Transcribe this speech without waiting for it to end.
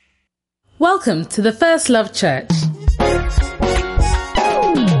Welcome to the First Love Church.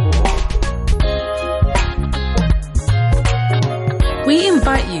 We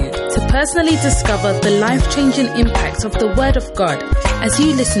invite you to personally discover the life-changing impact of the Word of God as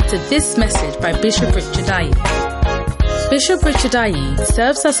you listen to this message by Bishop Richard Ayi. Bishop Richard Ayi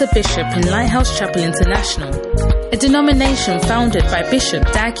serves as a bishop in Lighthouse Chapel International, a denomination founded by Bishop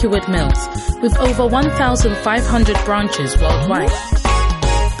Dag Heward-Mills with over 1,500 branches worldwide.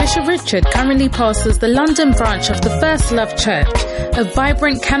 Bishop Richard currently pastors the London branch of the First Love Church, a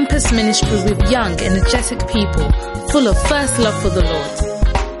vibrant campus ministry with young, energetic people full of first love for the Lord.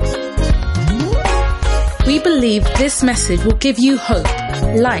 We believe this message will give you hope,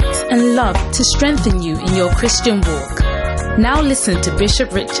 light, and love to strengthen you in your Christian walk. Now listen to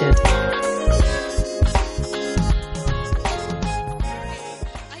Bishop Richard.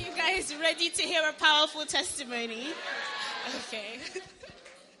 Are you guys ready to hear a powerful testimony? Okay.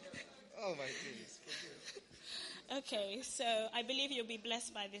 Oh my goodness. Okay, so I believe you'll be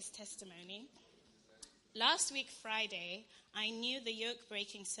blessed by this testimony. Last week, Friday, I knew the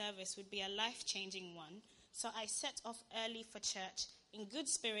yoke-breaking service would be a life-changing one, so I set off early for church in good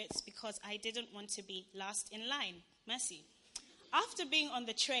spirits because I didn't want to be last in line. Mercy. After being on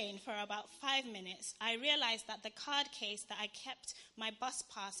the train for about 5 minutes, I realized that the card case that I kept my bus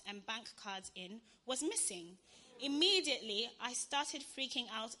pass and bank cards in was missing. Immediately, I started freaking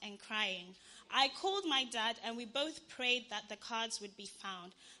out and crying. I called my dad and we both prayed that the cards would be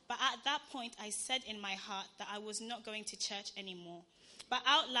found. But at that point, I said in my heart that I was not going to church anymore. But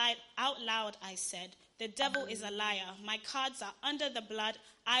out loud, I said, "The devil is a liar. My cards are under the blood.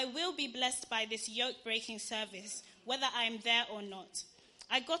 I will be blessed by this yoke-breaking service, whether I am there or not."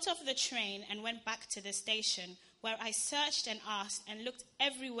 I got off the train and went back to the station, where I searched and asked and looked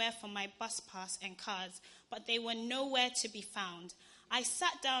everywhere for my bus pass and cards, but they were nowhere to be found. I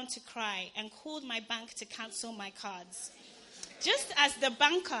sat down to cry and called my bank to cancel my cards. Just as the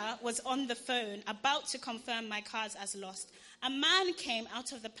banker was on the phone about to confirm my cards as lost, a man came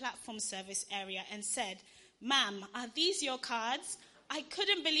out of the platform service area and said, "Ma'am, are these your cards?" I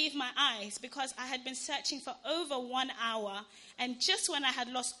couldn't believe my eyes because I had been searching for over 1 hour, and just when I had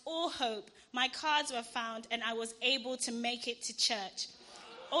lost all hope, my cards were found and I was able to make it to church.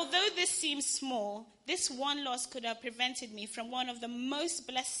 Although this seems small, this one loss could have prevented me from one of the most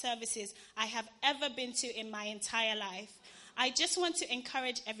blessed services I have ever been to in my entire life. I just want to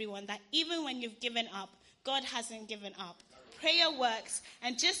encourage everyone that even when you've given up, God hasn't given up. Prayer works,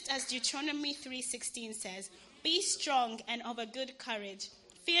 and just as Deuteronomy 3:16 says, "Be strong and of a good courage.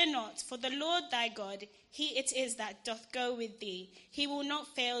 Fear not, for the Lord thy God, he it is that doth go with thee. He will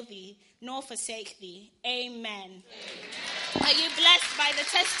not fail thee, nor forsake thee." Amen. Are you blessed by the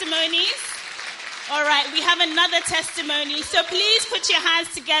testimonies? All right, we have another testimony. So please put your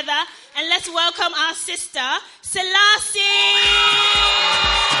hands together and let's welcome our sister, Selassie.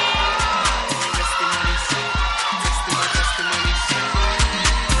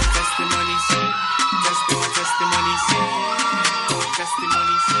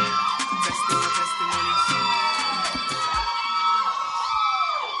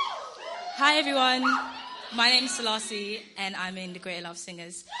 Hi everyone, my name is Selassie and I'm in the Greater Love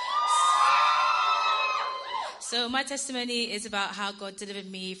Singers. So my testimony is about how God delivered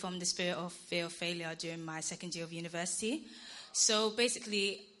me from the spirit of fear of failure during my second year of university. So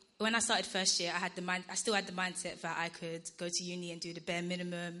basically, when I started first year, I still had the mindset that I could go to uni and do the bare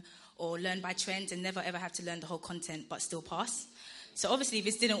minimum or learn by trend and never ever have to learn the whole content but still pass. So obviously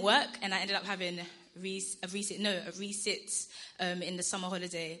this didn't work and I ended up having a resit in the summer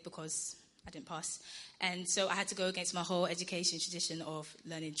holiday because I didn't pass. And so I had to go against my whole education tradition of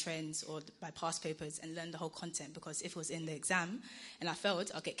learning trends or by past papers and learn the whole content because if it was in the exam and I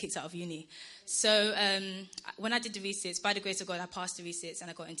failed, I'll get kicked out of uni. So when I did the resits, by the grace of God, I passed the resits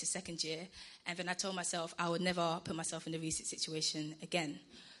and I got into second year. And then I told myself I would never put myself in the resit situation again.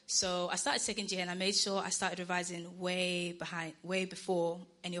 So I started second year and I made sure I started revising way before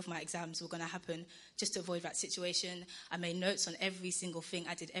any of my exams were going to happen just to avoid that situation. I made notes on every single thing.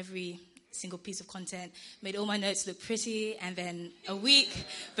 I did every single piece of content, made all my notes look pretty, and then a week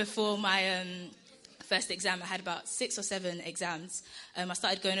before my first exam, I had about 6 or 7 exams. I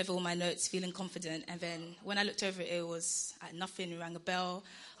started going over all my notes, feeling confident, and then when I looked over it, it was nothing rang a bell.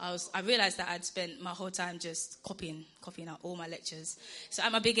 I realised that I'd spent my whole time just copying out all my lectures. So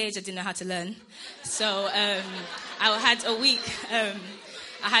at my big age, I didn't know how to learn. So I had a week.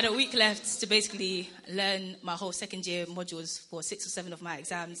 I had a week left to basically learn my whole second year modules for 6 or 7 of my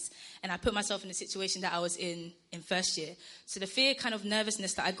exams. And I put myself in the situation that I was in first year. So the fear, kind of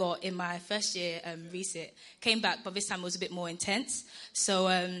nervousness that I got in my first year resit came back, but this time it was a bit more intense. So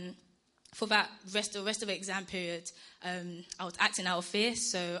for that rest of the exam period, I was acting out of fear.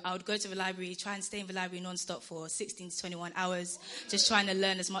 So I would go to the library, try and stay in the library non-stop for 16 to 21 hours, just trying to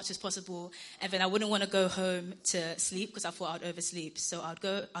learn as much as possible. And then I wouldn't want to go home to sleep because I thought I'd oversleep. So I'd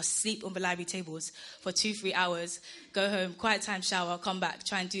sleep on the library tables for 2-3 hours, go home, quiet time, shower, come back,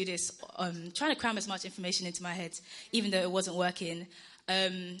 try and do this, trying to cram as much information into my head, even though it wasn't working.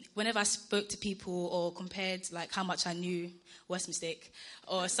 Whenever I spoke to people or compared like how much I knew, worst mistake,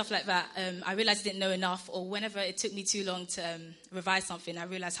 or stuff like that, I realized I didn't know enough, or whenever it took me too long to revise something, I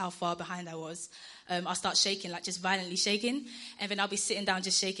realized how far behind I was. I'll start shaking, like just violently shaking, and then I'll be sitting down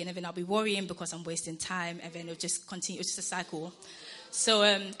just shaking, and then I'll be worrying because I'm wasting time, and then it'll just continue. It's just a cycle. So,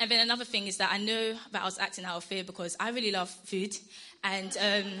 and then another thing is that I know that I was acting out of fear because I really love food, and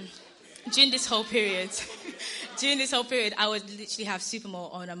during this whole period, I would literally have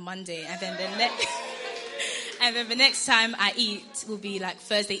Supermall on a Monday, and then the next time I eat will be like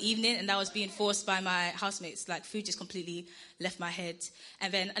Thursday evening, and that was being forced by my housemates. Like food just completely left my head.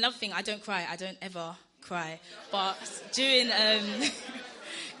 And then another thing, I don't cry. I don't ever cry. But during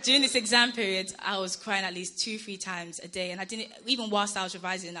this exam period, I was crying at least 2-3 times a day, and I didn't, even whilst I was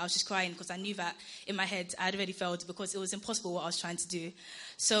revising, I was just crying because I knew that in my head I had already failed because it was impossible what I was trying to do.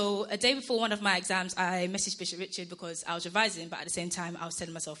 So a day before one of my exams, I messaged Bishop Richard because I was revising, but at the same time I was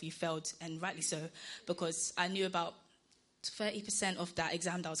telling myself, you failed, and rightly so, because I knew about 30% of that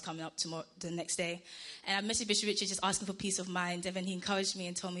exam that was coming up tomorrow, the next day. And I messaged Bishop Richard just asking for peace of mind, and then he encouraged me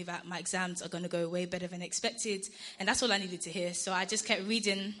and told me that my exams are going to go way better than expected, and that's all I needed to hear. So I just kept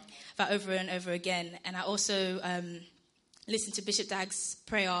reading that over and over again, and I also listened to Bishop Dag's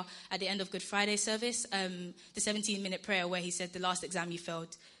prayer at the end of Good Friday service, the 17-minute prayer where he said the last exam you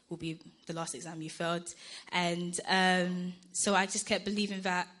failed will be the last exam you failed. And so I just kept believing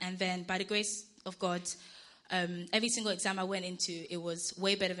that, and then by the grace of God, every single exam I went into, it was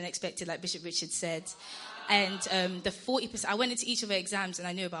way better than expected, like Bishop Richard said. And the 40%, I went into each of the exams and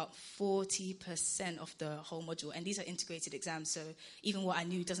I knew about 40% of the whole module. And these are integrated exams, so even what I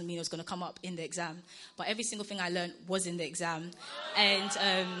knew doesn't mean it was going to come up in the exam. But every single thing I learned was in the exam. And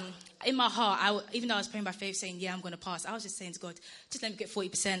in my heart, even though I was praying by faith saying, yeah, I'm going to pass, I was just saying to God, just let me get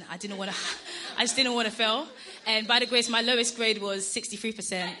 40%. I just didn't want to fail. And by the grace, my lowest grade was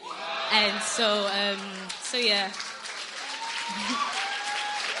 63%. And so yeah.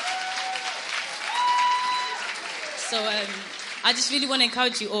 So I just really want to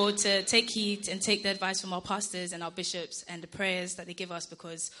encourage you all to take heed and take the advice from our pastors and our bishops and the prayers that they give us,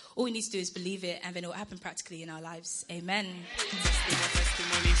 because all we need to do is believe it, and then it will happen practically in our lives. Amen.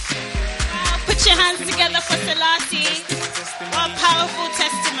 Put your hands together for Selasi. What a powerful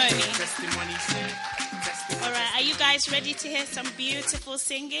testimony. All right, are you guys ready to hear some beautiful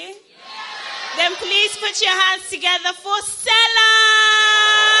singing? Then please put your hands together for Selah.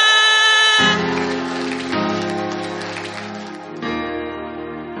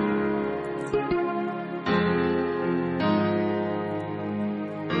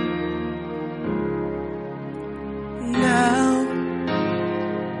 Now,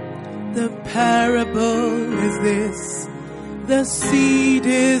 the parable is this: the seed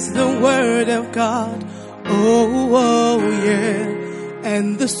is the word of God. Oh, yeah.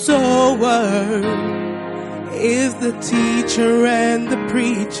 And the sower is the teacher and the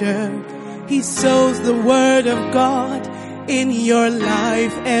preacher. He sows the word of God in your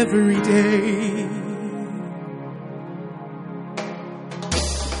life every day.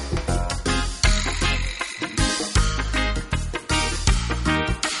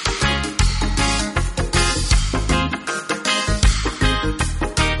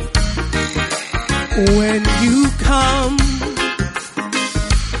 When you come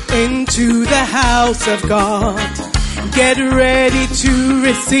into the house of God, get ready to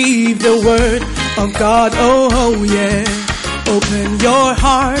receive the word of God. Oh yeah. Open your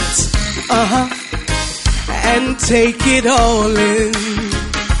heart, and take it all in.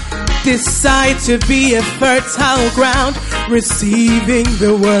 Decide to be a fertile ground, receiving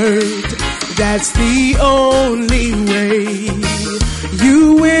the word. That's the only way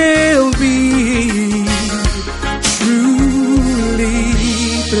you will be truly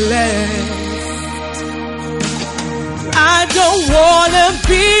blessed. I don't wanna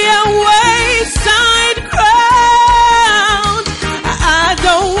be a wayside crowd. I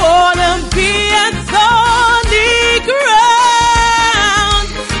don't wanna be a thorny ground.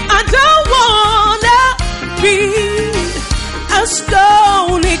 I don't wanna be a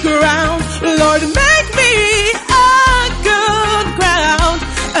stony ground. Lord, make me a good ground,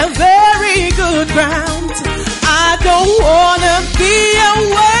 a very good ground. I don't wanna be a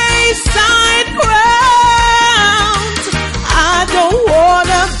wayside ground. I don't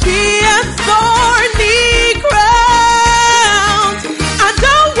wanna be a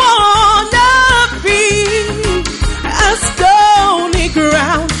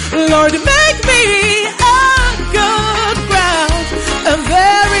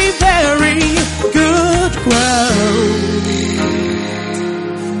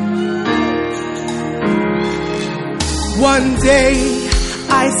day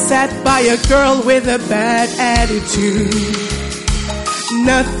I sat by a girl with a bad attitude.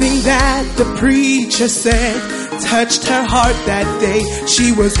 Nothing that the preacher said touched her heart that day.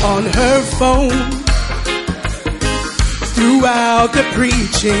 She was on her phone throughout the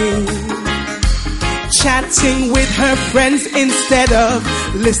preaching, chatting with her friends instead of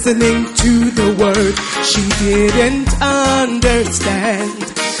listening to the word. She didn't understand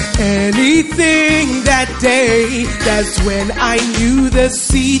anything that day. That's when I knew the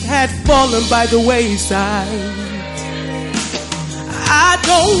seed had fallen by the wayside. I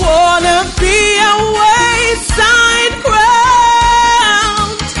don't wanna be a wayside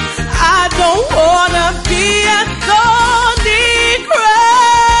ground. I don't wanna be a thorny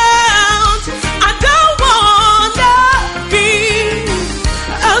ground. I don't wanna be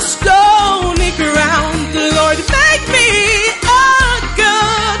a stony ground. Lord, make me a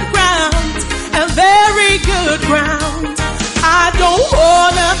good ground, a very good ground. I don't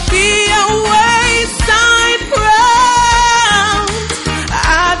wanna be a wayside ground.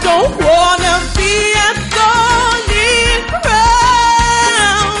 I don't wanna be a thorny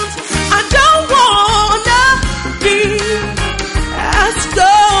ground. I don't wanna be a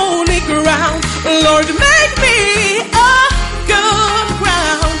stony ground. Lord, make me a good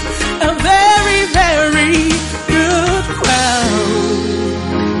ground, a very, very good ground.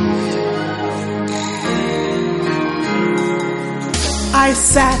 I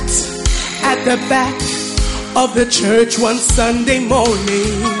sat at the back of the church one Sunday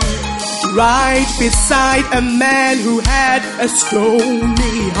morning, right beside a man who had a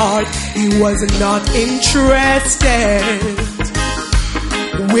stony heart. He was not interested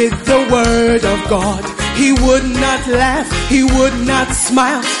with the word of God. He would not laugh, he would not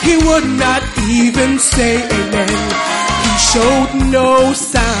smile, he would not even say amen. He showed no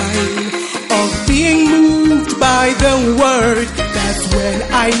sign of being moved by the word. That's when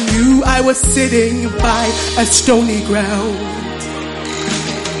I knew I was sitting by a stony ground.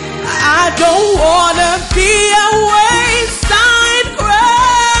 I don't wanna be a wayside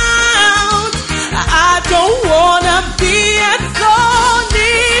ground. I don't wanna be a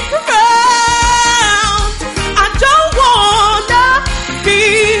thorny ground. I don't wanna be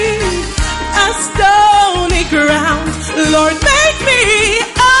a stony ground. Lord, make me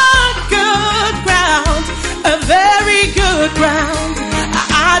a good ground, a very good ground.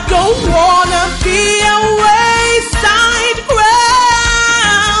 I don't wanna be a wayside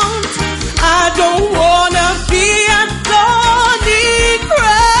ground. I don't wanna be a thorny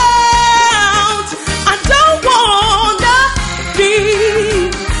ground. I don't wanna be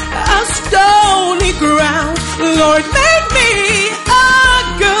a stony ground. Lord, make me a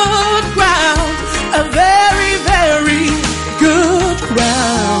good ground, a very, very good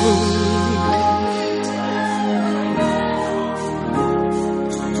ground.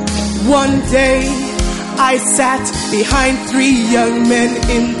 One day I sat behind 3 young men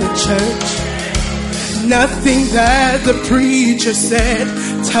in the church. Nothing that the preacher said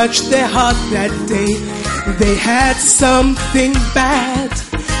touched their heart that day. They had something bad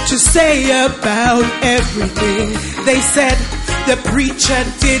to say about everything. They said the preacher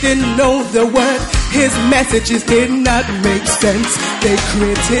didn't know the word, his messages did not make sense. They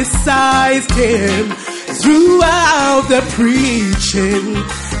criticized him throughout the preaching.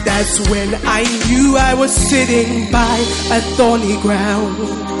 That's when I knew I was sitting by a thorny ground.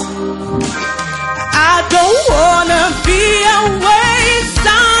 I don't wanna be a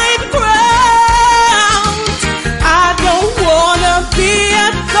wayside ground. I don't wanna be a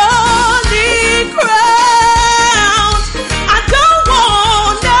thorny ground. I don't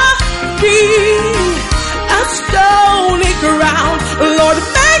wanna be a stony ground. Lord,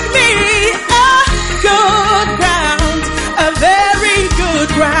 make me a good ground, a very good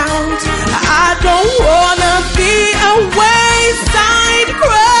ground. I don't wanna be a wayside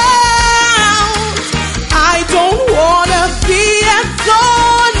ground. I don't wanna be a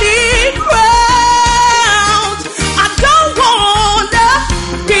thorny ground. I don't wanna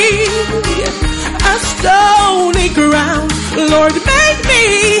be a stony ground. Lord, make me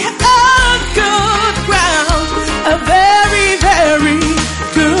a good ground, a very, very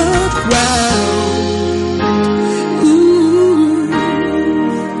good ground.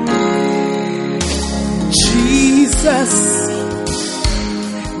 Jesus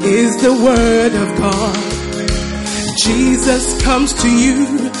is the word of God. Jesus comes to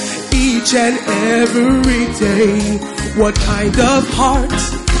you each and every day. What kind of heart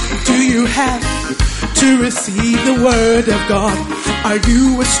do you have to receive the word of God? Are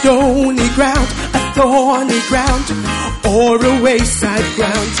you a stony ground, a thorny ground, or a wayside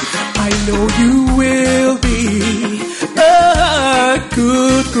ground? I know you will be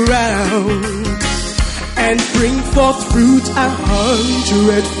good ground and bring forth fruit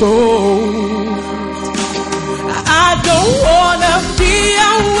 100-fold. I don't wanna be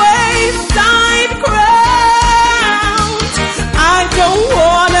a wayside ground. I don't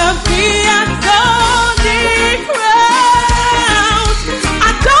wanna be a thorny ground. I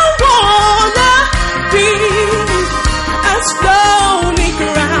don't wanna be a stony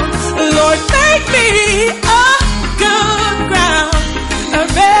ground. Lord, make me a good ground, a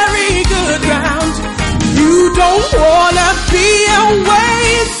very good ground. You don't wanna be a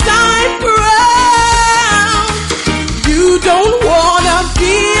wayside ground. You don't wanna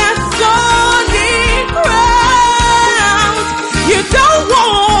be a stony ground. You don't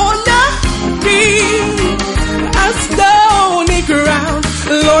wanna be a stony ground.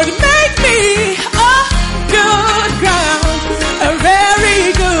 Lord, make me a good ground, a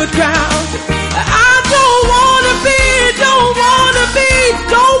very good ground. I don't wanna be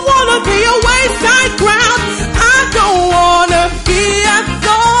a wayside ground. I don't wanna be a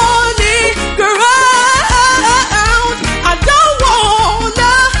thorny ground. I don't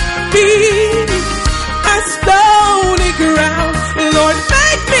wanna be a stony ground. Lord,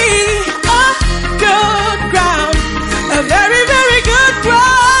 make me a good ground, a very, very good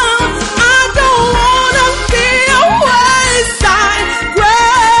ground. I don't wanna be a wayside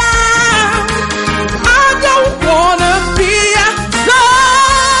ground. I don't wanna be a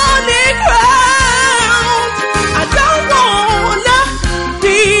stony ground. I don't wanna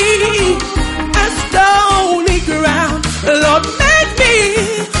be a stony ground. Lord, make me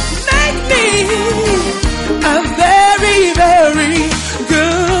a very, very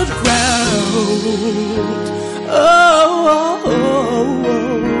good ground. Oh, oh, oh.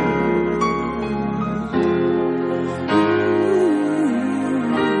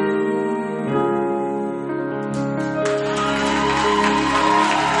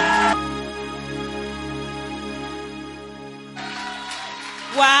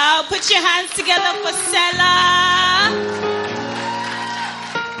 Wow, put your hands together for Selah.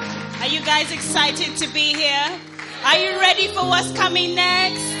 Are you guys excited to be here? Are you ready for what's coming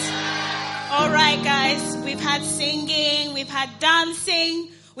next? All right, guys, we've had singing, we've had dancing,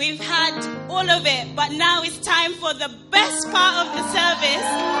 we've had all of it, but now it's time for the best part of the service.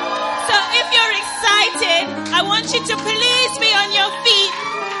 So if you're excited, I want you to please be on your feet,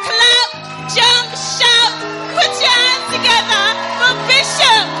 clap, jump, shout, put your hands together for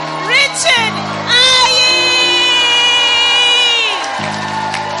Bishop Richard Ayi.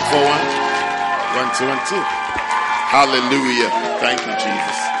 4 1 2 1 2. Hallelujah. Thank you,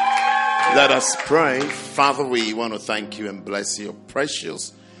 Jesus. Let us pray. Father, we want to thank you and bless your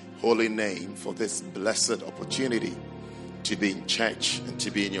precious holy name for this blessed opportunity to be in church and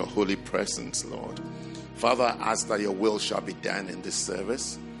to be in your holy presence, Lord. Father, I ask that your will shall be done in this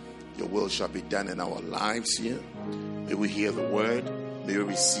service. Your will shall be done in our lives here. May we hear the word. May we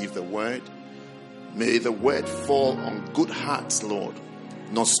receive the word. May the word fall on good hearts, Lord,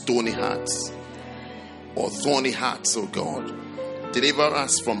 not stony hearts or thorny hearts, oh God. Deliver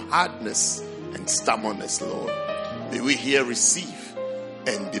us from hardness and stubbornness, Lord. May we hear, receive,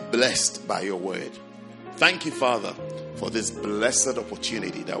 and be blessed by your word. Thank you, Father, for this blessed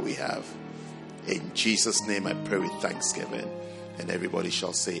opportunity that we have. In Jesus' name I pray with thanksgiving. And everybody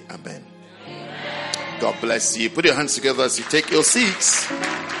shall say amen. God bless you. Put your hands together as you take your seats.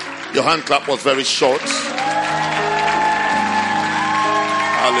 Your hand clap was very short.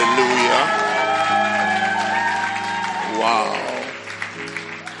 Hallelujah. Wow.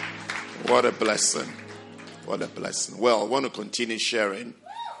 What a blessing. What a blessing. Well, I want to continue sharing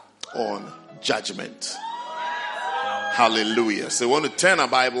on judgment. Hallelujah. So I want to turn our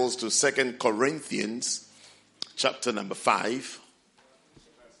Bibles to 2 Corinthians chapter number 5.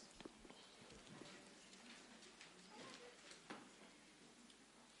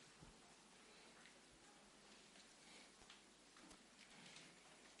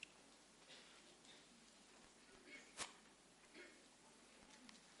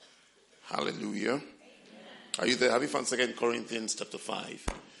 Hallelujah. Are you there? Have you found 2 Corinthians chapter 5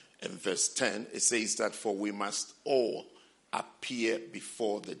 and verse 10? It says that for we must all appear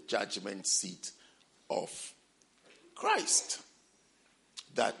before the judgment seat of Christ,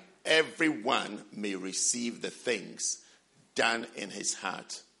 that everyone may receive the things done in his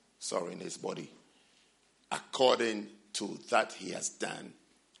heart, in his body, according to that he has done,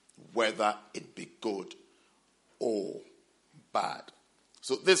 whether it be good or bad.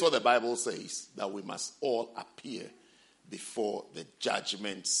 So this is what the Bible says, that we must all appear before the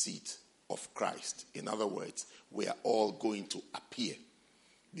judgment seat of Christ. In other words, we are all going to appear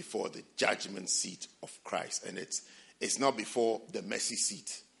before the judgment seat of Christ. And it's It's not before the mercy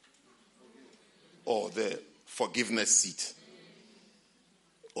seat or the forgiveness seat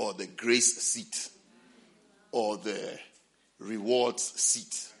or the grace seat or the rewards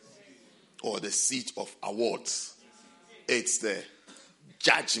seat or the seat of awards. It's the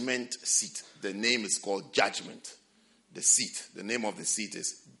judgment seat. The name is called judgment. The seat, the name of the seat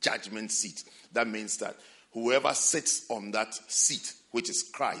is judgment seat. That means that whoever sits on that seat, which is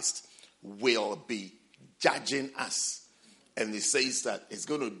Christ, will be judging us. And it says that it's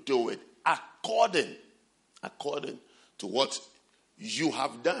going to do it according to what you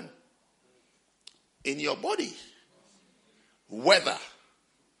have done in your body, whether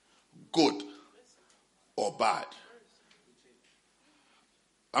good or bad.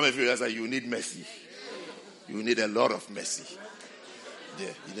 How many of you realize that you need mercy? You need a lot of mercy. Yeah,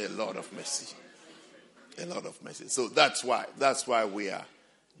 you need a lot of mercy. A lot of mercy. So that's why we are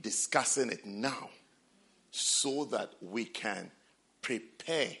discussing it now, so that we can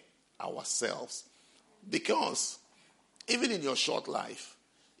prepare ourselves. Because even in your short life,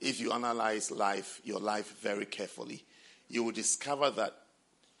 if you analyze your life very carefully, you will discover that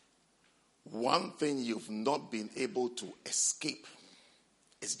one thing you've not been able to escape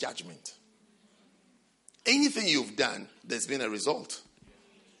is judgment. Anything you've done, there's been a result.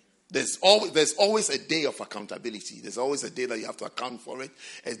 There's always a day of accountability. There's always a day that you have to account for it.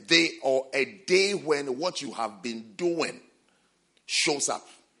 A day when what you have been doing shows up.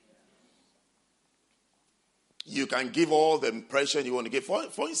 You can give all the impression you want to give.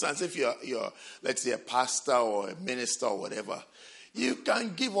 For instance, if you're let's say a pastor or a minister or whatever, you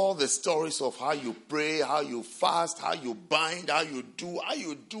can give all the stories of how you pray, how you fast, how you bind, how you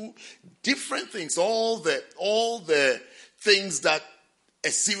do different things. All the things that a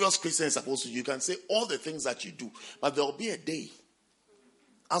serious Christian is supposed to do. You can say all the things that you do. But there will be a day,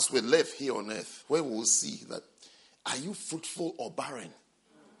 as we live here on earth, where we will see that, are you fruitful or barren?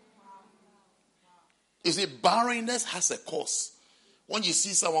 You see, barrenness has a cause. When you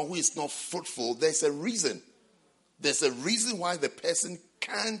see someone who is not fruitful, there's a reason. There's a reason why the person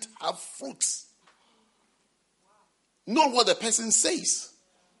can't have fruits. Not what the person says.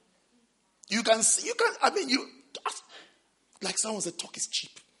 Like someone said, talk is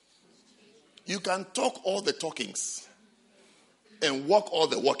cheap. You can talk all the talkings and walk all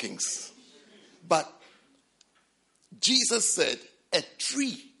the walkings. But Jesus said, a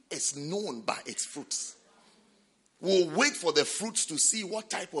tree is known by its fruits. We'll wait for the fruits to see what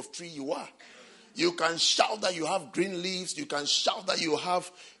type of tree you are. You can shout that you have green leaves. You can shout that you have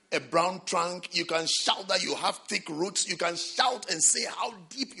a brown trunk. You can shout that you have thick roots. You can shout and say how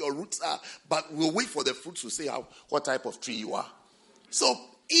deep your roots are. But we'll wait for the fruits to say what type of tree you are. So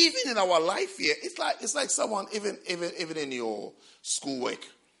even in our life here, it's like someone, even in your schoolwork,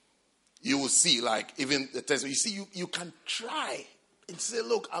 you will see, like, even the test. You see, you can try and say,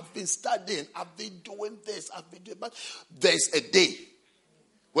 look, I've been studying. I've been doing this. But there's a day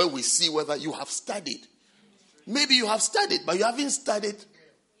where we see whether you have studied. Maybe you have studied, but you haven't studied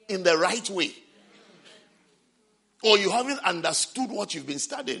in the right way. Or you haven't understood what you've been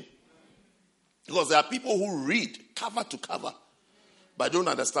studying. Because there are people who read cover to cover, but don't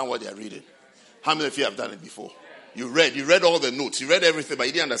understand what they're reading. How many of you have done it before? You read all the notes, you read everything, but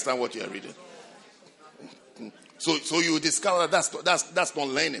you didn't understand what you are reading. So you discover that's not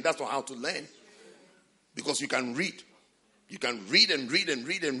learning. That's not how to learn. Because you can read. You can read and read and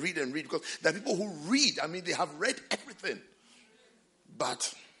read and read and read. Because there are people who read. They have read everything.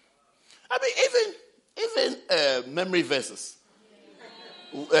 But, even memory verses.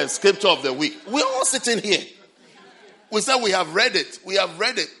 Scripture of the week. We're all sitting here. We said we have read it. We have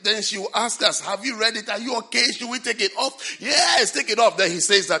read it. Then she will ask us, have you read it? Are you okay? Should we take it off? Yes, take it off. Then he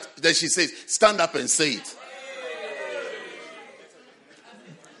says that. Then she says, stand up and say it.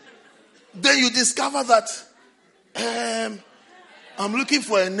 Then you discover that I'm looking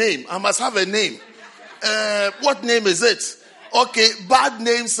for a name. I must have a name. What name is it? Okay, bad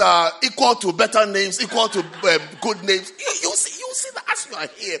names are equal to better names, equal to good names. You see that as you are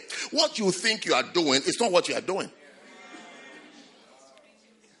here, what you think you are doing is not what you are doing.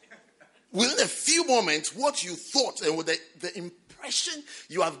 Within a few moments, what you thought and with the impression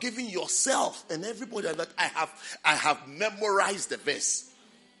you have given yourself and everybody that I have memorized the verse.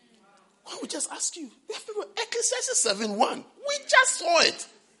 I would just ask you, Ecclesiastes 7:1. We just saw it.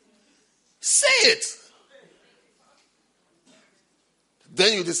 Say it.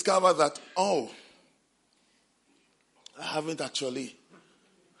 Then you discover that, I haven't actually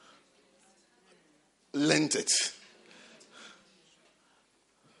learnt it.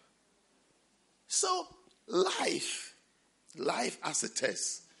 So, life as a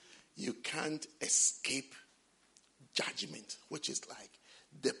test, you can't escape judgment, which is like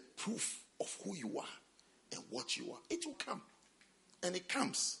the proof of who you are and what you are. It will come. And it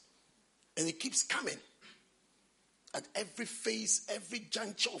comes. And it keeps coming. At every phase, every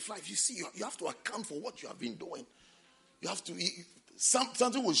juncture of life, you see, you have to account for what you have been doing. You have to,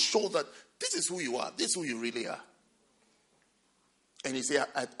 something will show that this is who you are. This is who you really are. And you see,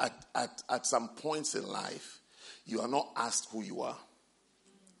 at some points in life, you are not asked who you are.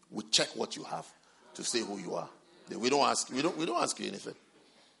 We check what you have to say who you are. We don't ask you anything. We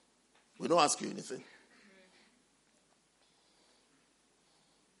don't ask you anything.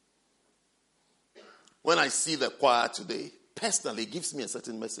 When I see the choir today, personally, it gives me a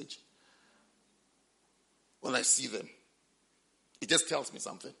certain message. When I see them, it just tells me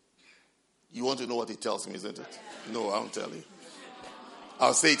something. You want to know what it tells me, isn't it? No, I won't tell you.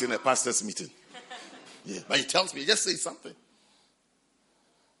 I'll say it in a pastor's meeting. Yeah, but it tells me, it just says something.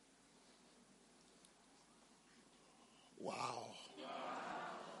 Wow.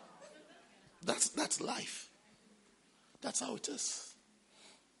 That's life. That's how it is.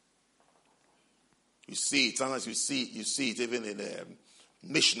 You see it. Sometimes you see it even in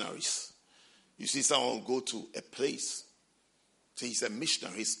missionaries. You see someone go to a place. Say he's a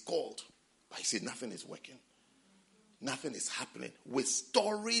missionary. He's called. But he said nothing is working. Nothing is happening. With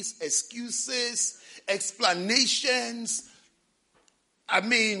stories, excuses, explanations. I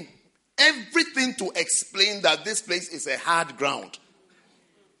mean, everything to explain that this place is a hard ground.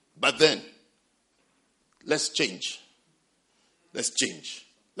 But then, let's change. Let's change.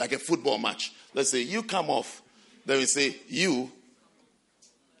 Like a football match. Let's say you come off. Then we say,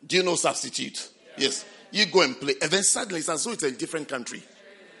 do you know substitute? Yes. You go and play. And then suddenly it's as though it's a different country.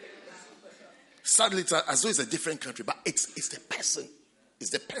 Suddenly it's as though it's a different country. But it's the person. It's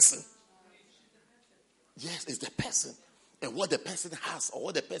the person. Yes, it's the person. And what the person has or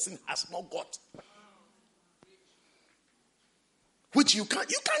what the person has not got. Which you can't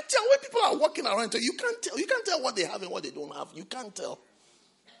tell when people are walking around. You can't tell what they have and what they don't have. You can't tell.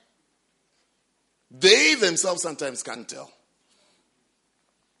 They themselves sometimes can't tell.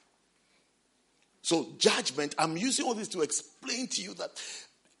 So judgment, I'm using all this to explain to you that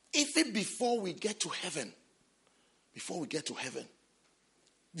even before we get to heaven,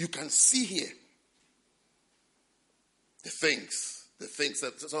 you can see here the things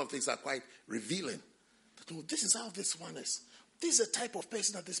that some of the things are quite revealing. That, oh, this is how this one is. This is the type of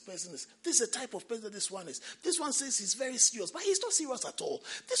person that this person is. This is the type of person that this one is. This one says he's very serious, but he's not serious at all.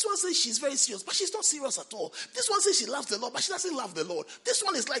 This one says she's very serious, but she's not serious at all. This one says she loves the Lord, but she doesn't love the Lord. This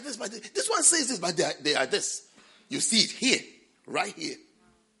one is like this, but this one says this, but they are this. You see it here, right here.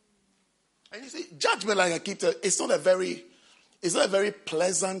 And you see, judgment, like I keep telling, it's not a very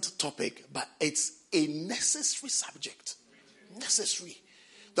pleasant topic, but it's a necessary subject. Necessary.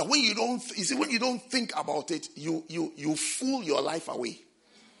 That when you don't think about it, you fool your life away.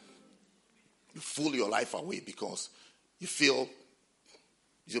 You fool your life away because people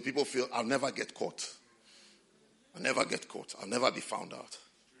feel, I'll never get caught. I'll never get caught. I'll never be found out.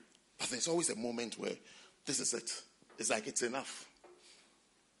 But there's always a moment where this is it. It's like it's enough.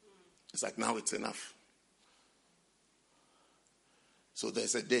 It's like now it's enough. So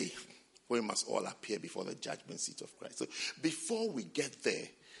there's a day where we must all appear before the judgment seat of Christ. So before we get there,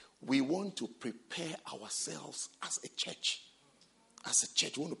 we want to prepare ourselves as a church. As a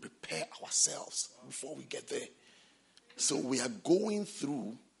church, we want to prepare ourselves before we get there. So we are going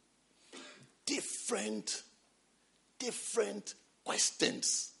through different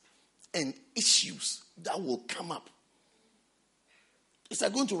questions and issues that will come up. It's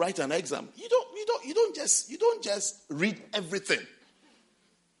like going to write an exam. You don't just read everything.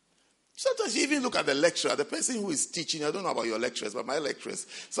 Sometimes you even look at the lecturer, the person who is teaching. I don't know about your lecturers, but my lecturers,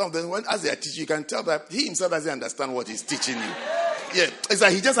 some of them, as they are teaching, you can tell that he himself doesn't understand what he's teaching you. Yeah, it's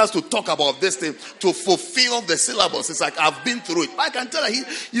like he just has to talk about this thing to fulfill the syllabus. It's like, I've been through it. But I can tell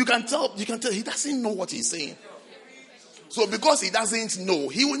that you can tell he doesn't know what he's saying. So because he doesn't know,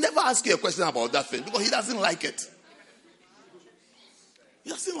 he will never ask you a question about that thing because he doesn't like it. He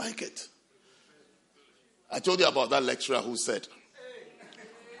doesn't like it. I told you about that lecturer who said,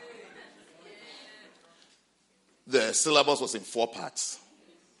 the syllabus was in 4 parts.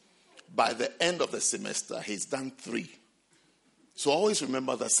 By the end of the semester, he's done 3. So I always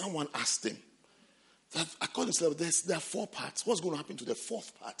remember that someone asked him, that according to the syllabus, there are 4 parts. What's going to happen to the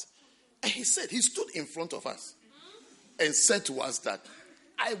 4th part? And he stood in front of us and said to us that,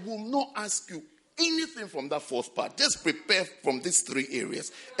 I will not ask you anything from that 4th part. Just prepare from these 3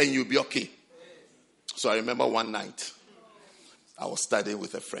 areas and you'll be okay. So I remember one night, I was studying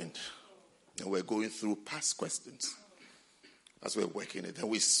with a friend. And we're going through past questions as we're working it. And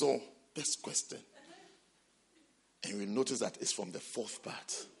we saw this question. And we noticed that it's from the fourth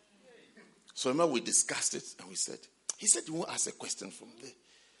part. So remember we discussed it and we said, he said you won't ask a question from there.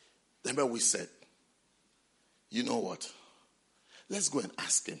 Remember we said, you know what? Let's go and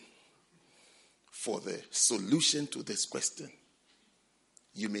ask him for the solution to this question.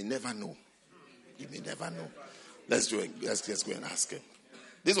 You may never know. You may never know. Let's go and ask him.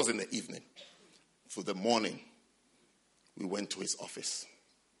 This was in the evening. For the morning, we went to his office.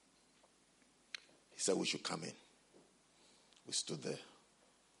 He said we should come in. We stood there.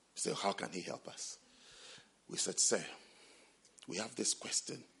 He said, how can he help us? We said, sir, we have this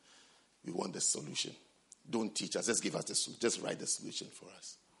question. We want the solution. Don't teach us. Just give us the solution. Just write the solution for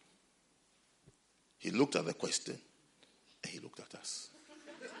us. He looked at the question and he looked at us.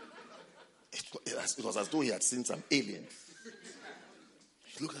 It was as though he had seen some aliens.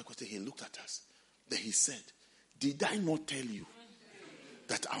 He looked at the question, he looked at us. Then he said, did I not tell you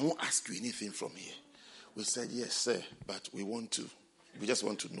that I won't ask you anything from here? We said, yes, sir, but we just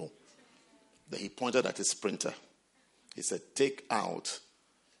want to know. Then he pointed at his printer. He said, take out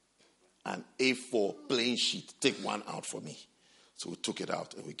an A4 plain sheet. Take one out for me. So we took it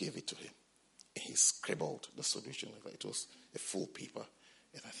out and we gave it to him. And he scribbled the solution. It was a full paper.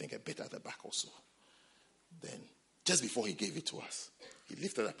 And I think a bit at the back also. Then, just before he gave it to us, he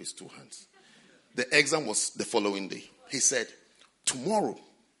lifted up his two hands. The exam was the following day. He said, tomorrow,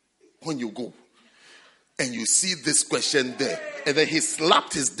 when you go, and you see this question there, and then he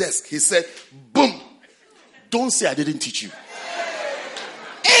slapped his desk. He said, boom, don't say I didn't teach you.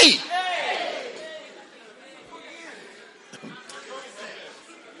 Hey!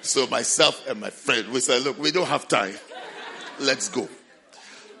 So myself and my friend, we said, look, we don't have time. Let's go.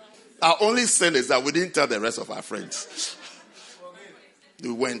 Our only sin is that we didn't tell the rest of our friends.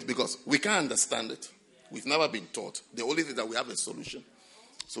 We went because we can't understand it. We've never been taught. The only thing that we have is a solution.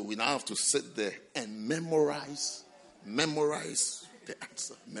 So we now have to sit there and memorize the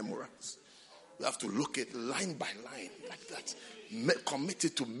answer. Memorize. We have to look at line by line like that. Commit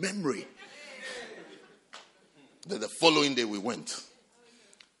it to memory. Then the following day we went.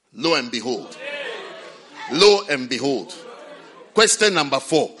 Lo and behold. Question number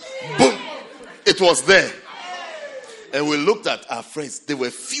 4. Boom. It was there. And we looked at our friends. They were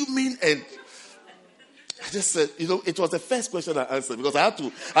fuming and I just said, it was the first question I answered because I have to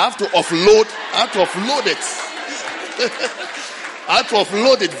offload it. I had to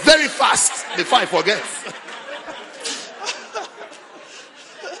offload it very fast before I forget.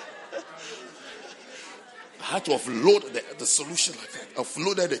 I had to offload the solution like that.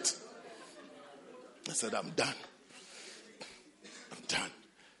 Offloaded it. I said, I'm done.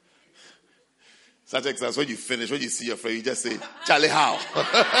 Such exams, when you finish, when you see your friend, you just say, Charlie, how?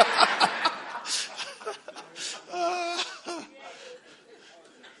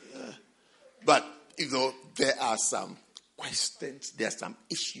 But, there are some questions, there are some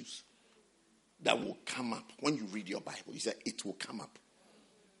issues that will come up. When you read your Bible, you say it will come up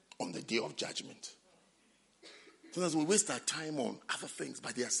on the day of judgment. Sometimes we waste our time on other things,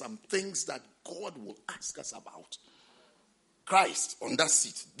 but there are some things that God will ask us about. Christ on that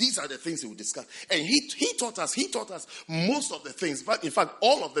seat. These are the things he will discuss. And he taught us most of the things. But in fact,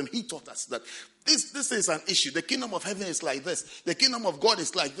 all of them, he taught us that this is an issue. The kingdom of heaven is like this. The kingdom of God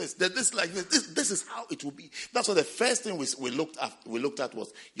is like this. This like this. This is how it will be. That's what the first thing we looked at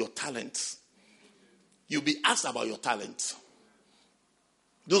was your talents. You'll be asked about your talents.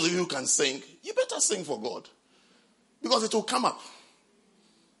 Those of you who can sing, you better sing for God. Because it will come up.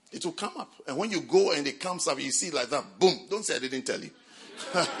 It will come up. And when you go and it comes up, you see like that, boom. Don't say I didn't tell you.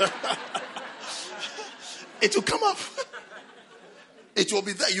 It will come up. It will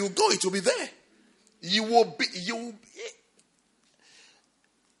be there. You go, it will be there. You'll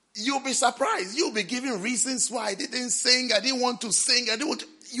be surprised. You'll be giving reasons why I didn't sing. I didn't want to sing.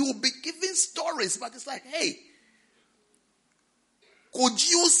 You'll be giving stories. But it's like, hey, could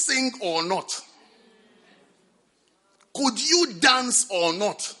you sing or not? Could you dance or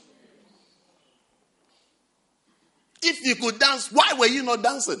not? If you could dance, why were you not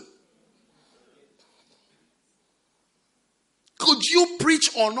dancing? Could you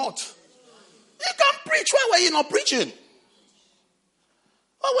preach or not? You can preach. Why were you not preaching?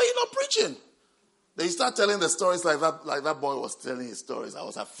 Why were you not preaching? Then you start telling the stories like that boy was telling his stories. I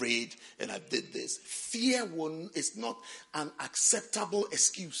was afraid and I did this. Fear is not an acceptable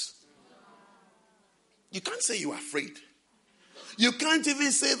excuse. You can't say you're afraid. You can't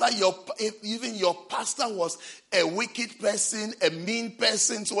even say that your pastor was a wicked person, a mean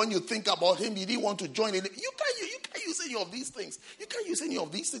person. So when you think about him, you didn't want to join in. You can't use any of these things. You can't use any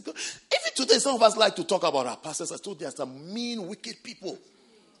of these things. Even today, some of us like to talk about our pastors. I told you there are some mean, wicked people.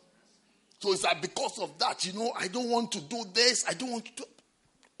 So it's like, because of that, I don't want to do this. I don't want to do.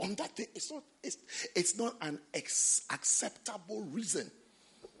 On that thing, it's not an acceptable reason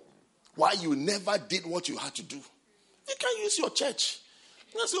why you never did what you had to do. You can use your church.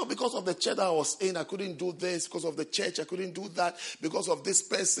 So because of the church that I was in, I couldn't do this. Because of the church, I couldn't do that. Because of this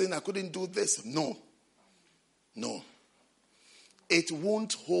person, I couldn't do this. No. It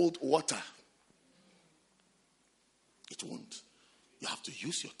won't hold water. It won't. You have to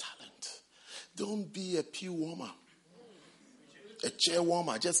use your talent. Don't be a pew warmer. A chair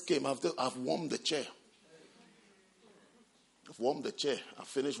warmer. I just came after I've warmed the chair. I've warmed the chair. I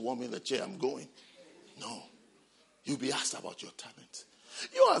finished warming the chair. I'm going. No. You'll be asked about your talent.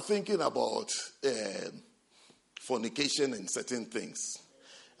 You are thinking about fornication and certain things.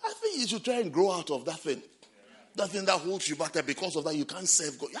 I think you should try and grow out of that thing. That thing that holds you back there. Because of that, you can't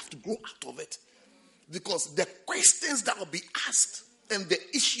serve God. You have to grow out of it. Because the questions that will be asked and the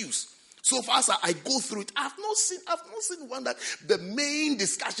issues. So far as I go through it, I've not seen one that the main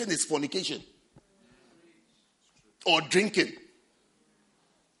discussion is fornication or drinking.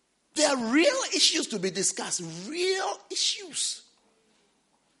 There are real issues to be discussed. Real issues.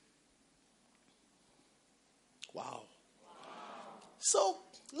 Wow. So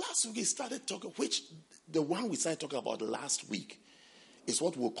last week we started talking, the one we started talking about last week is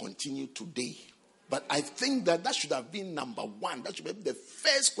what we'll continue today. But I think that should have been number one. That should be the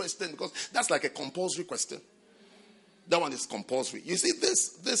first question, because that's like a compulsory question. That one is compulsory. You see,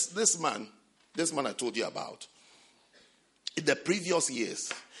 this man I told you about, in the previous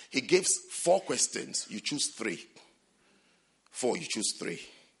years, he gives 4 questions. You choose 3. 4, you choose 3.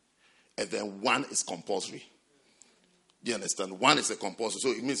 And then 1 is compulsory. Do you understand? 1 is a compulsory. So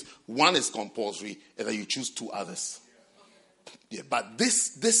it means 1 is compulsory, and then you choose 2 others. Yeah, but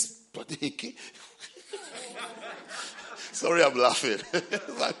this sorry, I'm laughing.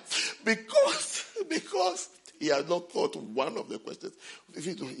 because he has not thought one of the questions.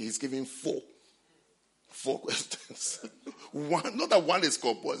 He's giving 4 questions. One, not that 1 is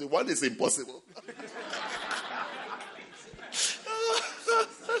compulsory, 1 is impossible.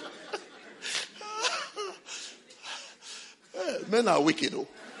 Men are wicked, though.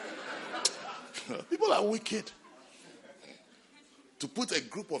 People are wicked. To put a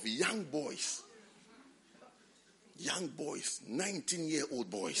group of young boys, 19-year-old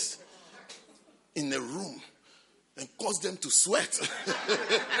boys, in a room and cause them to sweat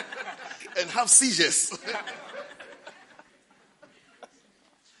and have seizures.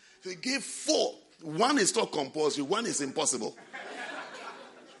 They gave 4. 1 is not compulsory, 1 is impossible.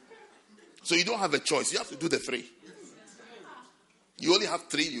 So you don't have a choice. You have to do the 3. You only have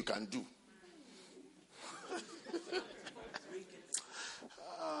 3 you can do.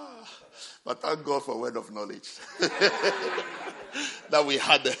 But thank God for word of knowledge that we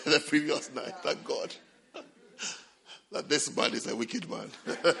had the previous night. Thank God that this man is a wicked man.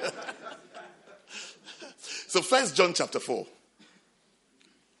 So 1 John chapter 4.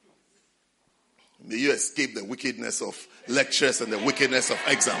 May you escape the wickedness of lectures and the wickedness of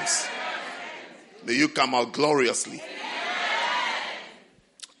exams. May you come out gloriously.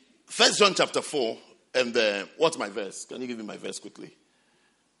 1 John chapter 4. And what's my verse? Can you give me my verse quickly?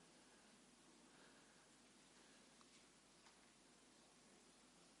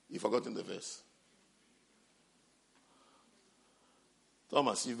 You've forgotten the verse.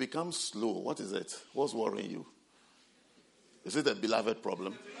 Thomas, you've become slow. What is it? What's worrying you? Is it a beloved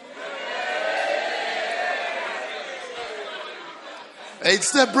problem?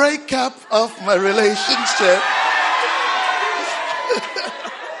 It's the breakup of my relationship.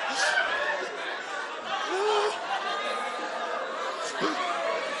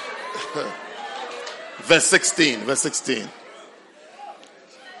 Verse 16.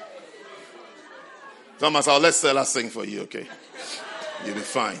 Thomas, I'll let Stella sing for you, okay? You'll be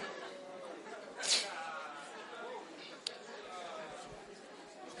fine.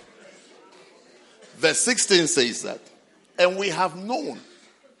 Verse 16 says that, and we have known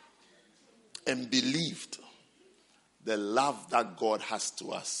and believed the love that God has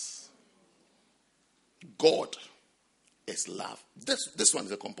to us. God is love. This one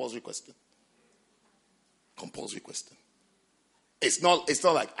is a compulsory question. Compulsory question. It's not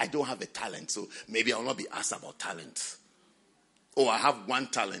like I don't have a talent, so maybe I'll not be asked about talent. Or I have 1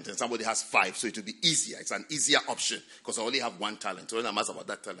 talent and somebody has 5, so it will be easier. It's an easier option because I only have 1 talent. So when I'm asked about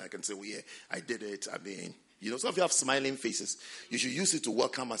that talent, I can say, well, yeah, I did it. I mean, some of you have smiling faces. You should use it to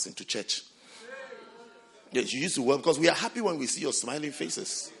welcome us into church. Yeah, you should use it to welcome, because we are happy when we see your smiling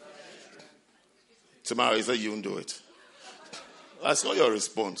faces. Tomorrow, you say you won't do it. I saw your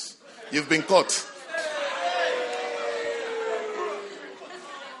response. You've been caught.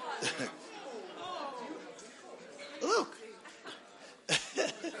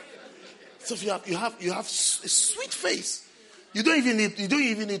 rest of you have a sweet face. You don't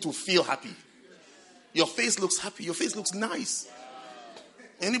even need to feel happy. Your face looks happy. Your face looks nice.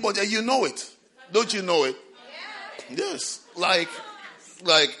 Anybody, you know it. Don't you know it? Yes. Like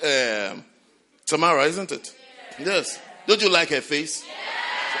Tamara, isn't it? Yes. Don't you like her face?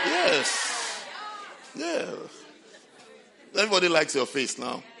 Yes. Yeah. Everybody likes your face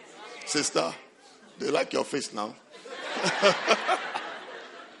now. Sister, they like your face now.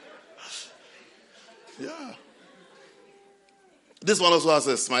 Yeah. This one also has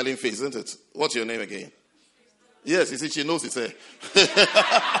a smiling face, isn't it? What's your name again? Yes, you see, she knows it's her.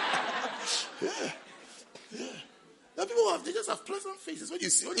 Yeah. The people they just have pleasant faces. When you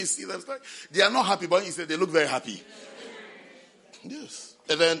see them, it's like they are not happy, but you say they look very happy. Yes.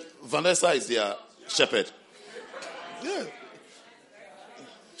 And then Vanessa is their shepherd. Yeah.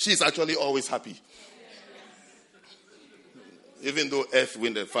 She's actually always happy. Even though earth,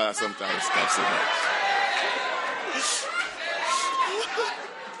 wind, and fire sometimes comes in her.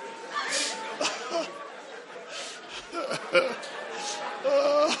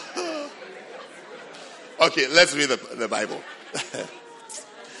 Okay, let's read the Bible.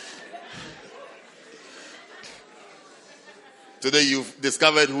 Today you've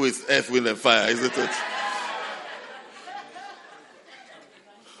discovered who is earth, wind, and fire, isn't it?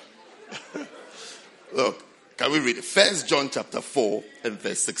 Look, can we read it? 1 John chapter 4 and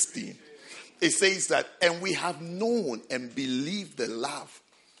verse 16. It says that, and we have known and believed the love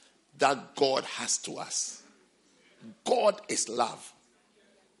that God has to us. God is love.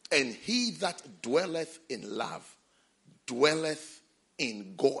 And he that dwelleth in love dwelleth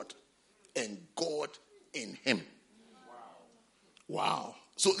in God, and God in him. Wow.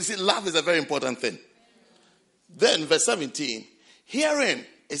 So you see, love is a very important thing. Then verse 17, herein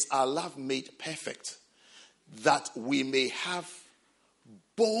is our love made perfect, that we may have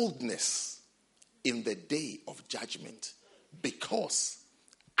boldness in the day of judgment, because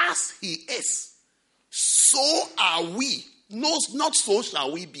as he is, so are we. No, not so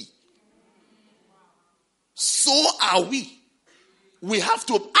shall we be. So are we. We have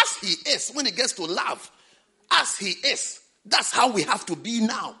to, as he is, when it gets to love, as he is, that's how we have to be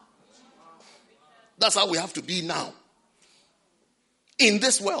now. That's how we have to be now. In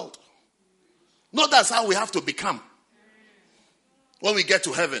this world. Not that's how we have to become. When we get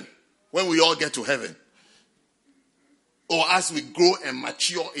to heaven. When we all get to heaven. Or as we grow and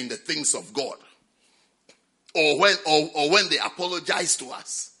mature in the things of God. Or when they apologize to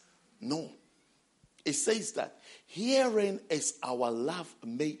us. No. It says that herein is our love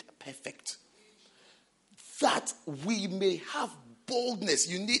made perfect, that we may have boldness.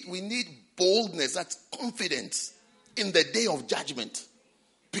 We need boldness, that's confidence in the day of judgment.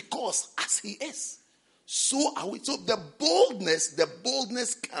 Because as he is, so are we. So the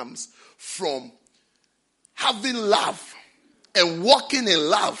boldness comes from having love and walking in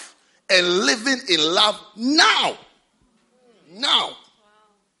love. And living in love now. Now. Wow.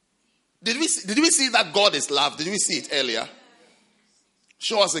 Did we see that God is love? Did we see it earlier?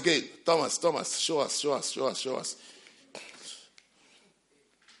 Show us again. Thomas, show us.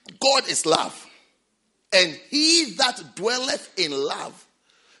 God is love. And he that dwelleth in love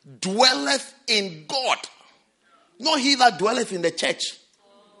dwelleth in God. Not he that dwelleth in the church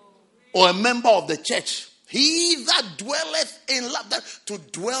or a member of the church. He that dwelleth in love. That to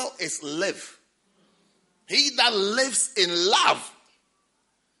dwell is live. He that lives in love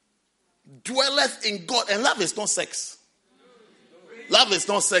dwelleth in God. And love is not sex. Love is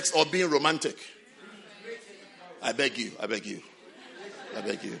not sex or being romantic. I beg you.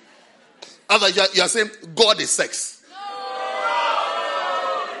 Otherwise, you are saying God is sex.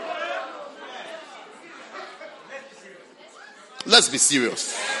 Let's be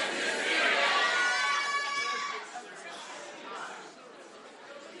serious.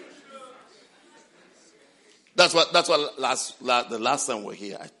 That's what the last time we're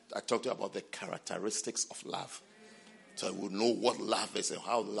here, I talked to you about the characteristics of love. So we'll know what love is and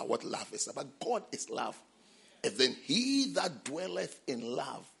what love is. But God is love. And then he that dwelleth in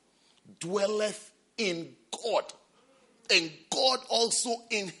love dwelleth in God. And God also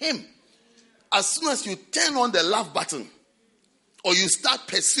in him. As soon as you turn on the love button or you start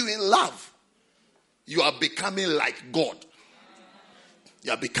pursuing love, you are becoming like God.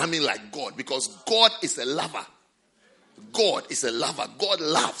 You are becoming like God because God is a lover. God is a lover. God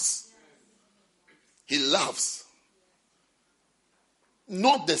loves. He loves.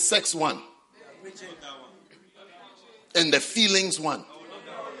 Not the sex one. And the feelings one.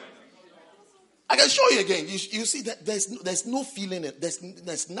 I can show you again. You see that there's no feeling.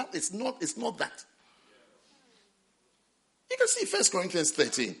 It's not that. You can see 1 Corinthians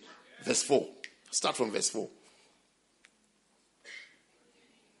 13. Verse 4. Start from verse 4.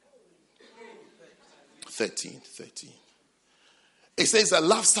 13. It says that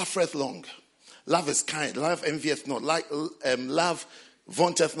love suffereth long. Love is kind. Love envieth not. Love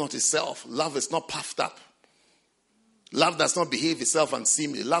vaunteth not itself. Love is not puffed up. Love does not behave itself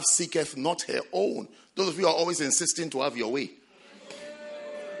unseemly. Love seeketh not her own. Those of you are always insisting to have your way.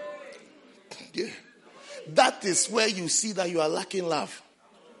 Yeah. That is where you see that you are lacking love.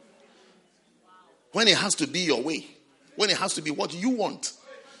 When it has to be your way. When it has to be what you want.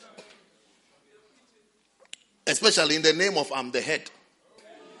 Especially in the name of I'm the head.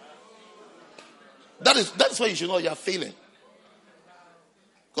 That's why you should know you are failing.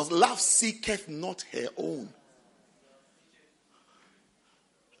 Because love seeketh not her own.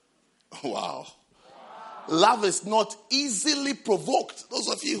 Wow. Love is not easily provoked. Those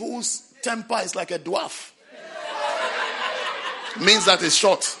of you whose temper is like a dwarf. Means that it's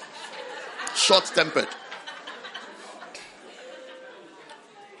short. Short-tempered.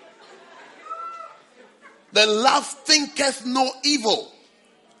 The love thinketh no evil.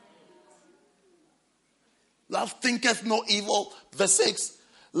 Love thinketh no evil. Verse 6.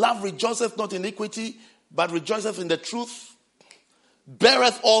 Love rejoiceth not in iniquity, but rejoiceth in the truth.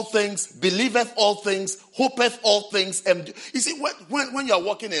 Beareth all things, believeth all things, hopeth all things. And you see, when you are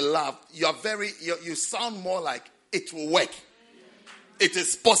walking in love, you sound more like it will work. It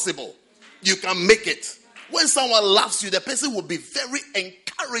is possible. You can make it. When someone loves you, the person will be very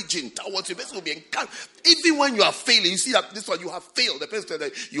encouraging towards you. The person will be encouraged. Even when you are failing, you see that this one you have failed. The person will tell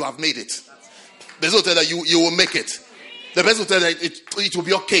you that you have made it. The person will tell you that you will make it. The person will tell you that it will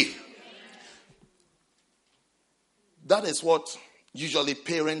be okay. That is what usually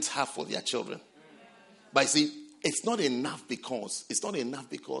parents have for their children. But you see, it's not enough because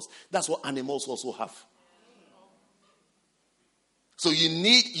that's what animals also have. So you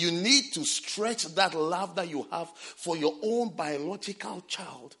need to stretch that love that you have for your own biological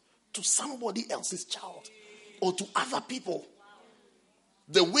child to somebody else's child or to other people.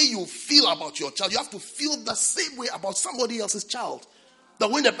 The way you feel about your child, you have to feel the same way about somebody else's child.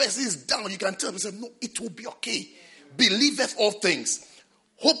 That when the person is down, you can tell them, no, it will be okay. Believeth all things,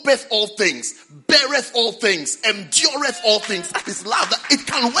 hopeth all things, beareth all things, endureth all things. That is love. That it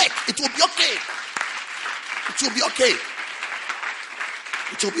can work. It will be okay. It will be okay.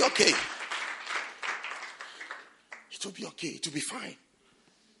 It will be okay. It will be okay. It will be fine.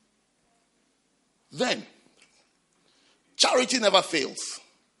 Then, charity never fails.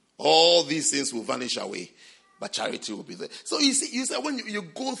 All these things will vanish away, but charity will be there. So you see when you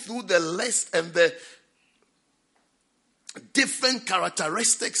go through the list and the different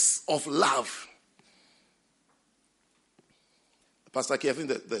characteristics of love. Pastor K, I think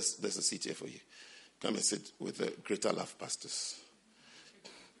that there's a seat here for you. Come and sit with the Greater Love pastors.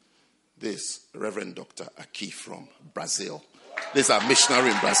 This Reverend Dr. Aki from Brazil. This is our missionary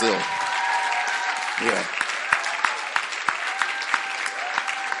in Brazil. Yeah.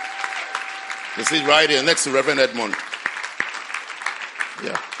 You see right here next to Reverend Edmond.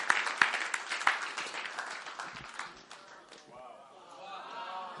 Yeah.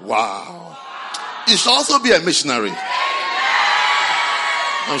 Wow. You should also be a missionary.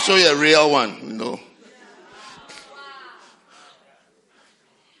 I'll show you a real one, you know.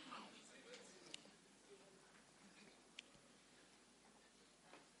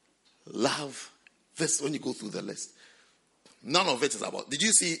 Love. This, when you go through the list, none of it is about. Did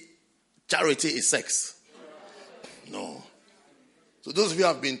you see charity is sex? No. So those of you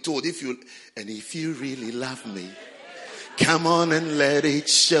have been told, if you really love me, come on and let it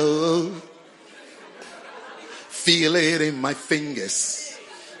show. Feel it in my fingers.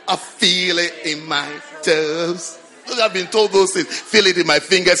 I feel it in my toes. Those have been told those things. Feel it in my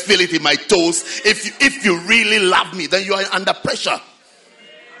fingers, feel it in my toes. If you really love me, then you are under pressure.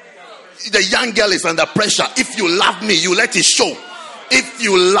 The young girl is under pressure. If you love me, you let it show. If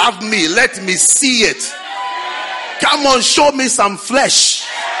you love me, let me see it. Come on, show me some flesh.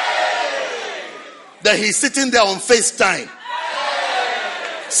 That he's sitting there on FaceTime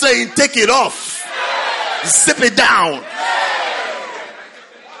saying, take it off. Zip it down.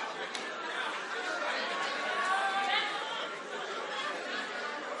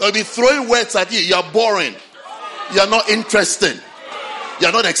 They'll be throwing words at you. You're boring. You're not interesting.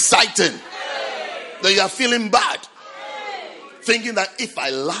 You're not exciting. Then you are feeling bad. Thinking that if I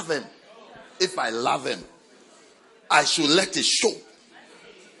love him, I should let it show.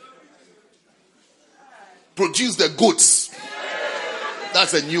 Produce the goods.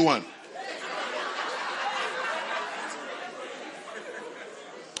 That's a new one.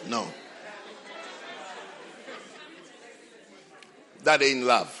 No. That ain't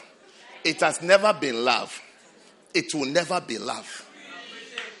love. It has never been love. It will never be love.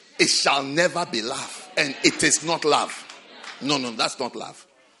 It shall never be love. And it is not love. No, that's not love.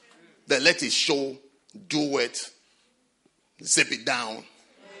 Then let it show, do it, zip it down,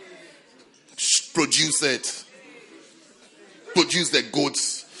 produce it, produce the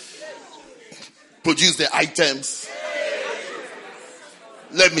goods, produce the items.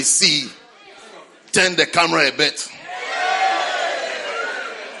 Let me see. Turn the camera a bit.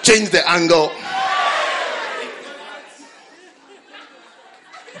 Change the angle.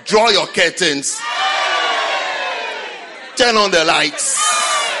 Draw your curtains. Turn on the lights.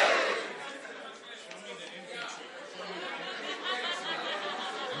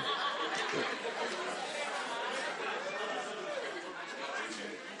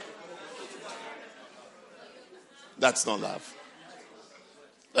 That's not love.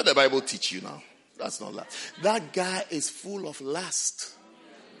 Let the Bible teach you now. That's not love. That guy is full of lust.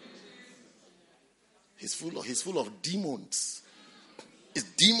 He's full of demons. It's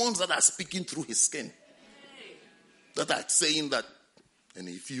demons that are speaking through his skin. That are saying that, and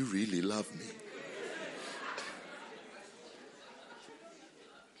if you really love me.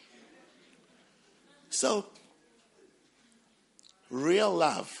 So, real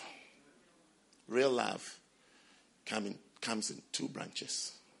love comes in two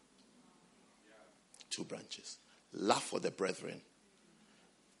branches. Two branches. Love for the brethren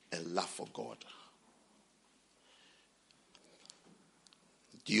and love for God.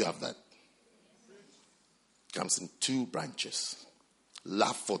 Do you have that? Comes in two branches.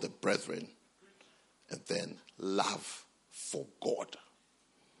 Love for the brethren and then love for God.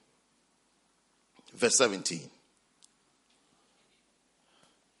 Verse 17.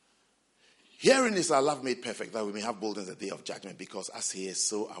 Herein is our love made perfect, that we may have boldness in the day of judgment, because as he is,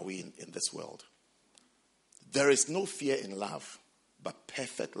 so are we in this world. There is no fear in love, but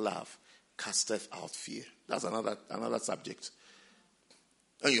perfect love casteth out fear. That's another subject.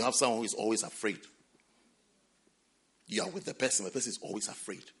 And you have someone who is always afraid. You are with the person is always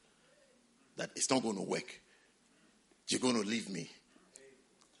afraid that it's not going to work. You're going to leave me.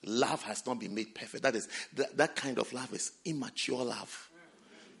 Love has not been made perfect. That kind of love is immature love.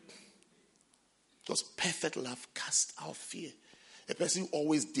 Because perfect love casts out fear. A person who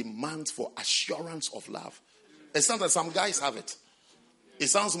always demands for assurance of love. It's not that some guys have it. It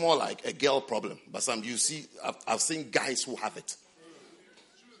sounds more like a girl problem. But I've seen guys who have it.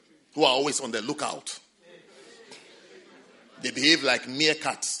 Who are always on the lookout. They behave like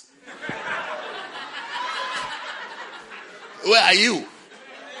meerkats. Where are you?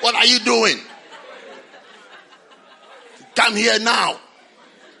 What are you doing? Come here now.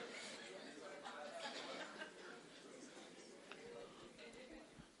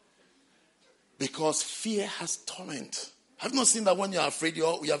 Because fear has torment. Have you not seen that when you are afraid, you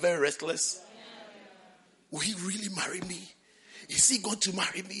are very restless? Will he really marry me? Is he going to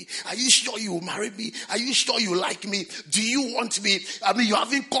marry me? Are you sure you will marry me? Are you sure you like me? Do you want me? I mean, you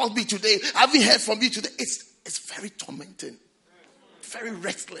haven't called me today. I haven't heard from you today. It's very tormenting. Very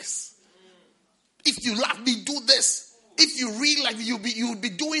restless. If you love me, do this. If you really like me, you would be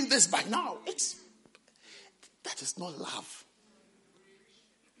doing this by now. That is not love.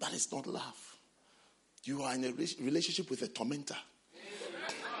 That is not love. You are in a relationship with a tormentor.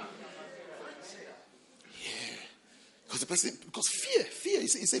 Because fear,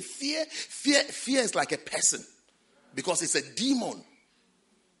 it's a fear is like a person. Because it's a demon.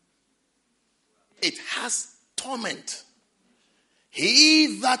 It has torment.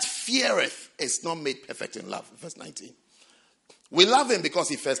 He that feareth is not made perfect in love. Verse 19. We love him because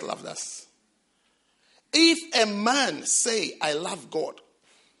he first loved us. If a man say, I love God.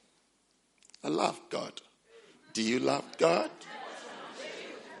 I love God. Do you love God?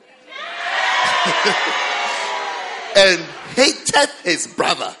 And hateth his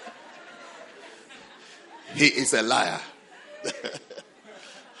brother, he is a liar.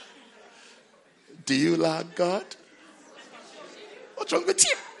 Do you love God? What's wrong with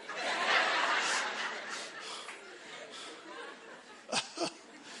you?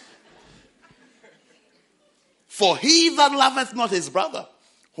 For he that loveth not his brother,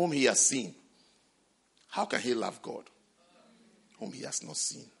 whom he has seen, how can he love God, whom he has not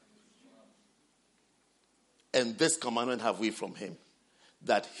seen? And this commandment have we from him,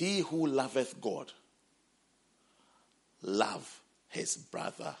 that he who loveth God love his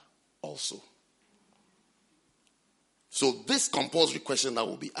brother also. So this compulsory question that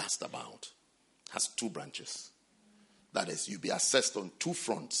will be asked about has two branches. That is, you'll be assessed on two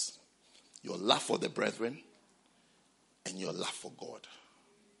fronts. Your love for the brethren and your love for God.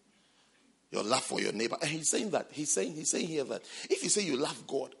 Your love for your neighbor. And he's saying that. He's saying here that if you say you love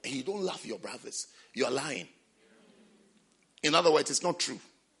God and you don't love your brothers, you are lying. In other words, it's not true.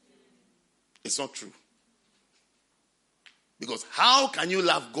 It's not true. Because how can you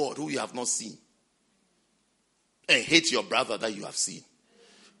love God who you have not seen and hate your brother that you have seen?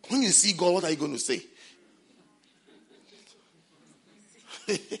 When you see God, what are you going to say?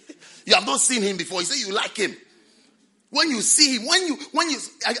 You have not seen him before. You say you like him. When you see him, when you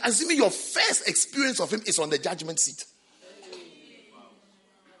assuming your first experience of him is on the judgment seat.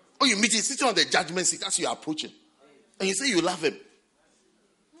 Or you meet him sitting on the judgment seat as you are approaching. And you say you love him.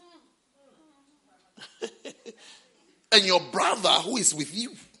 And your brother who is with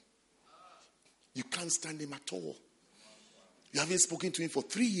you, you can't stand him at all. You haven't spoken to him for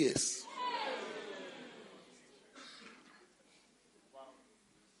 3 years.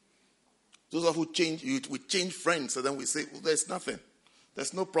 Those of who change, we change friends, and then we say, well, there's nothing.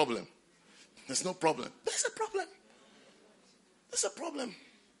 There's no problem. There's no problem. There's a problem. There's a problem.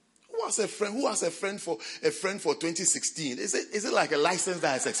 Who has a friend for 2016? Is it like a license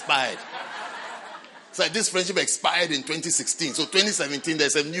that has expired? It's like this friendship expired in 2016. So 2017,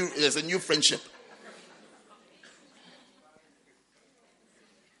 there's a new friendship.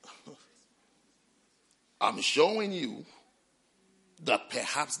 I'm showing you that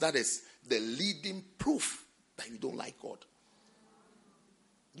perhaps that is the leading proof that you don't like God.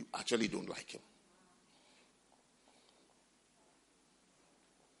 You actually don't like him.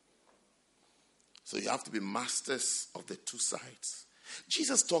 So you have to be masters of the two sides.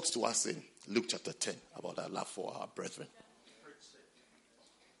 Jesus talks to us in Luke chapter 10 about our love for our brethren.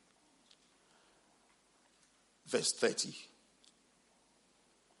 Verse 30.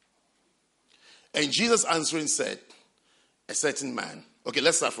 And Jesus answering said, a certain man. Okay,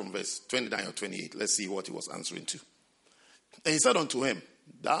 let's start from verse 29 or 28. Let's see what he was answering to. And he said unto him,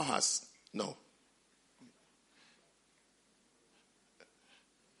 thou hast no.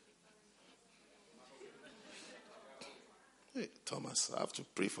 Hey, Thomas, I have to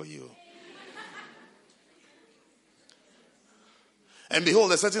pray for you. And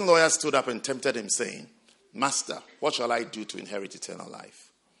behold, a certain lawyer stood up and tempted him, saying, Master, what shall I do to inherit eternal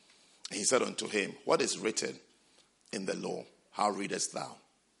life? And he said unto him, what is written in the law? How readest thou?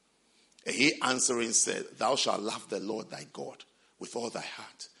 And he answering said, thou shalt love the Lord thy God with all thy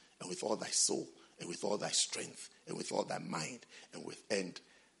heart, and with all thy soul, and with all thy strength, and with all thy mind, and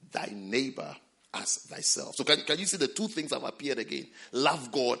thy neighbor as thyself. So can you see the two things have appeared again?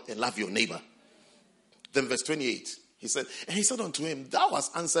 Love God and love your neighbor. Then verse 28, he said unto him, thou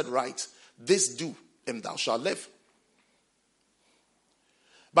hast answered right, this do, and thou shalt live.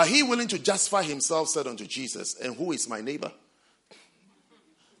 But he, willing to justify himself, said unto Jesus, and who is my neighbor?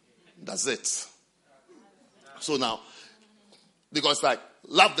 That's it. So now, because like,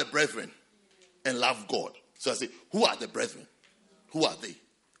 love the brethren and love God. So I say, who are the brethren? Who are they?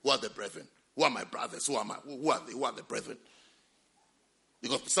 Who are the brethren? Who are my brothers? Who are they? Who are the brethren?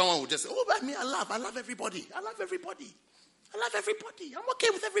 Because someone would just say, oh, but me, I love everybody. I love everybody. I love everybody. I'm okay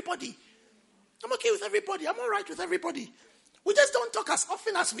with everybody. I'm okay with everybody. I'm all right with everybody. We just don't talk as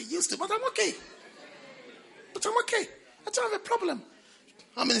often as we used to, but I'm okay. But I'm okay. I don't have a problem.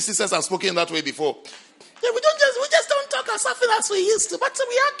 How many sisters have spoken that way before? Yeah, we just don't talk as often as we used to, but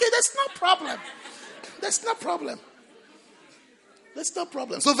we are okay. There's no problem. There's no problem. There's no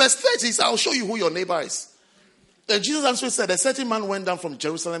problem. So verse 30 is, I'll show you who your neighbor is. And Jesus answered said, a certain man went down from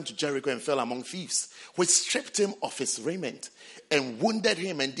Jerusalem to Jericho and fell among thieves, which stripped him of his raiment and wounded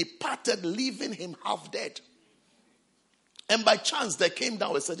him and departed, leaving him half dead. And by chance there came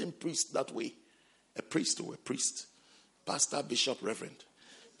down a certain priest that way. A priest, pastor, bishop, reverend.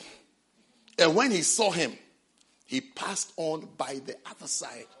 And when he saw him, he passed on by the other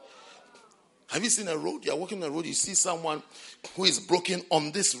side. Have you seen a road? You're walking on a road, you see someone who is broken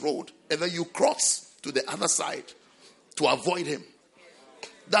on this road, and then you cross to the other side to avoid him.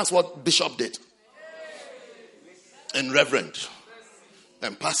 That's what bishop did. And reverend.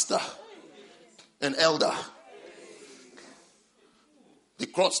 And pastor. And elder. They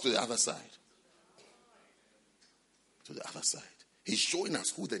crossed to the other side. To the other side. He's showing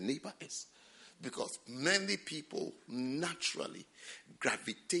us who the neighbor is. Because many people naturally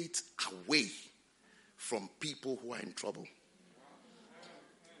gravitate away from people who are in trouble.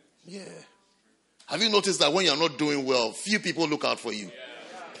 Yeah. Have you noticed that when you're not doing well, few people look out for you?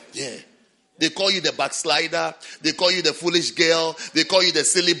 Yeah. They call you the backslider. They call you the foolish girl. They call you the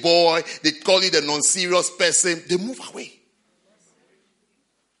silly boy. They call you the non-serious person. They move away.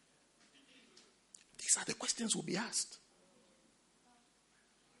 These are the questions will be asked.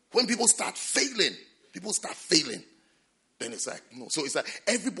 When people start failing, Then it's like, no. So it's like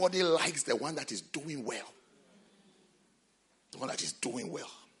everybody likes the one that is doing well. The one that is doing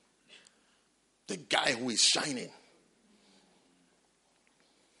well. The guy who is shining.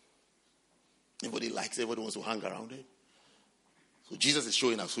 Everybody likes, everybody wants to hang around him. So Jesus is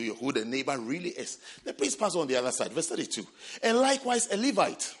showing us who the neighbor really is. The priest passed on the other side, verse 32. And likewise a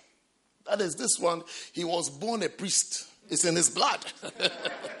Levite. That is this one. He was born a priest. It's in his blood.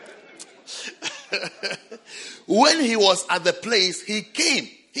 When he was at the place, he came.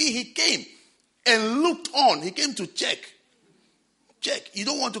 He came and looked on. He came to check. Check. You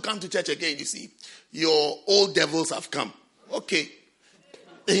don't want to come to church again, you see. Your old devils have come. Okay.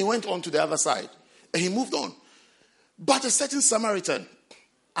 And he went on to the other side. And he moved on. But a certain Samaritan,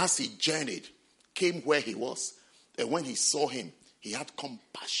 as he journeyed, came where he was. And when he saw him, he had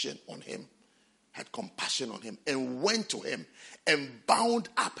compassion on him. And went to him and bound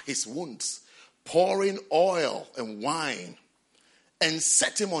up his wounds, pouring oil and wine, and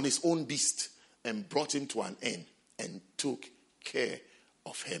set him on his own beast and brought him to an inn and took care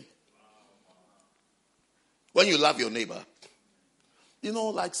of him. When you love your neighbor, you know,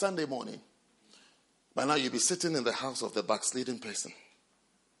 like Sunday morning, by now you'll be sitting in the house of the backsliding person.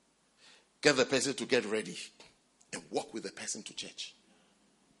 Get the person to get ready and walk with the person to church.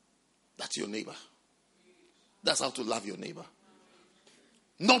 That's your neighbor. That's how to love your neighbor.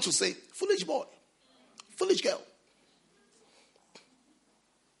 Not to say, foolish boy, foolish girl.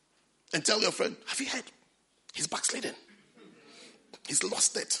 And tell your friend, have you heard? He's backslidden. He's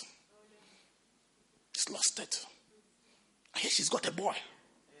lost it. He's lost it. I hear she's got a boy.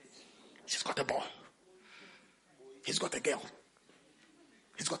 She's got a boy. He's got a girl.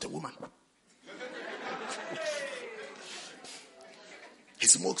 He's got a woman. He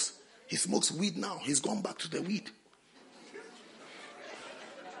smokes weed now. He's gone back to the weed.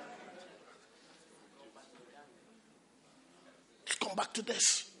 He's gone back to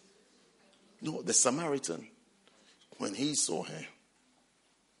this. No, the Samaritan, when he saw her,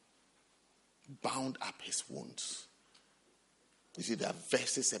 bound up his wounds. You see, there are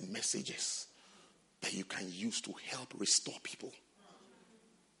verses and messages that you can use to help restore people.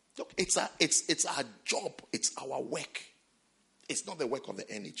 Look, it's our job. It's our work. It's not the work of the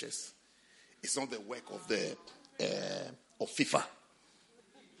NHS. It's not the work of the of FIFA.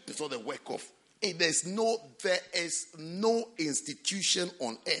 It's not the work of. There is no institution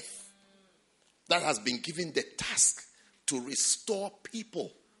on earth that has been given the task to restore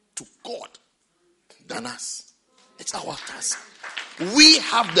people to God than us. It's our task. We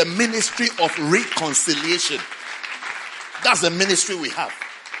have the ministry of reconciliation. That's the ministry we have.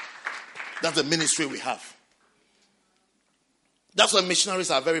 That's the ministry we have. That's why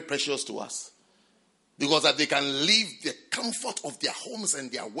missionaries are very precious to us. Because that they can leave the comfort of their homes and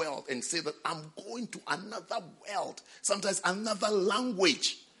their world and say that I'm going to another world, sometimes another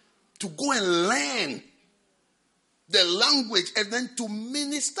language, to go and learn the language and then to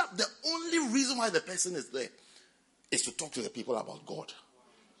minister. The only reason why the person is there is to talk to the people about God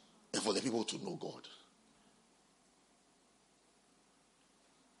and for the people to know God.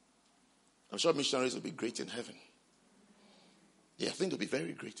 I'm sure missionaries will be great in heaven. Yeah, I think they'll be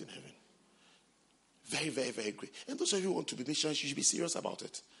very great in heaven. Very, very, very great. And those of you who want to be missionaries, you should be serious about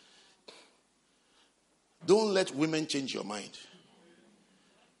it. Don't let women change your mind.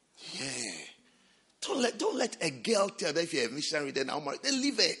 Yeah. Don't let a girl tell that if you're a missionary, then I'll marry. Then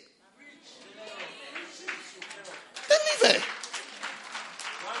leave her.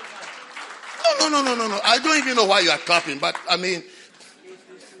 No. I don't even know why you are clapping, but I mean,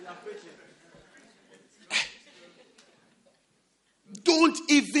 don't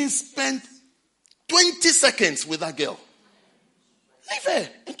even spend 20 seconds with that girl. Leave her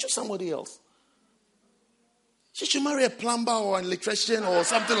and choose somebody else. She should marry a plumber or an electrician or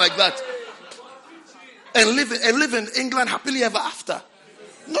something like that. And live in England happily ever after.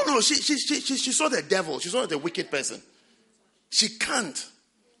 No, she saw the devil. She saw the wicked person. She can't.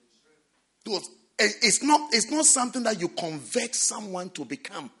 It's not something that you convert someone to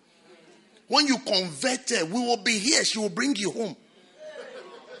become. When you convert her, we will be here. She will bring you home.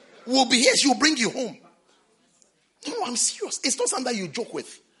 We'll be here. She will bring you home. No, I'm serious. It's not something that you joke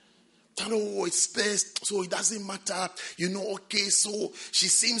with. Oh, it's best, so it doesn't matter. Okay, so she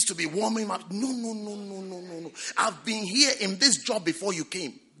seems to be warming up. No. I've been here in this job before you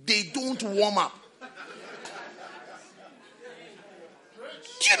came. They don't warm up.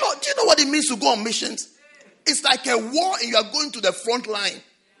 Do you know what it means to go on missions? It's like a war and you are going to the front line.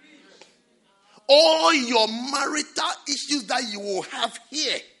 All your marital issues that you will have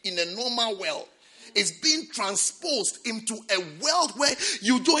here in a normal world is being transposed into a world where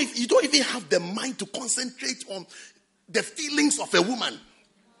you don't even have the mind to concentrate on the feelings of a woman.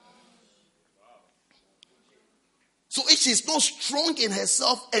 So if she's not strong in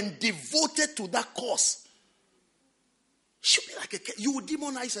herself and devoted to that cause, she'll be like you will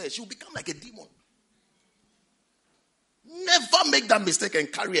demonize her. She'll become like a demon. Never make that mistake and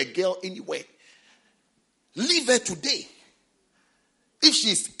carry a girl anywhere. Leave her today. If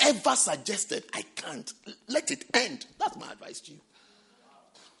she's ever suggested, I can't, let it end. That's my advice to you.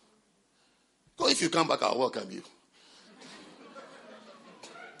 So if you come back, I'll welcome you.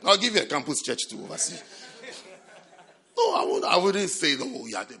 I'll give you a campus church to oversee. No, I wouldn't say the whole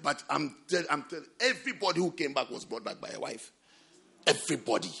yard, but I'm telling everybody who came back was brought back by a wife.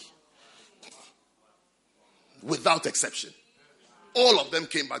 Everybody. Without exception. All of them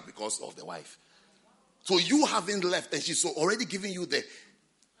came back because of the wife. So you haven't left and she's already giving you the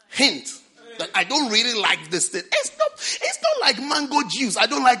hint that I don't really like this thing. It's not like mango juice. I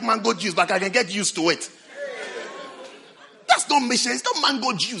don't like mango juice, but I can get used to it. That's not mission. It's not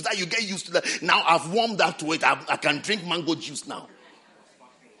mango juice that you get used to. That. Now I've warmed up to it. I can drink mango juice now.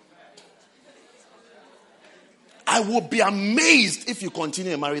 I will be amazed if you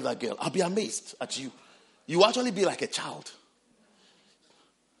continue to marry that girl. I'll be amazed at you. You actually be like a child.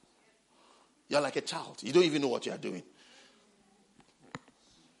 You're like a child. You don't even know what you're doing.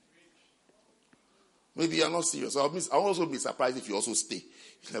 Maybe you're not serious. I'll also be surprised if you also stay.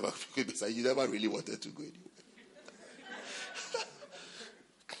 You never really wanted to go anywhere.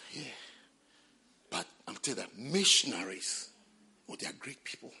 Yeah. But I'm telling you, missionaries, they are great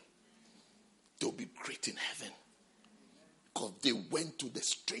people. They'll be great in heaven. Because they went to the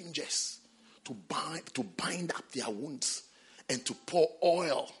strangers to bind up their wounds and to pour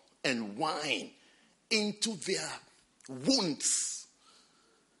oil and wine into their wounds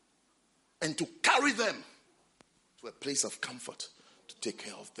and to carry them to a place of comfort to take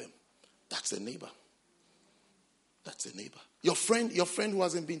care of them. That's a neighbor. That's a neighbor. Your friend who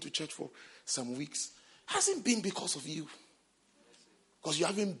hasn't been to church for some weeks hasn't been because of you. Because you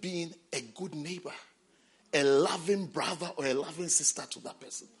haven't been a good neighbor, a loving brother or a loving sister to that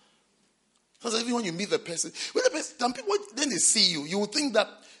person. Because even when you meet the person, some people, then they see you, you will think that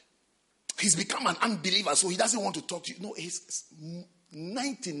he's become an unbeliever, so he doesn't want to talk to you. No,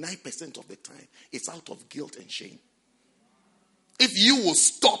 99% of the time, it's out of guilt and shame. If you will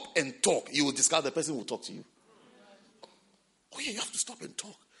stop and talk, you will discover the person will talk to you. Oh yeah, you have to stop and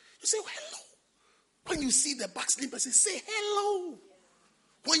talk. You say, hello. When you see the backsliding person, say hello.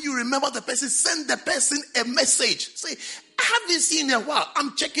 When you remember the person, send the person a message. Say, I haven't seen you in a while.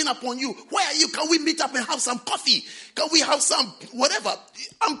 I'm checking up on you. Where are you? Can we meet up and have some coffee? Can we have some whatever?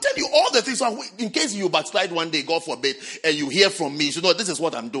 I'm telling you all the things. In case you backslide one day, God forbid, and you hear from me, you know, this is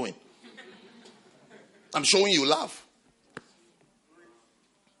what I'm doing. I'm showing you love.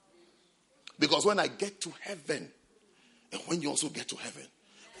 Because when I get to heaven, and when you also get to heaven,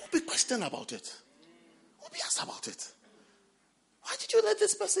 we'll be questioned about it. We'll be asked about it. Why did you let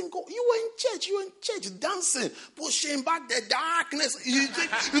this person go? You were in church dancing, pushing back the darkness. You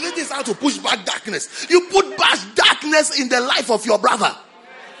think this is how to push back darkness. You put back darkness in the life of your brother.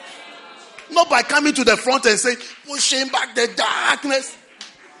 Not by coming to the front and saying, pushing back the darkness.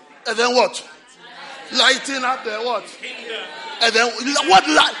 And then what? Lighting up the what? And then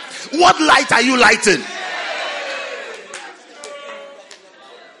what light are you lighting?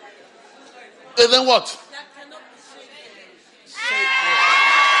 And then what?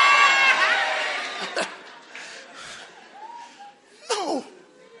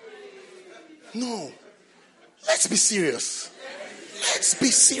 No. Let's be serious. Let's be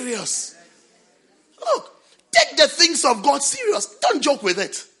serious. Look, take the things of God serious. Don't joke with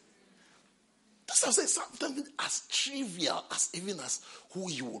it. That's what I'm saying. Something as trivial as even as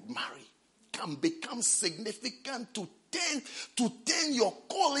who you would marry can become significant to turn your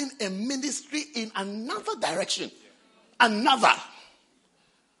calling and ministry in another direction. Another.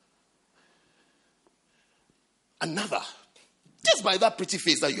 Just by that pretty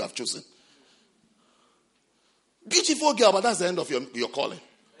face that you have chosen. Beautiful girl, but that's the end of your calling.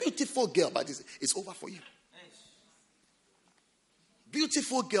 Beautiful girl, but it's over for you.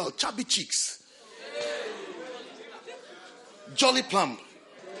 Beautiful girl, chubby cheeks. Jolly plump.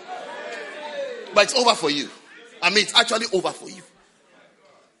 But it's over for you. I mean, it's actually over for you.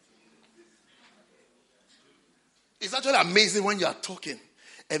 It's actually amazing when you are talking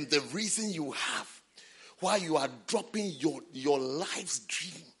and the reason you have why you are dropping your life's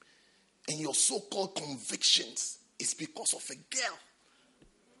dream and your so-called convictions is because of a girl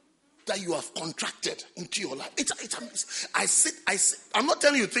that you have contracted into your life. I sit. I'm not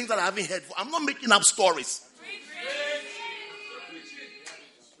telling you things that I haven't heard. I'm not making up stories.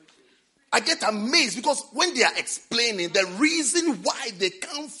 I get amazed because when they are explaining the reason why they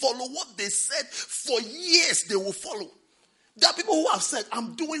can't follow what they said for years, they will follow. There are people who have said,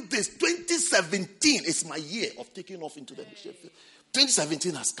 I'm doing this. 2017 is my year of taking off into the mission field.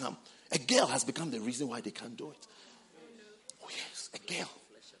 2017 has come. A girl has become the reason why they can't do it. Oh yes, a girl.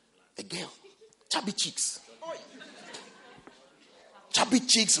 A girl. Chubby cheeks. Chubby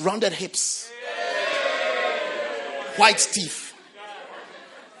cheeks, rounded hips. White teeth.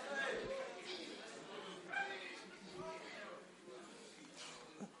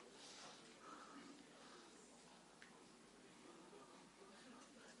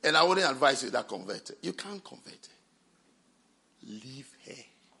 And I wouldn't advise you that convert her. You can't convert her. Leave her.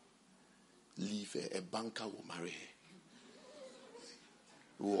 Leave her. A banker will marry her.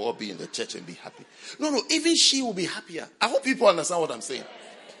 We will all be in the church and be happy. No, even she will be happier. I hope people understand what I'm saying.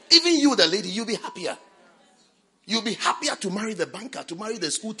 Even you, the lady, you'll be happier. You'll be happier to marry the banker, to marry the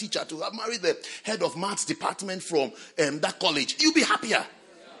school teacher, to marry the head of maths department from that college. You'll be happier.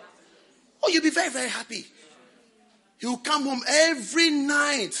 Oh, you'll be very, very happy. He'll come home every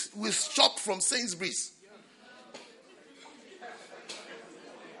night with shop from Sainsbury's.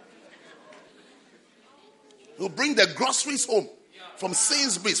 He'll bring the groceries home from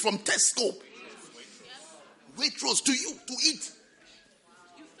Sainsbury's, from Tesco. Waitrose to you to eat.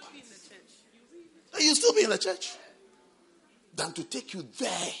 You'll still be in the church. Than to take you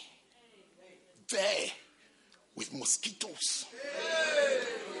there, with mosquitoes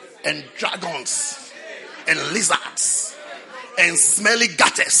and dragons. And lizards and smelly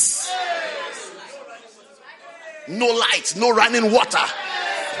gutters. No light, no running water.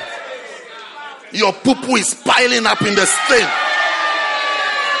 Your poo-poo is piling up in the stain.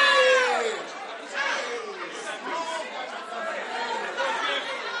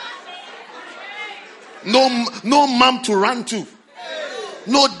 No mom to run to.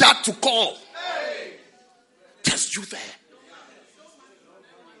 No dad to call. Just you there.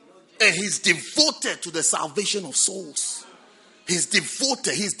 And he's devoted to the salvation of souls. He's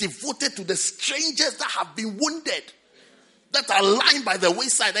devoted to the strangers that have been wounded, that are lying by the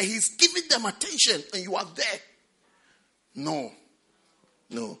wayside, and he's giving them attention, and you are there. No.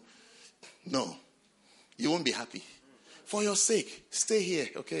 You won't be happy. For your sake, stay here,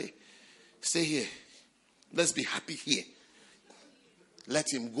 okay? Stay here. Let's be happy here.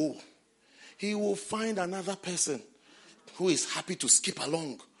 Let him go. He will find another person who is happy to skip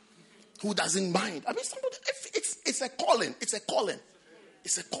along. Who doesn't mind? I mean, somebody, it's a calling. It's a calling.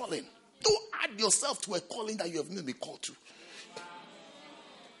 It's a calling. Don't add yourself to a calling that you have not been called to.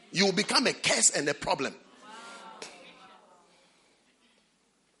 You will become a curse and a problem.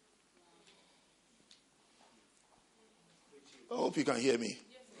 I hope you can hear me.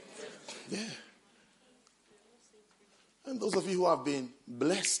 Yeah. And those of you who have been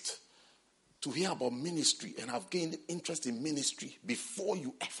blessed to hear about ministry and have gained interest in ministry before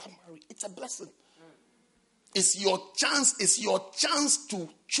you ever marry, it's a blessing. It's your chance to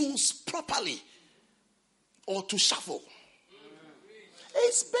choose properly or to shuffle.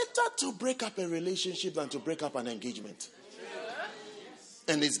 It's better to break up a relationship than to break up an engagement.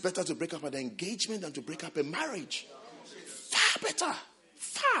 And it's better to break up an engagement than to break up a marriage. Far better.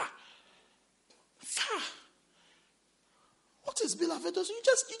 Far. What is beloved? You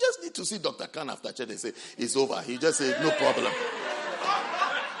just need to see Dr. Khan after church and say, it's over. He just said, no problem.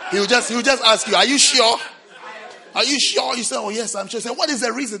 He'll just ask you, are you sure? Are you sure? You say, oh yes, I'm sure. Say, what is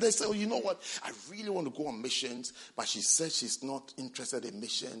the reason? They say, oh, you know what? I really want to go on missions, but she said she's not interested in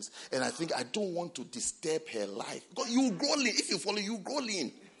missions. And I think I don't want to disturb her life. Because you grow lean. If you follow, you grow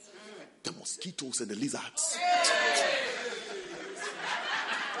lean. The mosquitoes and the lizards.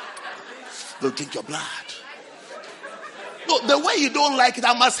 They'll drink your blood. No, the way you don't like it,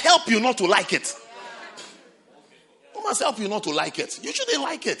 I must help you not to like it. I must help you not to like it. You shouldn't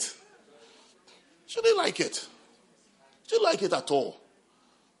like it. Shouldn't like it. Shouldn't like it at all.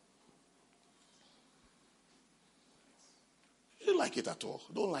 Shouldn't like it at all.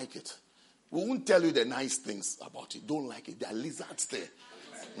 Don't like it. We won't tell you the nice things about it. Don't like it. There are lizards there.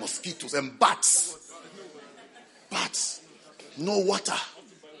 Mosquitoes and bats. Bats. No water.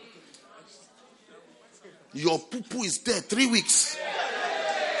 Your poo-poo is there 3 weeks.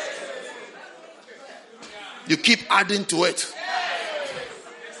 You keep adding to it.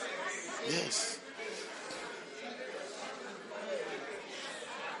 Yes.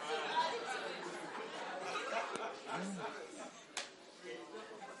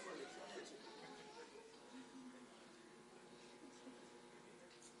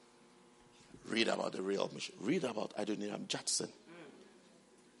 Read about the real mission. Read about Adoniram Judson.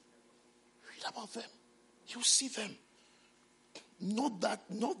 Read about them. You see them. Not that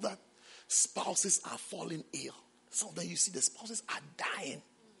spouses are falling ill. Some of them, you see, the spouses are dying,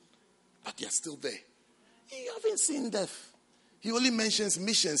 but they're still there. You haven't seen death. He only mentions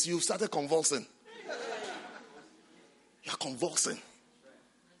missions. You've started convulsing. You're convulsing.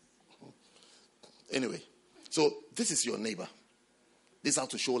 Anyway, so this is your neighbor. This is how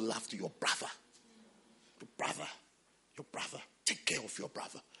to show love to your brother. Your brother. Your brother. Take care of your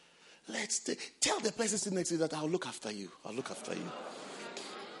brother. Tell the person sitting next to you that I'll look after you. I'll look after you.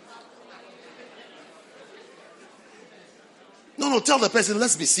 No, tell the person,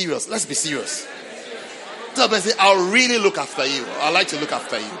 let's be serious. Let's be serious. Tell the person, I'll really look after you. I like to look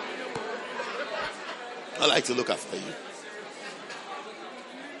after you. I like to look after you.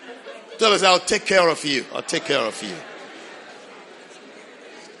 Tell the person, I'll take care of you. I'll take care of you.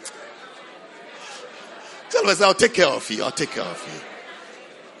 Tell the person, I'll take care of you. I'll take care of you.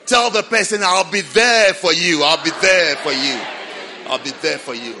 Tell the person, I'll be there for you. I'll be there for you. I'll be there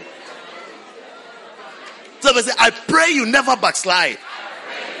for you. Tell the person, I pray you never backslide.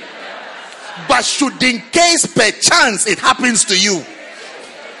 But should in case perchance it happens to you,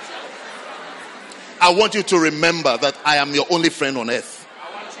 I want you to remember that I am your only friend on earth.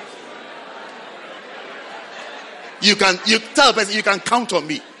 You tell the person, you can count on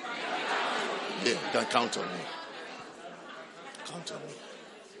me. Yeah, you can count on me. Count on me.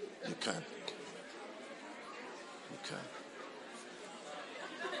 You can. You can.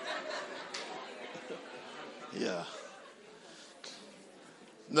 Yeah.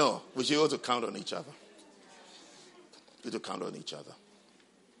 No, we should also count on each other. We should count on each other.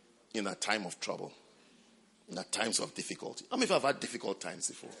 In a time of trouble. In a times of difficulty. How many of you have had difficult times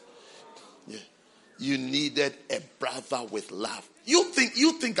before? Yeah. You needed a brother with love. You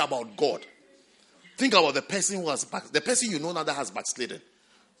think about God. Think about the person who has the person you know now that has backslidden.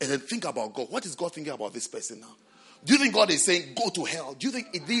 And then think about God. What is God thinking about this person now? Do you think God is saying, go to hell? Do you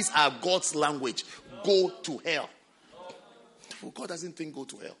think these are God's language? Go to hell. Well, God doesn't think go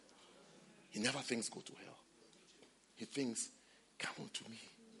to hell. He never thinks go to hell. He thinks, come unto me.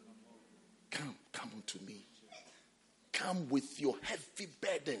 Come unto me. Come with your heavy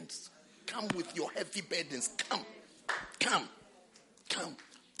burdens. Come with your heavy burdens. Come.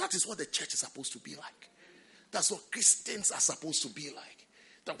 That is what the church is supposed to be like. That's what Christians are supposed to be like.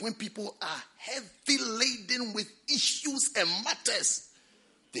 That when people are heavy laden with issues and matters,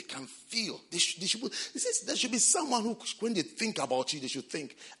 they can feel. There should be someone who, when they think about you, they should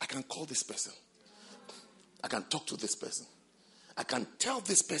think, I can call this person. I can talk to this person. I can tell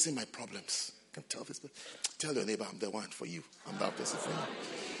this person my problems. I can tell this person. Tell your neighbor, I'm the one for you. I'm that person for you.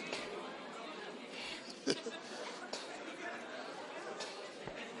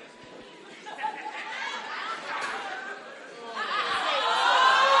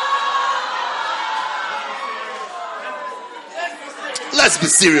 Let's be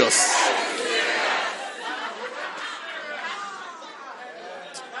serious.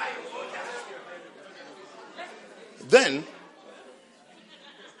 Then,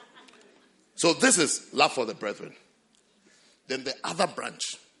 so this is love for the brethren. Then the other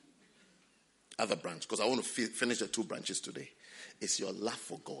branch, because I want to finish the two branches today, is your love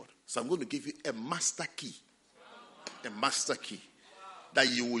for God. So I'm going to give you a master key that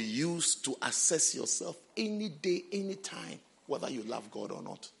you will use to assess yourself any day, any time, whether you love God or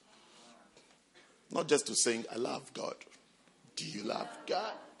not. Not just to saying, I love God. Do you love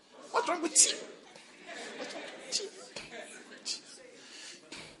God? What's wrong with you? What's wrong with you?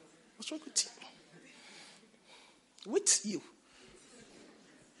 What's wrong with you? With you.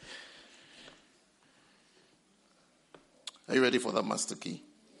 Are you ready for that master key?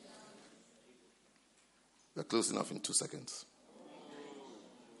 We're close enough in 2 seconds.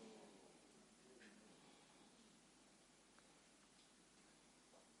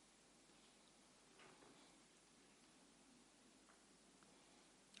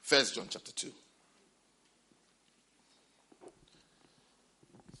 First John chapter 2.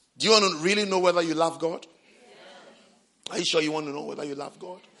 Do you want to really know whether you love God? Are you sure you want to know whether you love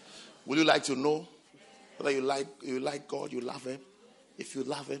God? Would you like to know whether you like God, you love Him? If you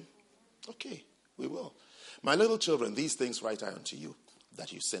love Him, okay, we will. My little children, these things write I unto you,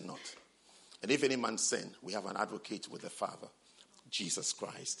 that you sin not. And if any man sin, we have an advocate with the Father, Jesus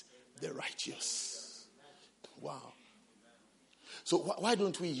Christ, the righteous. Wow. So why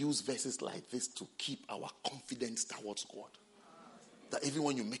don't we use verses like this to keep our confidence towards God? That even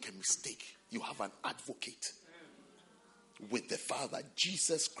when you make a mistake, you have an advocate with the Father,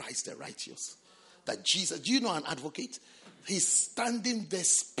 Jesus Christ the righteous. That Jesus, do you know an advocate? He's standing there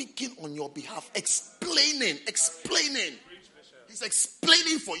speaking on your behalf, explaining. He's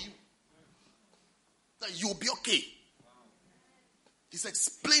explaining for you that you'll be okay. He's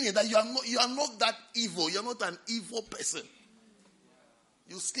explaining that you are not that evil. You're not an evil person.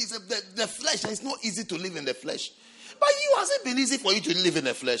 You see, the flesh, it's not easy to live in the flesh. But has it been easy for you to live in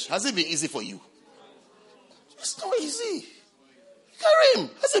the flesh? Has it been easy for you? It's not easy. Karim,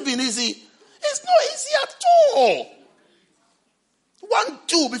 has it been easy? It's not easy at all. 1,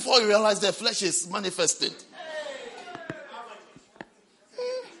 2 before you realize the flesh is manifested.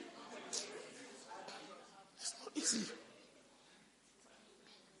 It's not easy.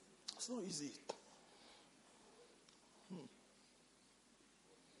 It's not easy.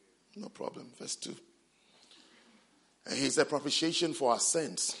 No problem. Verse 2. And he's a propitiation for our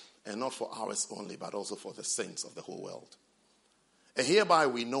sins, and not for ours only, but also for the sins of the whole world. And hereby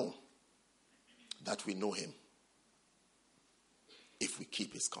we know that we know him, if we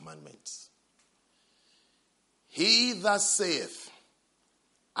keep his commandments. He that saith,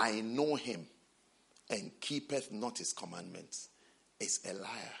 I know him, and keepeth not his commandments, is a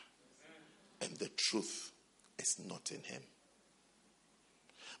liar, and the truth is not in him.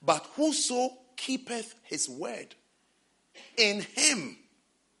 But whoso keepeth his word, in him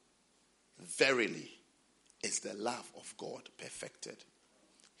verily is the love of God perfected.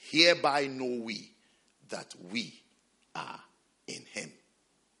 Hereby know we that we are in him.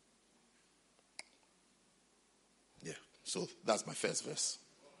 Yeah, so that's my first verse.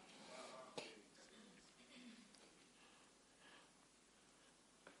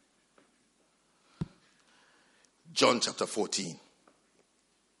 John chapter 14,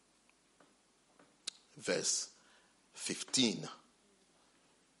 verse 15.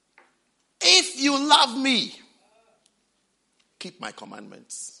 If you love me, keep my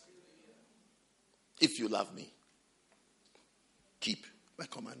commandments. If you love me, keep my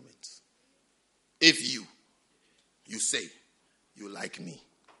commandments. If you say you like me,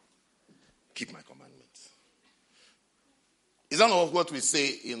 keep my commandments. Is that not what we say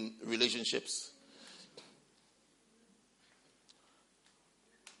in relationships?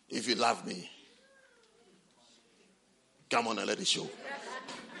 If you love me, come on and let it show.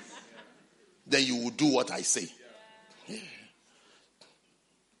 Then you will do what I say. Yeah.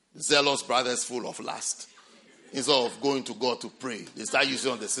 Zealous brothers full of lust. Instead of going to God to pray, they start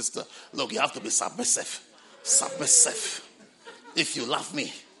using on the sister. Look, you have to be submissive. Submissive. If you love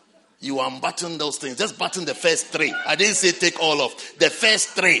me, you unbutton those things. Just button the first 3. I didn't say take all of. The first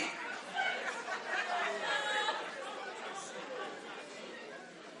 3.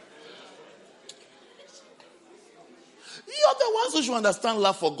 You're the ones who should understand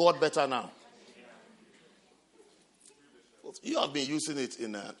love for God better now. You have been using it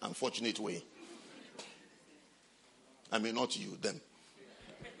in an unfortunate way. I mean, not you, them.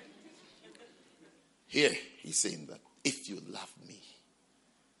 Here, he's saying that if you love me,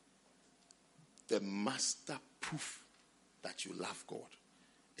 the master proof that you love God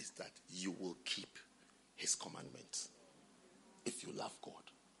is that you will keep his commandments. If you love God,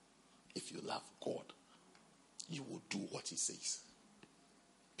 if you love God, you will do what he says.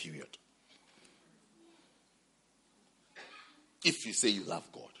 Period. If you say you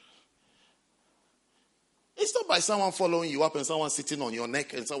love God. It's not by someone following you up and someone sitting on your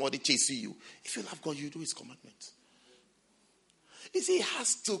neck and somebody chasing you. If you love God, you do his commandments. You see, it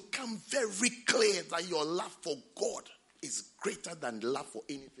has to come very clear that your love for God is greater than the love for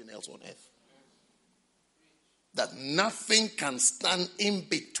anything else on earth. That nothing can stand in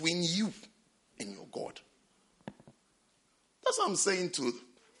between you and your God. That's what I'm saying to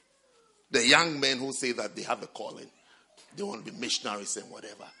the young men who say that they have a calling. They want to be missionaries and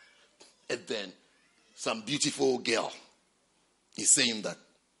whatever. And then some beautiful girl is saying that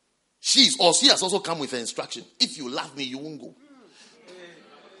she has also come with an instruction. If you love me, you won't go.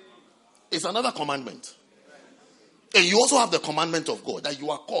 It's another commandment. And you also have the commandment of God that you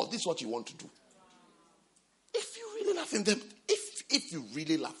are called. This is what you want to do. If you really love him, then if you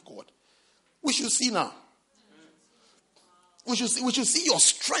really love God, we should see now. We should see your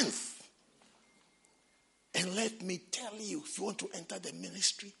strength. And let me tell you, if you want to enter the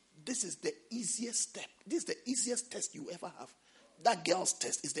ministry, this is the easiest step. This is the easiest test you ever have. That girl's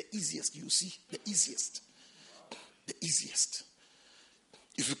test is the easiest you see. The easiest. The easiest.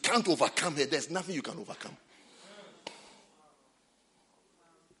 If you can't overcome her, there's nothing you can overcome.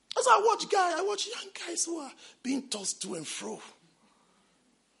 As I watch young guys who are being tossed to and fro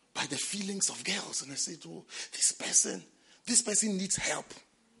by the feelings of girls. And I say, oh, this person needs help.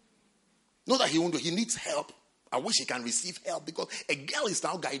 Not that he won't do, he needs help. I wish he can receive help because a girl is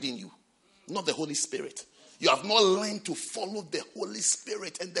now guiding you, not the Holy Spirit. You have not learned to follow the Holy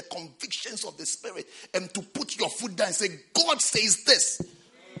Spirit and the convictions of the Spirit and to put your foot down and say, God says this.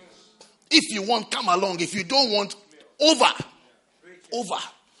 If you want, come along. If you don't want, over. over.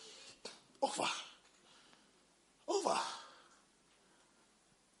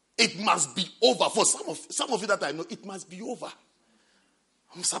 It must be over. For some of you that I know, it must be over.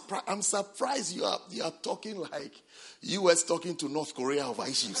 I'm surprised you are talking like US talking to North Korea over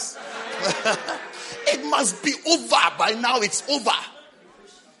issues. It must be over. By now it's over.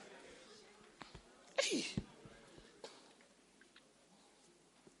 Hey.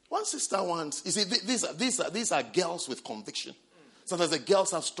 One sister once, you see, these are girls with conviction. Sometimes the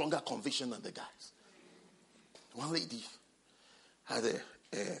girls have stronger conviction than the guys. One lady had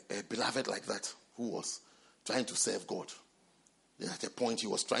a beloved like that who was trying to serve God. Then at a point he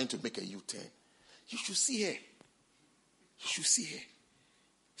was trying to make a U-turn. You should see her. She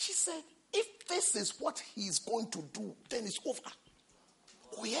said, if this is what he's going to do, then it's over.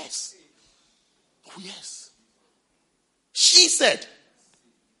 Oh yes. She said,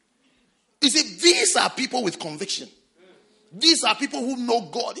 you see, these are people with conviction. These are people who know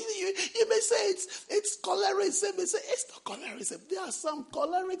God. You may say it's cholerics. You may say it's not cholerics. There are some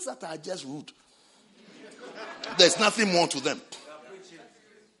cholerics that are just rude. There's nothing more to them.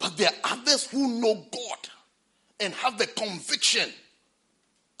 But there are others who know God and have the conviction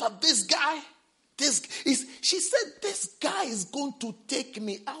that this guy, she said, this guy is going to take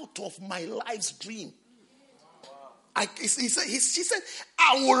me out of my life's dream. She said,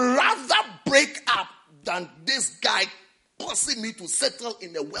 I would rather break up than this guy causing me to settle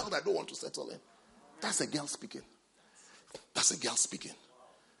in a world I don't want to settle in. That's a girl speaking.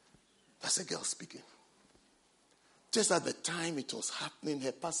 Just at the time it was happening,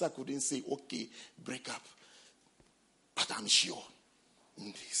 her pastor couldn't say, okay, break up. But I'm sure in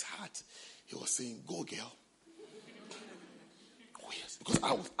his heart, he was saying, go girl. Oh yes,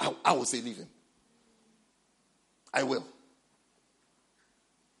 because I will say leave him. I will.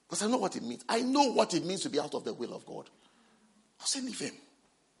 Because I know what it means. I know what it means to be out of the will of God. I'll say leave him.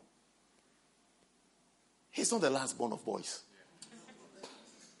 He's not the last born of boys.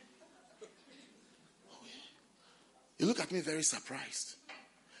 You look at me very surprised.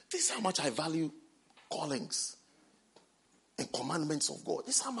 This is how much I value callings and commandments of God.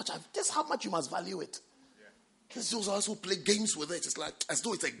 This is how much you must value it. There's those of us who play games with it. It's like as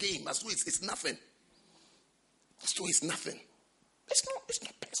though it's a game, as though it's nothing. As though it's nothing. It's not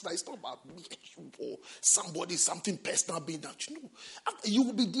personal. It's not about me or somebody, something personal being done. You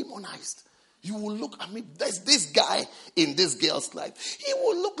will be demonized. You will look, there's this guy in this girl's life. He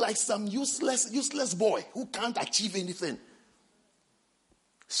will look like some useless boy who can't achieve anything.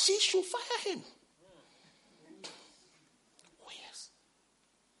 She should fire him. Oh yes.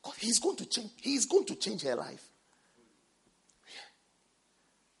 God, he's going to change. He's going to change her life.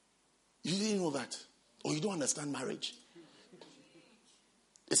 You didn't know that. Or you don't understand marriage.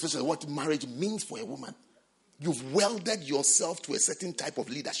 Especially what marriage means for a woman. You've welded yourself to a certain type of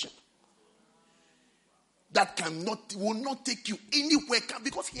leadership. That will not take you anywhere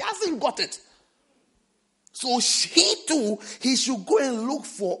because he hasn't got it. So he should go and look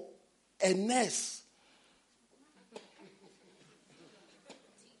for a nurse.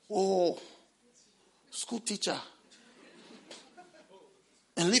 Oh, school teacher.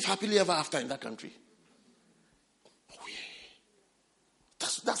 And live happily ever after in that country. Oh yeah.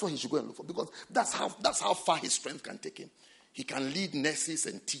 That's what he should go and look for because that's how far his strength can take him. He can lead nurses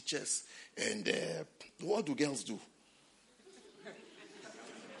and teachers. And what do girls do?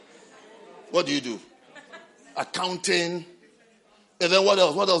 What do you do? Accounting. And then what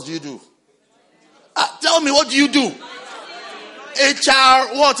else? What else do you do? Tell me, what do you do?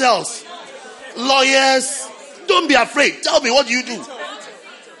 HR. What else? Lawyers. Don't be afraid. Tell me, what do you do?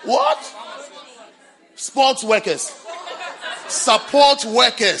 What? Sports workers. Support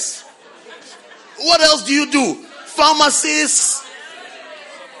workers. What else do you do? Pharmacists.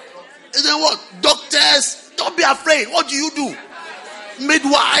 And then what? Doctors. Don't be afraid. What do you do?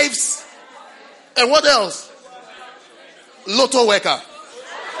 Midwives. And what else? Lotto worker.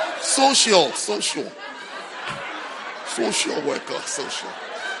 Social worker.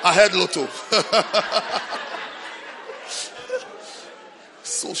 I heard lotto.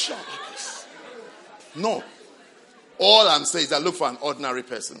 Social workers. No. All I'm saying is I look for an ordinary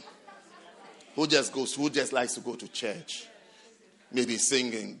person who just likes to go to church. Maybe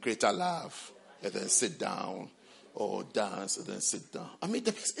sing in greater love and then sit down or dance and then sit down.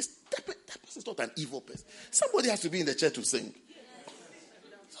 That person is not an evil person. Somebody has to be in the church to sing.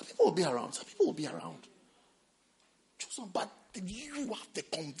 Some people will be around. But if you have the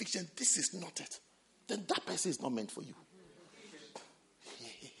conviction this is not it, then that person is not meant for you.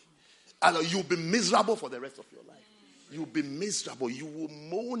 And you'll be miserable for the rest of your life. You'll be miserable. You will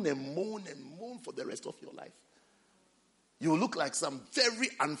moan and moan and moan for the rest of your life. You look like some very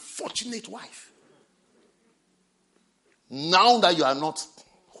unfortunate wife. Now that you are not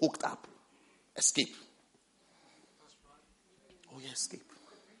hooked up, escape. Oh yeah, escape.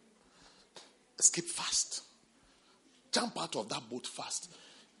 Escape fast. Jump out of that boat fast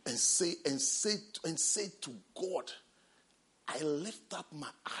and say to God, I lift up my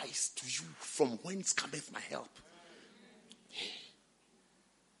eyes to you, from whence cometh my help.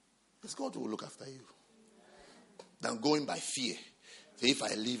 Because God will look after you. Than going by fear. Say, if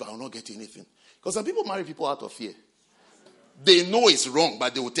I leave, I will not get anything. Because some people marry people out of fear. They know it's wrong,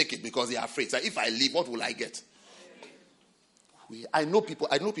 but they will take it because they are afraid. So if I leave, what will I get? I know people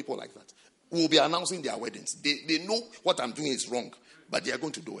like that. Who will be announcing their weddings. They know what I'm doing is wrong, but they are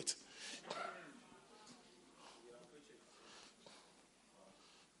going to do it.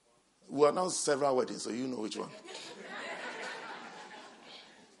 We'll announce several weddings, so you know which one.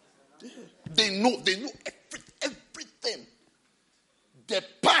 They know everything. The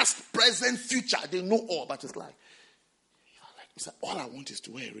past, present, future, they know all. But it's like all I want is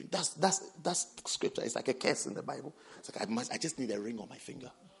to wear a ring. That's scripture. It's like a curse in the Bible. It's like I just need a ring on my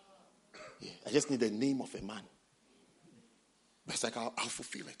finger. Yeah, I just need the name of a man. But it's like I'll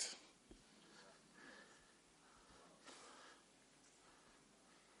fulfill it.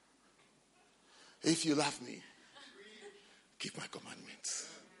 If you love me, keep my commandments.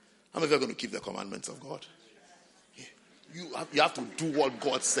 How many of you are going to keep the commandments of God? Yeah. You have to do what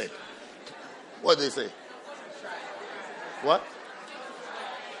God said. What did they say? What?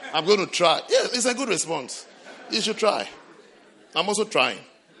 I'm going to try. Yeah, it's a good response. You should try. I'm also trying.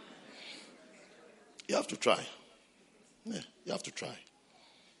 You have to try. Yeah, you have to try.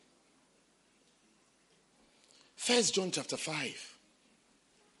 1 John chapter 5.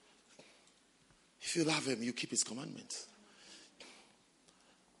 If you love him, you keep his commandments.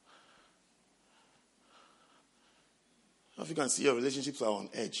 If you can see your relationships are on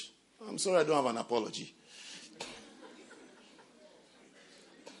edge. I'm sorry I don't have an apology.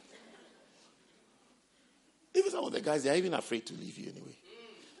 Even some of the guys, they're even afraid to leave you anyway.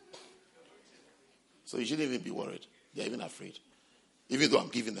 So you shouldn't even be worried. They're even afraid. Even though I'm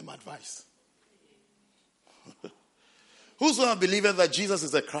giving them advice. Whosoever believeth that Jesus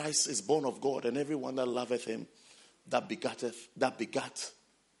is the Christ is born of God, and everyone that loveth him, that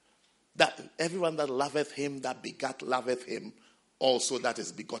everyone that loveth him, that begat, loveth him, also that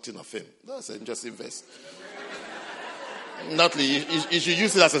is begotten of him. That's an interesting verse. Natalie, you should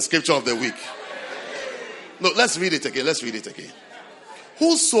use it as a scripture of the week. No, let's read it again.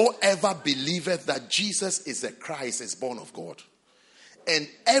 Whosoever believeth that Jesus is the Christ is born of God. And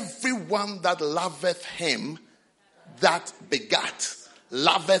everyone that loveth him, that begat,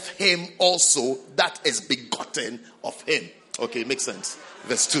 loveth him also that is begotten of him. Okay, makes sense.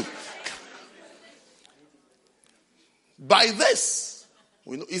 Verse 2. By this,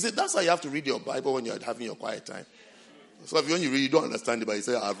 we know, that's how you have to read your Bible when you're having your quiet time. So if when you read, you don't understand it, but you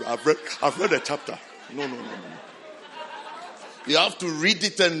say, I've read a chapter. No. You have to read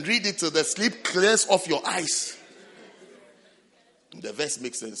it and read it till the sleep clears off your eyes. The verse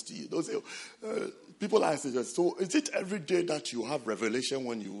makes sense to you. Don't say, people ask, so is it every day that you have revelation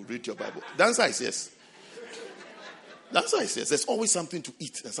when you read your Bible? The answer is yes. There's always something to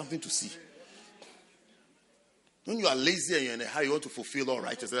eat and something to see. When you are lazy and you're in a hurry, you want to fulfill all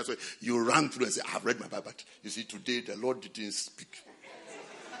righteousness. That's why you run through and say, I've read my Bible. But you see, today the Lord didn't speak.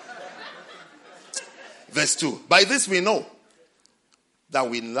 Verse 2. By this we know that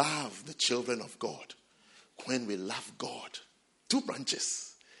we love the children of God when we love God. 2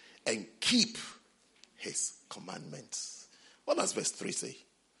 branches. And keep his commandments. What does verse 3 say?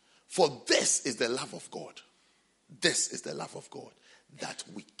 For this is the love of God. This is the love of God. That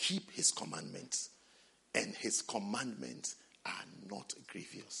we keep his commandments. And his commandments are not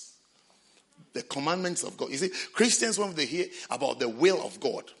grievous. The commandments of God. You see, Christians, when they hear about the will of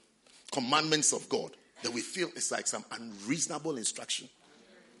God, commandments of God, that we feel it's like some unreasonable instruction.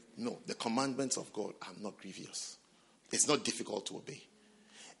 No, the commandments of God are not grievous. It's not difficult to obey.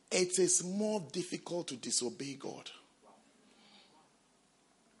 It is more difficult to disobey God.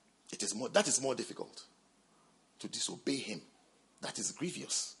 That is more difficult. To disobey him. That is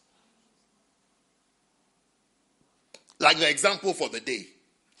grievous. Like the example for the day.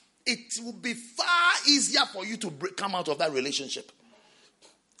 It will be far easier for you to come out of that relationship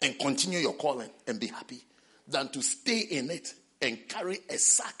and continue your calling and be happy than to stay in it and carry a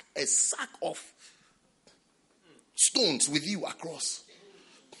sack of stones with you across.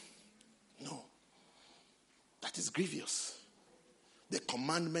 No. That is grievous. The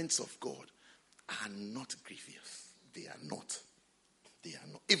commandments of God are not grievous. They are not.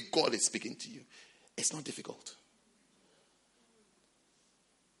 If God is speaking to you, it's not difficult.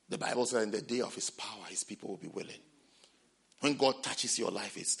 The Bible says in the day of his power, his people will be willing. When God touches your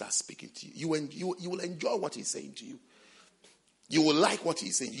life, it starts speaking to you. You will enjoy what he's saying to you. You will like what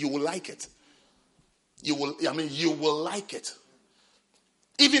he's saying. You will like it. You will like it.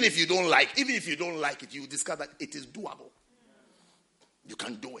 Even if you don't like it, you discover that it is doable. You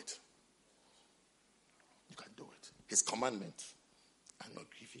can do it. You can do it. His commandments are not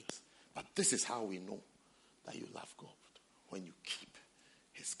grievous. But this is how we know that you love God. When you keep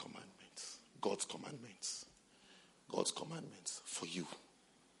his commandments. God's commandments. God's commandments for you.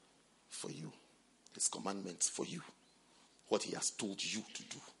 For you. His commandments for you. What he has told you to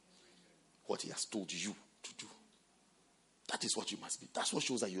do. What he has told you to do. That is what you must be. That's what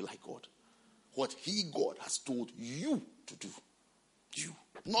shows that you like God. What God has told you to do. You.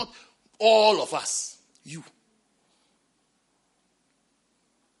 Not all of us. You.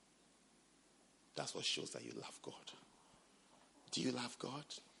 That's what shows that you love God. Do you love God?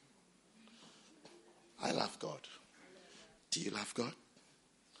 I love God. Do you love God?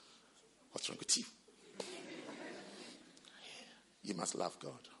 What's wrong with you? You must love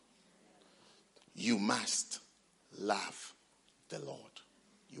God. You must love the Lord.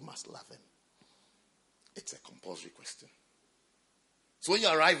 You must love him. It's a compulsory question. So when you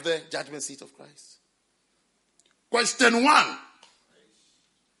arrive there, judgment seat of Christ. Question 1.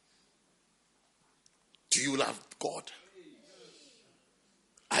 Do you love God?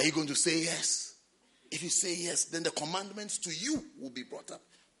 Are you going to say yes? If you say yes, then the commandments to you will be brought up.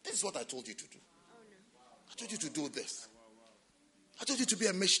 This is what I told you to do. I told you to do this. I told you to be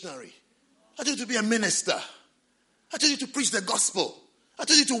a missionary. I told you to be a minister. I told you to preach the gospel. I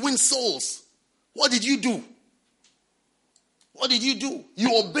told you to win souls. What did you do? What did you do?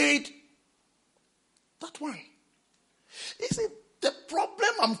 You obeyed that one. You see, the problem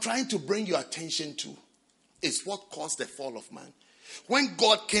I'm trying to bring your attention to is what caused the fall of man. When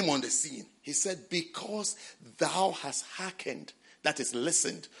God came on the scene, he said, because thou hast hearkened, that is,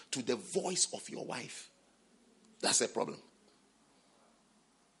 listened to the voice of your wife. That's a problem.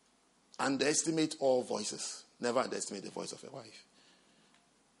 Underestimate all voices. Never underestimate the voice of a wife.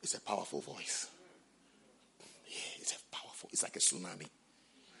 It's a powerful voice. Yeah, it's a powerful. It's like a tsunami.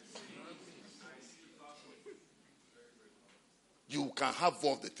 You can have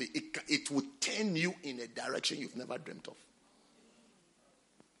voice. It will turn you in a direction you've never dreamt of.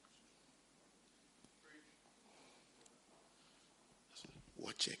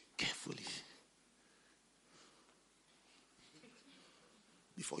 Watch it carefully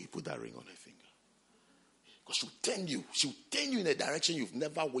before you put that ring on her finger. Because she'll turn you in a direction you've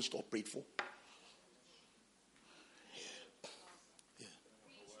never wished or prayed for. Yeah.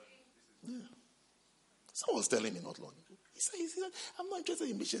 Someone was telling me not long ago. He said, I'm not interested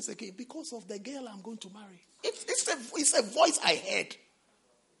in missions again because of the girl I'm going to marry. It's a voice I heard.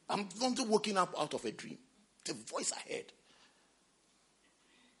 I'm not waking up out of a dream. It's a voice I heard.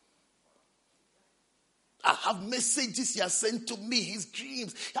 I have messages he has sent to me, his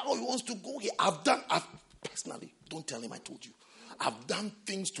dreams, how he wants to go here. Personally, don't tell him I told you. I've done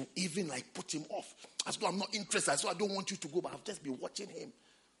things to even put him off. As though I'm not interested, as though I don't want you to go, but I've just been watching him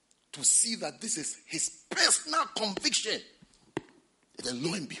to see that this is his personal conviction. And then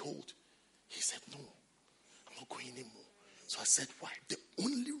lo and behold, he said, no, I'm not going anymore. So I said, why? The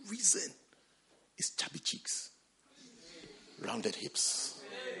only reason is chubby cheeks, rounded hips,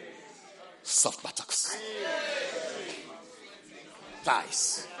 soft buttocks,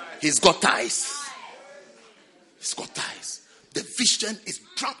 thighs. He's got thighs. He's got thighs. The vision is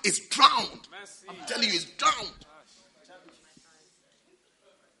drowned. I'm telling you, it's drowned.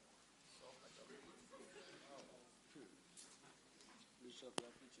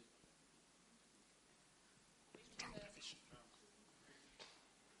 Drowned the vision.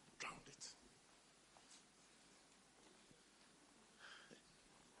 Drowned it.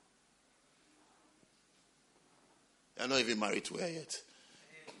 You're not even married to her yet.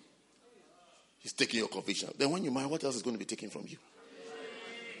 He's taking your conviction. Then when you marry, what else is going to be taken from you?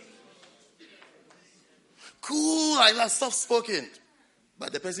 Cool, I love soft spoken.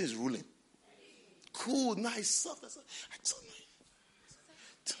 But the person is ruling. Cool, nice, soft.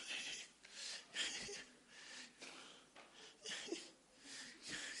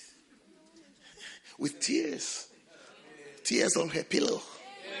 With tears. Tears on her pillow.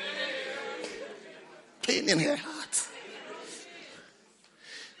 Pain in her heart.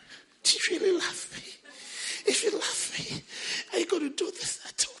 Do you really love me? If you love me, are you going to do this?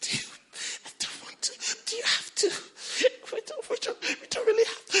 I told you. I don't want to. Do you have to? We don't really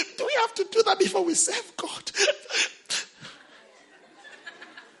have to. Do we have to do that before we serve God?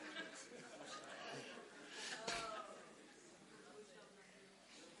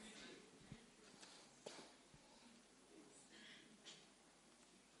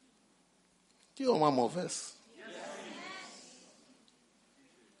 Do you want one more verse?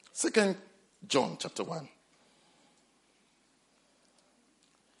 2 John chapter 1.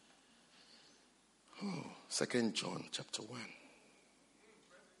 2 John chapter 1.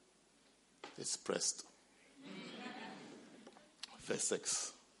 It's pressed. Verse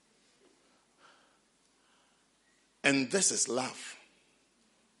 6. And this is love.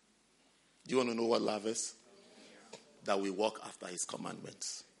 Do you want to know what love is? That we walk after his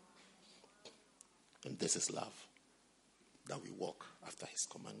commandments. And this is love. That we walk after his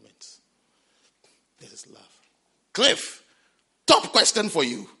commandments. This is love. Cliff, top question for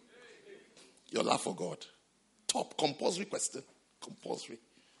you. Your love for God. Top, compulsory question. Compulsory.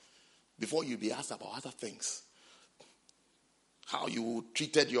 Before you be asked about other things. How you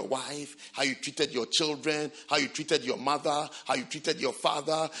treated your wife, how you treated your children, how you treated your mother, how you treated your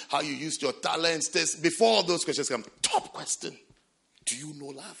father, how you used your talents. This, before all those questions come, top question. Do you know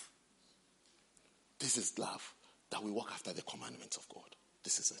love? This is love. That we walk after the commandments of God.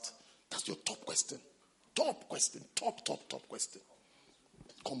 This is it. That's your top question. Top question. Top question.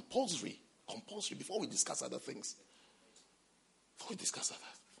 Compulsory. Compulsory. Before we discuss other things.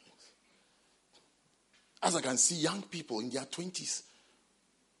 As I can see young people in their 20s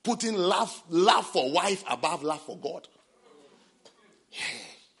putting love for wife above love for God. Yeah.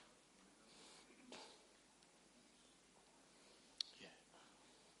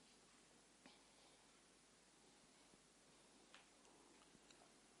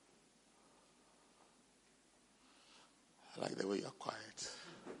 I like the way you're quiet.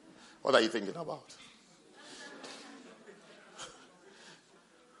 What are you thinking about?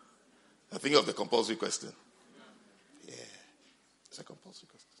 I think of the compulsory question. Yeah. It's a compulsory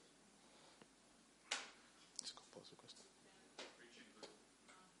question. It's a compulsory question.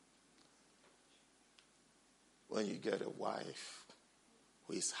 When you get a wife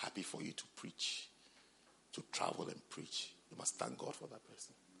who is happy for you to preach, to travel and preach, you must thank God for that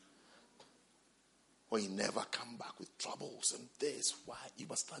person. When you never come back with troubles and this, why? You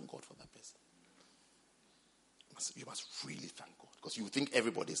must thank God for that person. You must really thank God. Because you think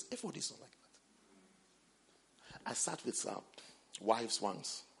everybody's not like that. I sat with wives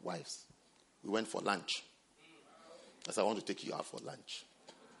once. Wives. We went for lunch. I said, I want to take you out for lunch.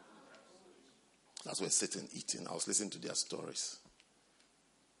 That's where we're sitting, eating. I was listening to their stories.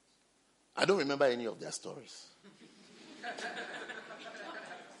 I don't remember any of their stories.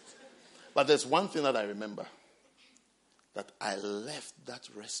 But there's one thing that I remember. That I left that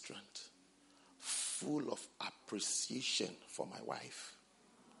restaurant full of appreciation for my wife.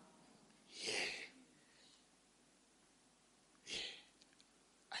 Yeah.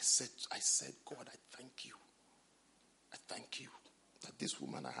 I said, God, I thank you. I thank you that this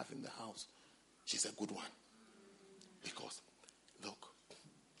woman I have in the house, she's a good one. Because, look,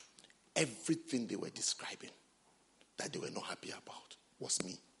 everything they were describing that they were not happy about was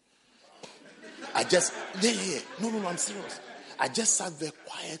me. No, I'm serious. I just sat there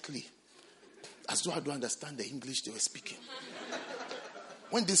quietly. As though I don't understand the English they were speaking.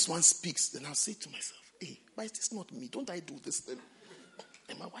 When this one speaks, then I'll say to myself, hey, but it's not me. Don't I do this thing?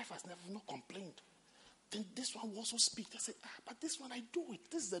 And my wife has never not complained. Then this one will also speak. I say, but this one I do it.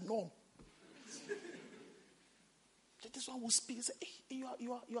 This is the norm. Then this one will speak and say, hey,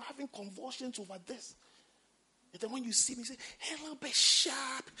 you're having convulsions over this. And then when you see me, say, hey, I'll be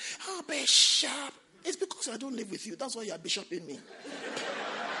sharp. It's because I don't live with you. That's why you're bishoping me.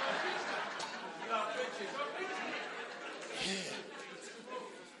 Yeah.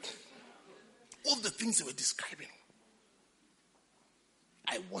 All the things they were describing,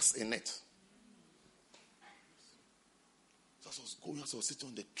 I was in it. So as I was sitting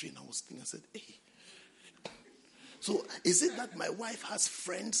on the train, I was thinking, I said, hey. So is it that my wife has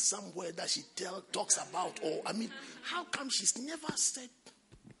friends somewhere that she talks about? Or, how come she's never said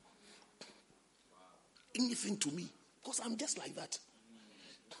anything to me? Because I'm just like that.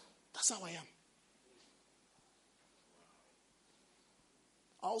 That's how I am.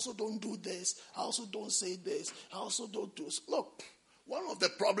 I also don't do this. I also don't say this. I also don't do this. Look, one of the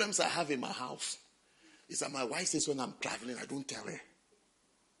problems I have in my house is that my wife says when I'm traveling, I don't tell her.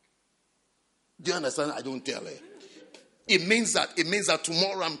 Do you understand? I don't tell her. It means that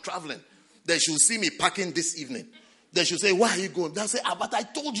tomorrow I'm traveling. Then she'll see me packing this evening. Then she'll say, why are you going? They'll say, but I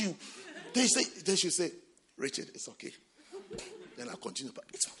told you. Then she'll say, Richard, it's okay. Then I'll continue. But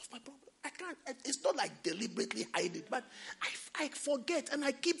it's not my problem. I can't. It's not like deliberately hide it, but I forget and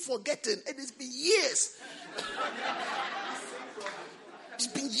I keep forgetting. And it's been years. It's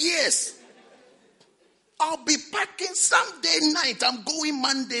been years. I'll be packing Sunday night. I'm going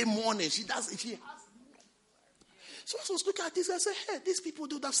Monday morning. She So I was looking at this, I said, hey, these people,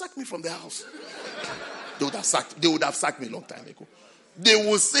 they would have sacked me from the house. They would have sacked me a long time ago. They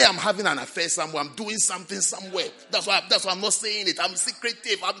will say I'm having an affair somewhere, I'm doing something somewhere. That's why I'm not saying it. I'm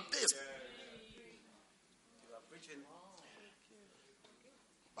secretive, I'm this.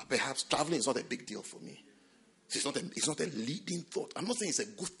 But perhaps traveling is not a big deal for me. It's not a leading thought. I'm not saying it's a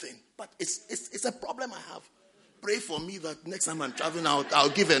good thing, but it's a problem I have. Pray for me that next time I'm traveling out, I'll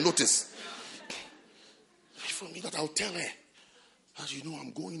give her notice. Pray for me that I'll tell her, as you know,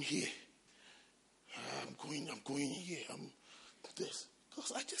 I'm going here. I'm going here. I'm this.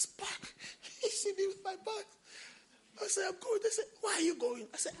 Because I just pack. You see me with my bag. I say, I'm going. They say, why are you going?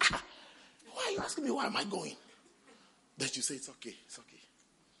 I say, why are you asking me why am I going? Then you say, it's okay. It's okay.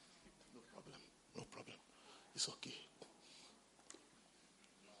 No problem. It's okay.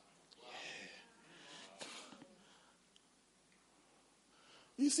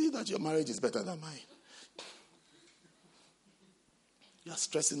 You see that your marriage is better than mine. You are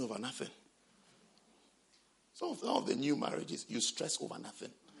stressing over nothing. Some of the new marriages, you stress over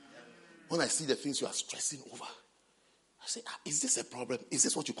nothing. When I see the things you are stressing over, I say, is this a problem? Is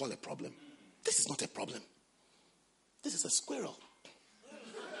this what you call a problem? This is not a problem. This is a squirrel.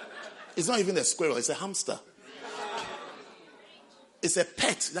 It's not even a squirrel, it's a hamster. It's a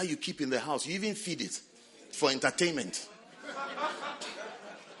pet that you keep in the house. You even feed it for entertainment.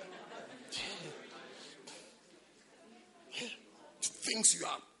 Things you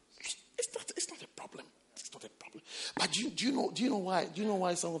are, it's not a problem. It's not a problem. But do you know why? Do you know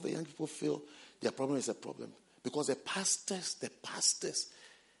why some of the young people feel their problem is a problem? Because the pastors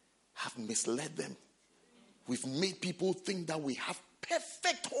have misled them. We've made people think that we have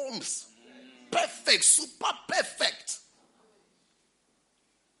perfect homes. Perfect, super perfect.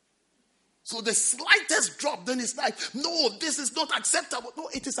 So the slightest drop, then it's like, no, this is not acceptable. No,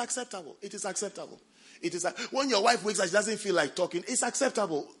 it is acceptable. It is acceptable. It is when your wife wakes up, she doesn't feel like talking. It's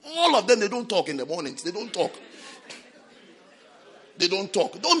acceptable. All of them, they don't talk in the mornings. They don't talk. They don't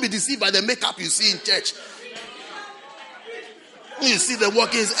talk. Don't be deceived by the makeup you see in church. When you see the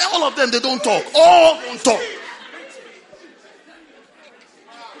walk-ins, all of them, they don't talk. All don't talk.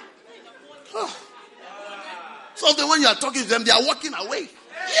 Some of them, when you are talking to them, they are walking away.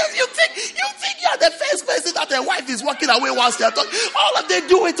 You think you are the first person that a wife is walking away whilst they are talking. All of them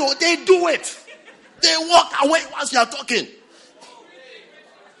do it. Oh, they do it. They walk away whilst you are talking.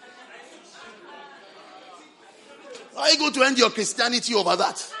 Are you going to end your Christianity over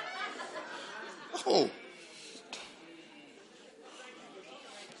that? Oh.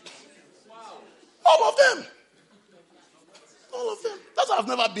 All of them. All of them. That's why I've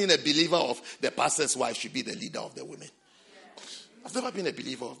never been a believer of the pastor's wife should be the leader of the women. I've never been a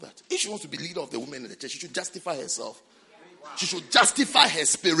believer of that. If she wants to be leader of the women in the church, she should justify herself. She should justify her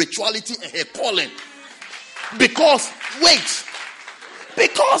spirituality and her calling. Because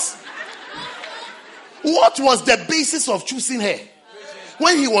what was the basis of choosing her?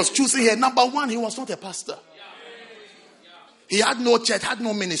 When he was choosing her, number one, he was not a pastor. He had no church, had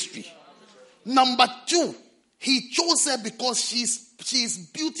no ministry. Number two, he chose her because she's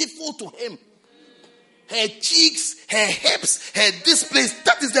beautiful to him. Her cheeks, her hips, her displays,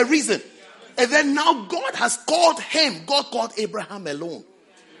 that is the reason. And then now God has called him. God called Abraham alone.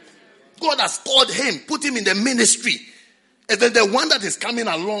 God has called him, put him in the ministry. And then the one that is coming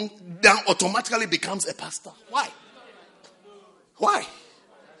along now automatically becomes a pastor. Why? And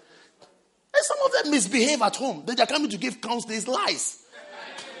some of them misbehave at home. They are coming to give counsel. These lies.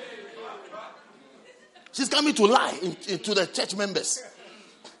 She's coming to lie to the church members.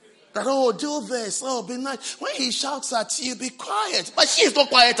 That, oh, do this, oh, be nice. When he shouts at you, be quiet. But she is not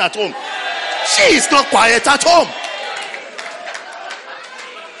quiet at home. She is not quiet at home.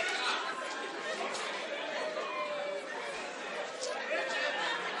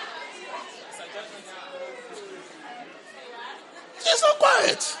 She's not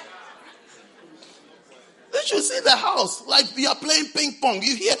quiet. You should see the house like we are playing ping pong.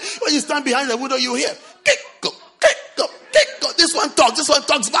 You hear, when you stand behind the window, you hear, kick, go, kick, go, kick, go. This one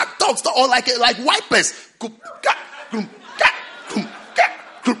talks back, or like wipers.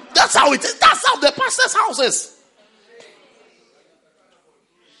 That's how it is. That's how the pastor's house is.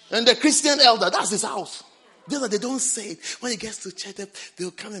 And the Christian elder, that's his house. They don't say it. When he gets to church,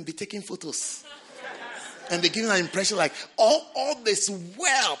 they'll come and be taking photos. And they give an impression like, all is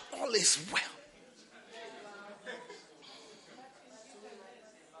well. All is well.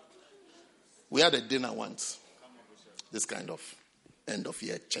 We had a dinner once. This kind of end of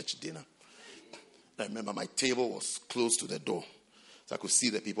year church dinner. I remember my table was close to the door. So I could see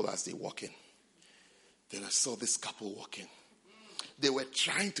the people as they walk in. Then I saw this couple walking. They were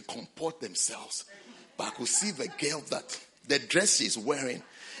trying to comport themselves. But I could see the girl, that the dress she's wearing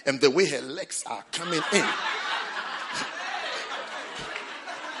and the way her legs are coming in.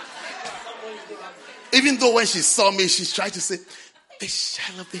 Even though when she saw me, she tried to say,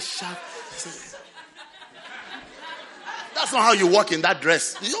 Bishop. That's not how you walk in that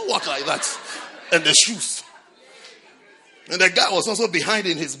dress. You don't walk like that. And the shoes. And the guy was also behind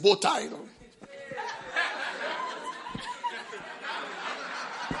in his bow tie.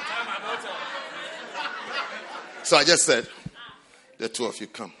 So I just said, the two of you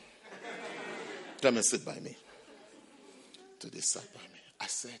come and sit by me. To this side by me. I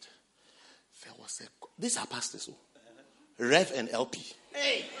said, there was these are pastors, Rev and LP.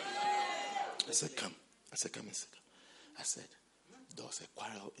 Hey. I said, come. I said, come and sit. I said, there was a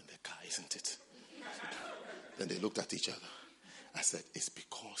quarrel in the car, isn't it? Then they looked at each other. I said, it's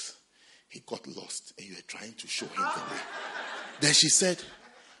because he got lost and you were trying to show him the way. Then she said,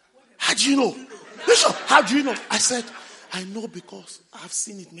 how do you know? Bishop, how do you know? I said, I know because I've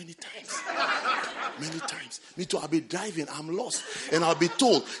seen it many times. Many times. Me too, I'll be driving, I'm lost. And I'll be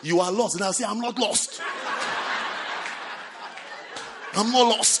told, you are lost. And I'll say, I'm not lost. I'm not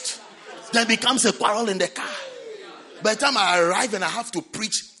lost. Then becomes a quarrel in the car. By the time I arrive and I have to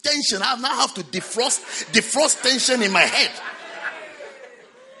preach, tension, I now have to defrost tension in my head.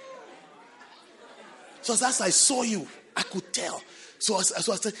 So as I saw you, I could tell. So I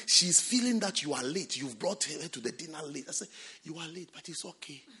said, she's feeling that you are late. You've brought her to the dinner late. I said, you are late, but it's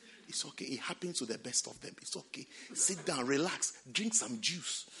okay. It's okay. It happens to the best of them. It's okay. Sit down, relax, drink some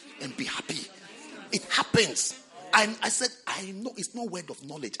juice, and be happy. It happens. I said, I know it's no word of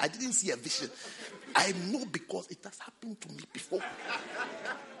knowledge. I didn't see a vision. I know because it has happened to me before.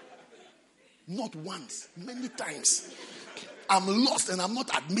 Not once, many times. I'm lost and I'm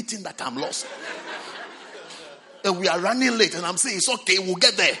not admitting that I'm lost. And we are running late and I'm saying, it's okay, we'll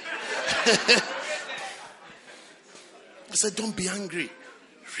get there. I said, don't be angry.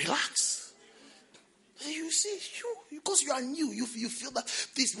 Relax. And you see, because you are new, you feel that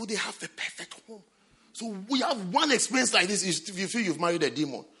this would have a perfect home. So we have one experience like this. If you feel you've married a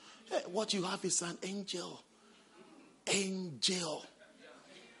demon, what you have is an angel. Angel.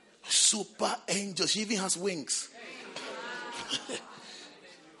 Super angel. She even has wings.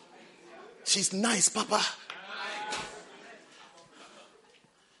 She's nice, Papa.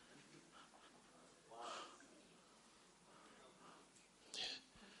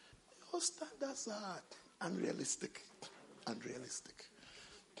 Your standards are unrealistic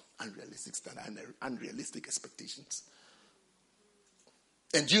standard and unrealistic expectations.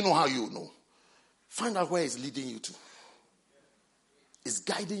 And do you know how you know? Find out where it's leading you to. It's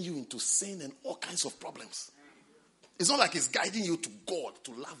guiding you into sin and all kinds of problems. It's not like it's guiding you to God,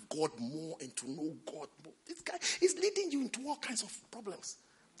 to love God more and to know God more. It's leading you into all kinds of problems.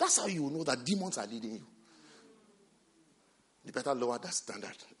 That's how you know that demons are leading you. You better lower that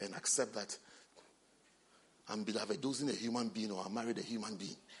standard and accept that I'm beloved, dosing a human being, or I'm married a human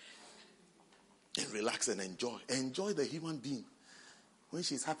being. And relax and enjoy. Enjoy the human being. When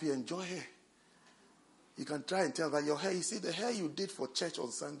she's happy, enjoy her. You can try and tell that your hair, you see the hair you did for church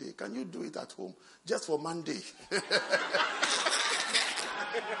on Sunday, can you do it at home just for Monday?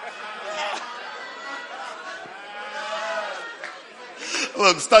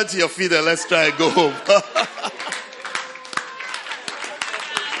 Well, stand to your feet and let's try and go home.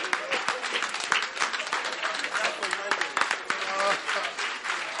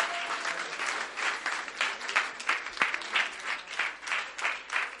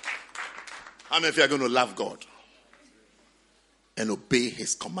 How many of you are going to love God and obey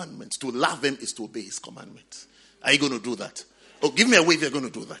his commandments? To love him is to obey his commandments. Are you going to do that? Oh, give me a wave if you're going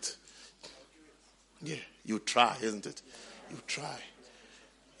to do that. Yeah, you try, isn't it? You try.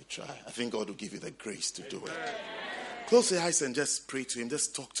 I think God will give you the grace to do it. Close your eyes and just pray to him.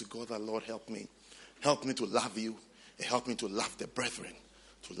 Just talk to God that, Lord, help me. Help me to love you. And help me to love the brethren.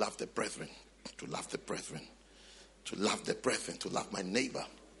 To love the brethren. To love the brethren. To love the brethren. To love my neighbor.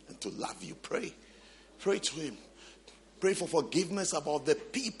 And to love you. Pray to him. Pray for forgiveness about the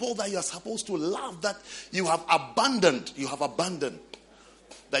people that you are supposed to love, that you have abandoned.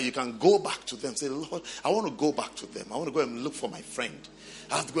 That you can go back to them. Say, Lord, I want to go back to them. I want to go and look for my friend.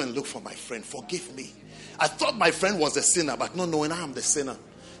 I have to go and look for my friend. Forgive me. I thought my friend was the sinner, but no, I am the sinner.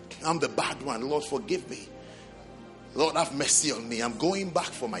 I'm the bad one. Lord, forgive me. Lord, have mercy on me. I'm going back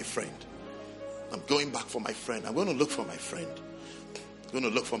for my friend. I'm going to look for my friend. I'm going to look for my friend. I'm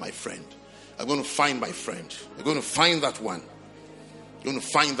going to find my friend. I'm going to find that one.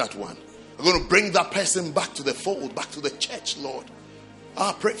 I'm going to bring that person back to the fold, back to the church, Lord.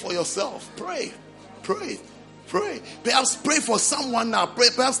 Pray for yourself. Pray. Pray. Perhaps pray for someone now. Pray.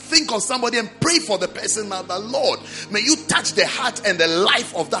 Perhaps think of somebody and pray for the person now. The Lord, may you touch the heart and the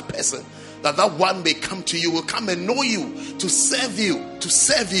life of that person. That one may come to you, will come and know you, to serve you, to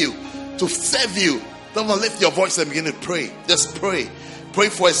serve you, to serve you. Don't lift your voice and begin to pray. Just pray. Pray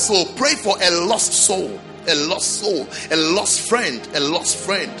for a soul. Pray for a lost soul. A lost soul. A lost friend. A lost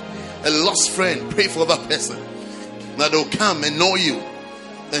friend. A lost friend. Pray for that person. That they'll come and know you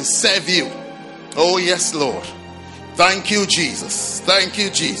and serve you. Oh, yes, Lord. Thank you, Jesus. Thank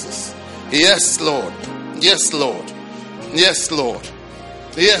you, Jesus. Yes, Lord. Yes, Lord. Yes, Lord.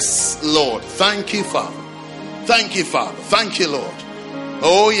 Yes, Lord. Thank you, Father. Thank you, Father. Thank you, Lord.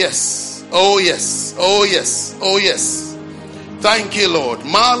 Oh, yes. Oh, yes. Oh, yes. Oh, yes. Thank you, Lord.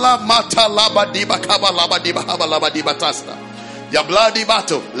 Mala mata laba diba kaba laba diba haba laba diba tasta. Yabladi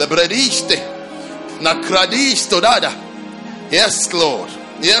bato lebrediste nakradisto dada. Yes, Lord.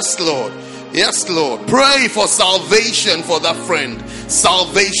 Yes, Lord. Yes, Lord. Pray for salvation for that friend.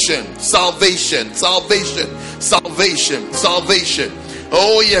 Salvation. Salvation. Salvation. Salvation. Salvation.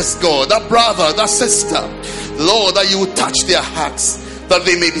 Oh, yes, God. That brother, that sister, Lord, that you will touch their hearts, that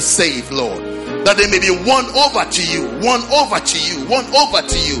they may be saved, Lord. That they may be won over to you, won over to you, won over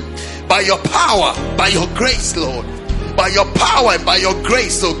to you. By your power, by your grace, Lord. By your power and by your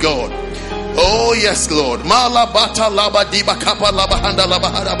grace, oh God. Oh, yes, Lord. Malabata laba diba kapa laba handa laba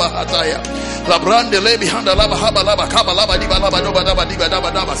hada bahataya. Labrande lebi handa laba haba laba kaba laba diba laba doba daba diba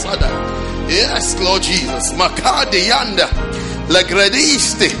daba daba sada. Yes, Lord Jesus. Makade yanda.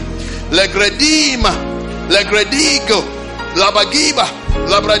 Legrediste, legredima, legredigo, labagiba,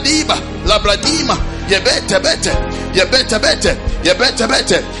 labradiba, labradima, yebete bete, yebete bete, yebete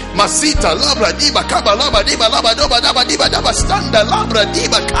bete, masita, labradiba, kaba, labadiba, labadoba, daba, diba, daba, standa,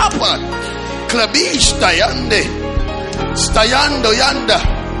 labradiba, kapa, klabish, tayande, stayando yanda,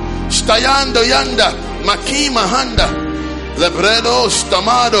 stayando yanda, makima handa, lebredo,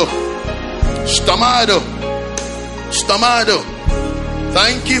 stamado, stamado, stamado.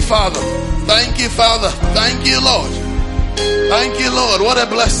 Thank you, Father. Thank you, Father. Thank you, Lord. Thank you, Lord. What a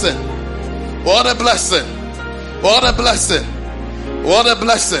blessing. What a blessing. What a blessing. What a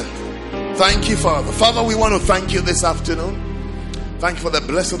blessing. Thank you, Father. Father, we want to thank you this afternoon. Thank you for the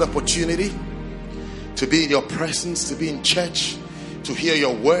blessed opportunity to be in your presence, to be in church, to hear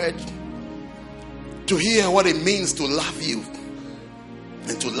your word, to hear what it means to love you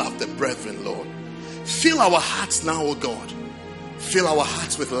and to love the brethren, Lord. Fill our hearts now, oh God. Fill our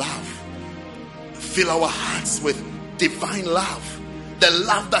hearts with love. Fill our hearts with divine love. The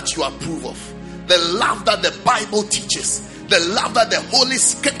love that you approve of. The love that the Bible teaches. The love that the Holy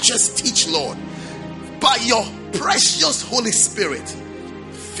Scriptures teach, Lord. By your precious Holy Spirit,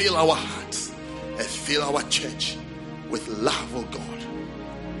 fill our hearts and fill our church with love, oh God.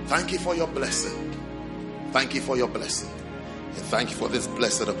 Thank you for your blessing. Thank you for your blessing. And thank you for this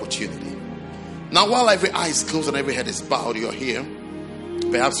blessed opportunity. Now, while every eye is closed and every head is bowed, you're here.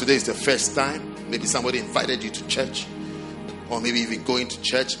 Perhaps today is the first time. Maybe somebody invited you to church. Or maybe you've been going to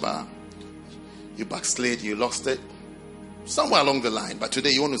church, but you backslid, you lost it. Somewhere along the line. But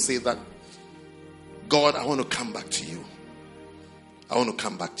today you want to say that, God, I want to come back to you. I want to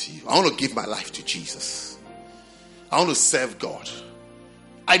come back to you. I want to give my life to Jesus. I want to serve God.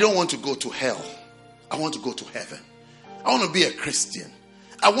 I don't want to go to hell. I want to go to heaven. I want to be a Christian.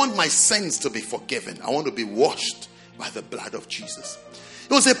 I want my sins to be forgiven. I want to be washed by the blood of Jesus.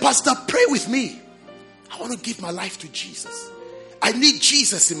 He will say, Pastor, pray with me. I want to give my life to Jesus. I need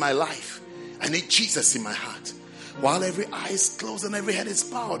Jesus in my life. I need Jesus in my heart. While every eye is closed and every head is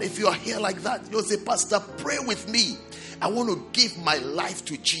bowed, if you are here like that, you'll say, Pastor, pray with me. I want to give my life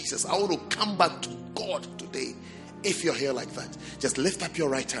to Jesus. I want to come back to God today. If you're here like that, just lift up your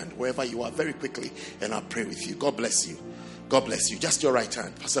right hand wherever you are very quickly and I'll pray with you. God bless you. God bless you. Just your right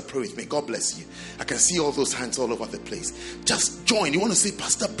hand. Pastor, pray with me. God bless you. I can see all those hands all over the place. Just join. You want to say,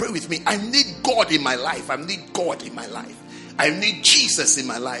 Pastor, pray with me. I need God in my life. I need God in my life. I need Jesus in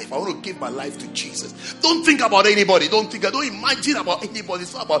my life. I want to give my life to Jesus. Don't think about anybody. Don't imagine about anybody.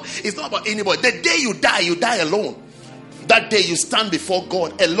 It's not about anybody. The day you die alone. That day you stand before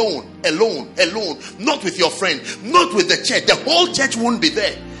God alone. Not with your friend, not with the church. The whole church won't be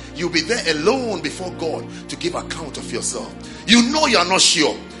there. You'll be there alone before God to give account of yourself. You know you are not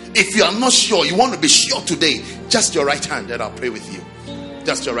sure. If you are not sure, you want to be sure today, just your right hand and I'll pray with you.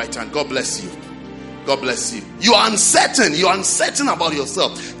 Just your right hand. God bless you. God bless you. You are uncertain. You are uncertain about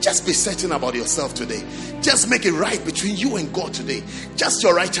yourself. Just be certain about yourself today. Just make it right between you and God today. Just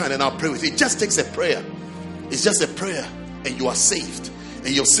your right hand and I'll pray with you. It just takes a prayer. It's just a prayer and you are saved. And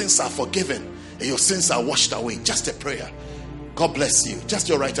your sins are forgiven. And your sins are washed away. Just a prayer. God bless you. Just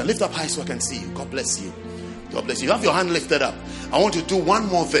your right hand. Lift up high so I can see you. God bless you. God bless you. You have your hand lifted up. I want to do one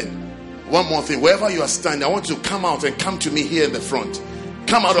more thing. One more thing. Wherever you are standing, I want you to come out and come to me here in the front.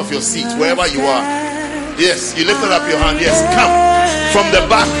 Come out of your seat, wherever you are. Yes, you lifted up your hand. Yes, come. From the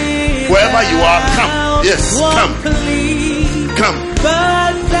back, wherever you are, come. Yes, come. Come.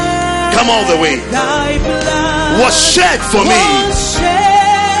 Come all the way. Was shed for me.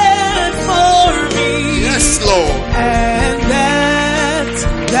 Yes, Lord. And that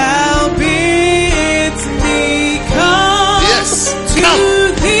thou bidst me come. Yes, come.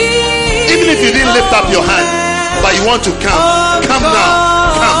 Even if you didn't lift up your hand, but you want to come, come now.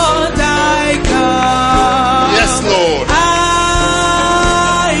 Come. Yes, Lord.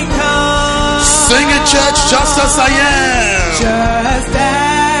 Sing it, church, just as I am. Just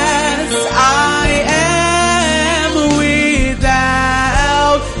as I am,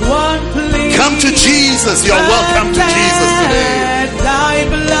 without one plea. Come to Jesus. You're welcome to Jesus today. Thy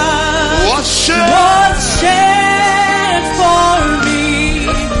blood was shed for me,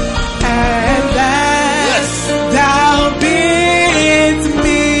 and that thou bidst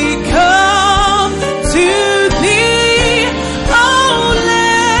me come to thee, O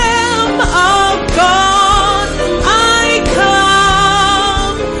Lamb of God. I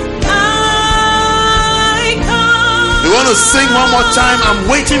come. We want to sing one more time. I'm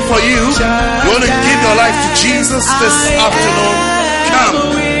waiting for you. You want to give your life to Jesus this afternoon? Come.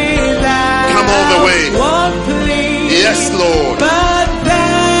 Come all the way. Yes, Lord. But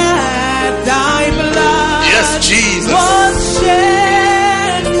that thy blood yes, Jesus. was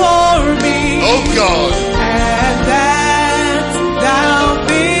shed for me. Oh God. And that thou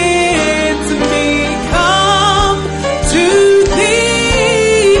bidst me come to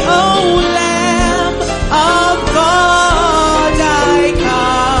thee, O Lamb of God. I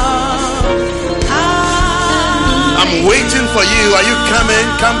come. I'm waiting for you. Are you coming?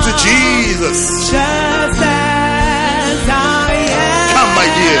 Come to Jesus. Just as I am. Come, my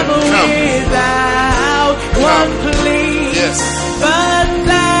dear. Come. Without one plea. Yes. But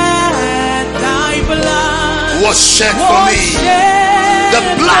that thy blood was shed for me. The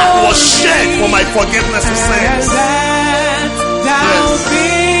blood was shed for my forgiveness of sins. That thou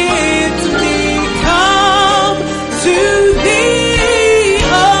bidst me come to thee,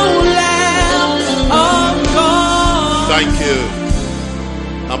 O Lamb of God. Thank you.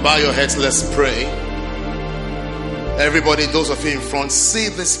 Now bow your heads, let's pray. Everybody, those of you in front, say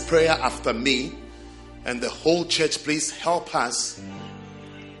this prayer after me. And the whole church, please help us.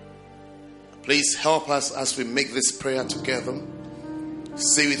 Please help us as we make this prayer together.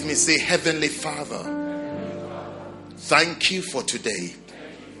 Say with me, say, Heavenly Father, thank you for today.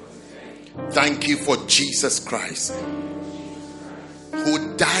 Thank you for Jesus Christ,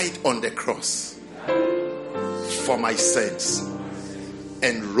 who died on the cross for my sins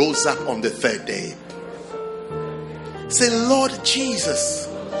and rose up on the third day. Say, Lord Jesus,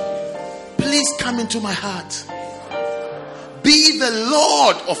 please come into my heart. Be the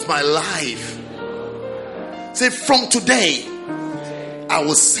Lord of my life. Say, from today, I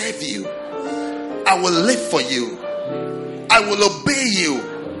will serve you. I will live for you. I will obey you.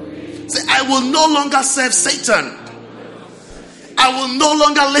 Say, I will no longer serve Satan. I will no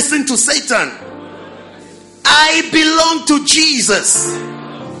longer listen to Satan. I belong to Jesus.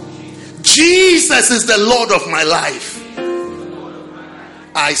 Jesus is the Lord of my life.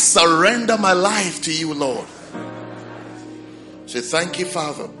 I surrender my life to you, Lord. Say, thank you,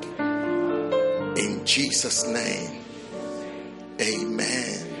 Father. In Jesus' name.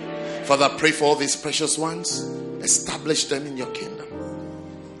 Amen. Father, I pray for all these precious ones. Establish them in your kingdom.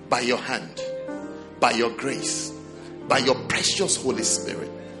 By your hand. By your grace. By your precious Holy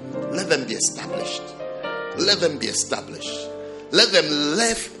Spirit. Let them be established. Let them be established. Let them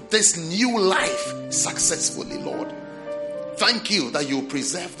live this new life successfully, Lord. Thank you that you will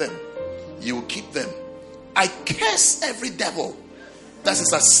preserve them. You will keep them. I curse every devil that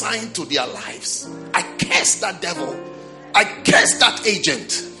is assigned to their lives. I curse that devil. I curse that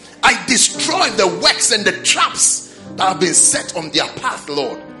agent. I destroy the works and the traps that have been set on their path,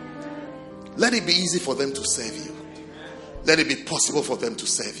 Lord. Let it be easy for them to serve you. Let it be possible for them to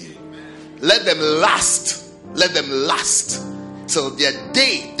serve you. Let them last. Let them last till their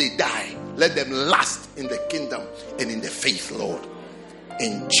day they die. Let them last in the kingdom and in the faith, Lord.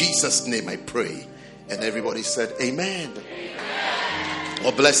 In Jesus' name I pray. And everybody said amen.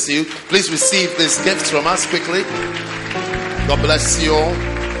 God bless you. Please receive these gifts from us quickly. God bless you all.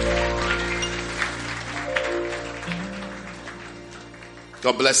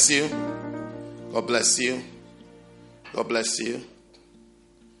 God bless you. God bless you. God bless you.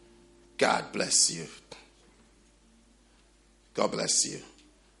 God bless you. God bless you.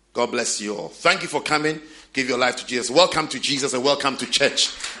 God bless you all. Thank you for coming. give your life to Jesus. Welcome to Jesus and welcome to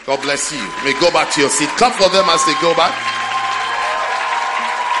church. God bless you. You may go back to your seat. Clap for them as they go back.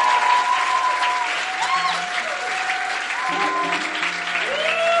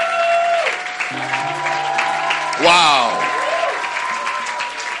 Wow.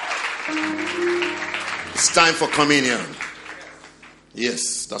 It's time for communion.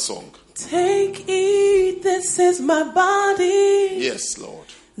 Yes, that song. Take, eat, this is my body. Yes, Lord.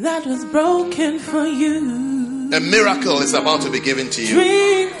 That was broken for you. A miracle is about to be given to you.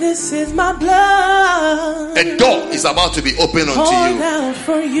 Drink, this is my blood. A door is about to be opened unto Poured you. out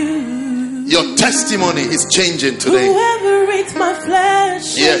for you. Your testimony is changing today. Whoever eats my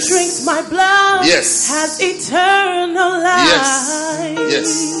flesh Yes. and drinks my blood Yes. has eternal life.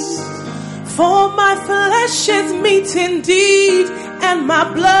 Yes. For my flesh is meat indeed, and my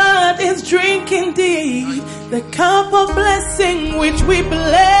blood is drink indeed. The cup of blessing which we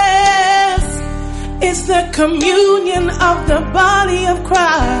bless is the communion of the body of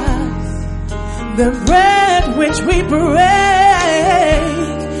Christ. The bread which we break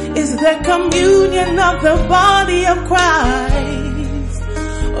is the communion of the body of Christ.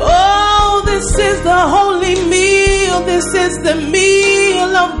 Oh, this is the holy meal. This is the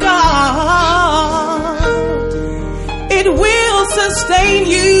meal of God. It will sustain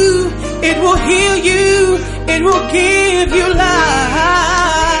you. It will heal you. It will give you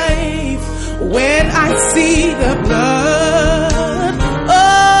life. When I see the blood,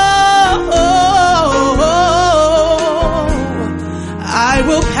 I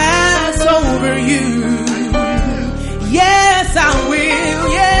will pass over you. Yes, I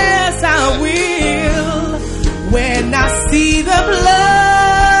will. Yes, I will. When I see the blood,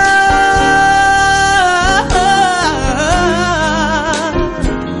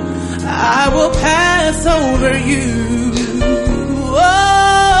 I will pass over you.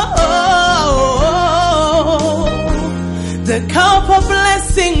 The cup of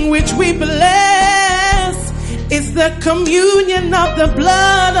blessing which we bless is the communion of the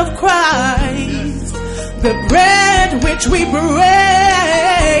blood of Christ. The bread which we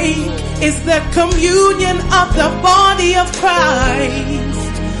break is the communion of the body of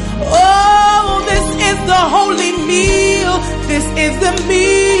Christ. Oh, this is the holy meal. This is the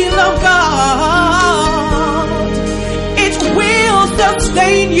meal of God. It will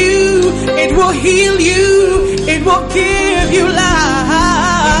sustain you. It will heal you. It will give you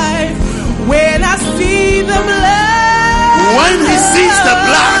life. When I see the blood, When he sees the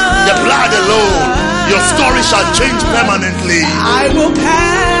blood alone, your story shall change permanently. I will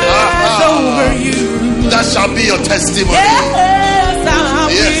pass over you. That shall be your testimony. Yes, I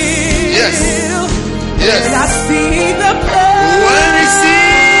Yes, will. yes, yes. When I see the blood, When he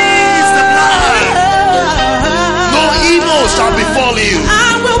sees the blood, no evil shall befall you. I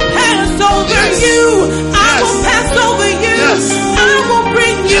will pass over Yes. you. I Yes. will pass over you. Yes. I will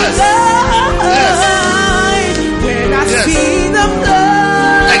bring you Yes. life. Yes. When I Yes. see the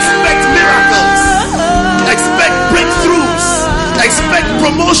blood, Expect miracles. Expect breakthroughs. Expect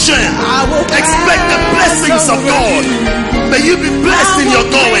promotion. I will Expect the blessings of God. May you be blessed in your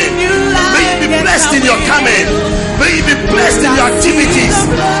going. May you be blessed in your coming. May you be blessed in your activities.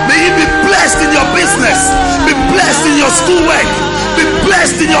 May you be blessed in your business. Be blessed in your schoolwork. Be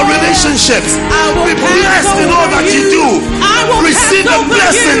blessed in your relationships. Be blessed in all that you do. Receive the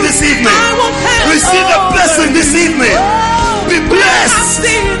blessing this evening. Receive the blessing this evening. Be blessed.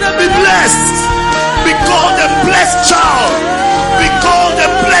 Be blessed. Be called a blessed child. Be called a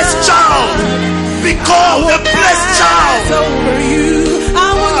blessed child. Be called a blessed child. over you. I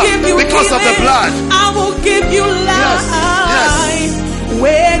will give you Because of the healing. blood. I will give you life. yes.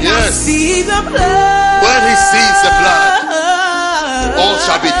 When I Yes. see the blood, When he sees the blood, all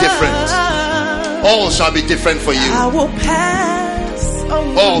shall be different. All shall be different for you. I will pass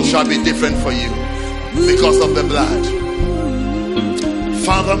over All shall be different for you because of the blood.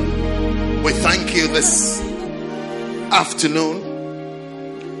 Father, we thank you this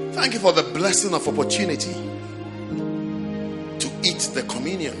afternoon. Thank you for the blessing of opportunity to eat the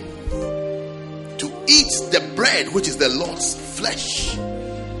communion, to eat the bread which is the Lord's flesh,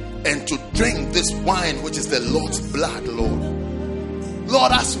 and to drink this wine which is the Lord's blood, Lord.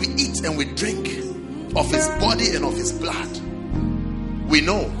 Lord, as we eat and we drink of his body and of his blood, we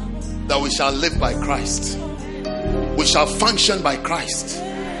know that we shall live by Christ. We shall function by Christ.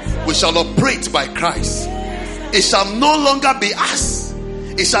 We shall operate by Christ. It shall no longer be us.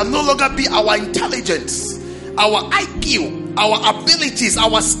 It shall no longer be our intelligence, our IQ, our abilities,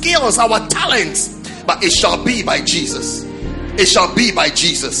 our skills, our talents, but it shall be by Jesus. It shall be by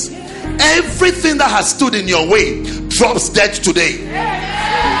Jesus. Everything that has stood in your way drops dead today.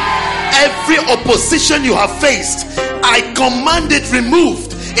 Every opposition you have faced, I command it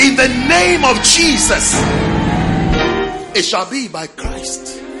removed in the name of Jesus. It shall be by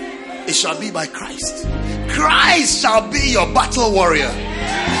Christ. It shall be by Christ. Christ shall be your battle warrior.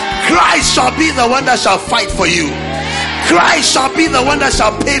 Christ shall be the one that shall fight for you. Christ shall be the one that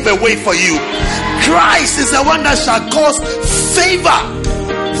shall pave a way for you. Christ is the one that shall cause favor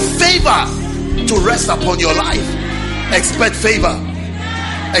to rest upon your life. Expect favor.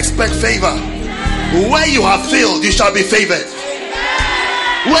 Expect favor. Where you have failed, you shall be favored.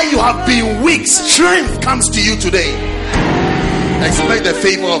 Where you have been weak, strength comes to you today. Expect the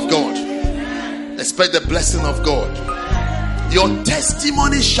favor of God. Expect the blessing of God. Your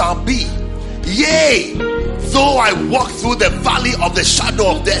testimony shall be, yea, though I walk through the valley of the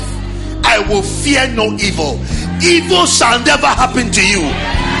shadow of death, I will fear no evil. Evil shall never happen to you.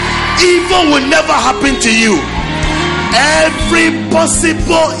 Evil will never happen to you. Every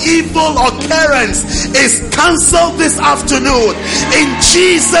possible evil occurrence is cancelled this afternoon in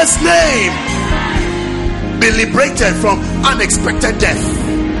Jesus' name. Be liberated from unexpected death.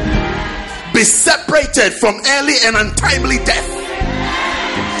 Be separated from early and untimely death.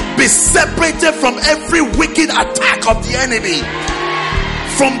 Be separated from every wicked attack of the enemy,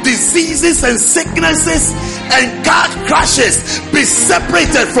 from diseases and sicknesses and car crashes. Be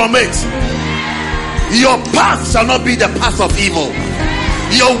separated from it. Your path shall not be the path of evil.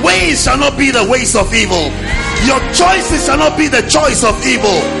 Your ways shall not be the ways of evil. Your choices shall not be the choice of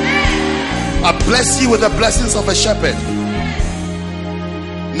evil. I bless you with the blessings of a shepherd.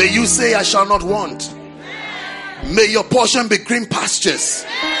 May you say, I shall not want. May your portion be green pastures.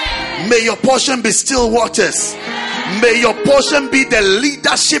 May your portion be still waters. May your portion be the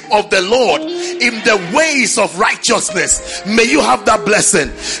leadership of the Lord in the ways of righteousness. May you have that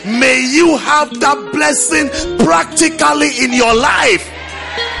blessing. May you have that blessing practically in your life.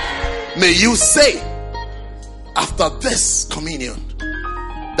 May you say, after this communion,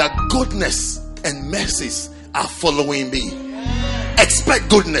 that goodness and mercies are following me. Expect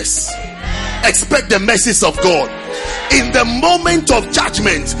goodness. Expect the mercies of God. In the moment of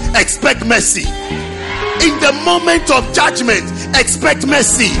judgment, expect mercy. In the moment of judgment, expect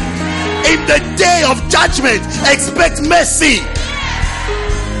mercy. In the day of judgment, expect mercy.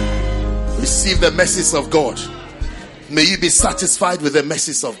 Receive the mercies of God. May you be satisfied with the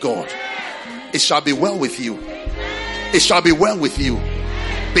mercies of God. It shall be well with you. It shall be well with you.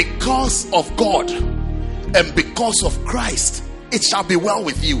 Because of God and because of Christ, it shall be well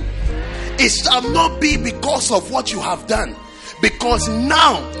with you. It shall not be because of what you have done, because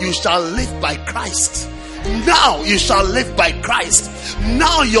now you shall live by Christ. Now you shall live by Christ.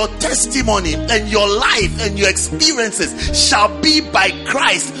 Now your testimony and your life and your experiences shall be by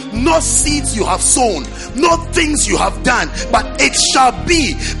Christ. Not seeds you have sown, not things you have done, but it shall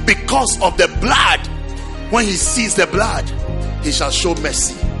be because of the blood. When he sees the blood, he shall show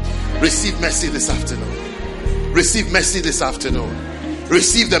mercy. Receive mercy this afternoon. Receive mercy this afternoon.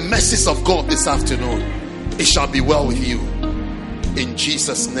 Receive the mercies of God this afternoon. It shall be well with you. In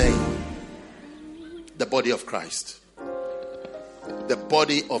Jesus' name. The body of Christ. The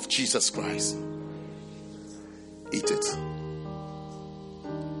body of Jesus Christ. Eat it.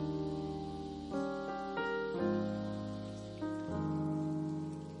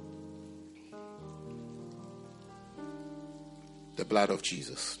 The blood of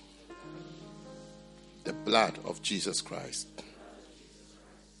Jesus. The blood of Jesus Christ.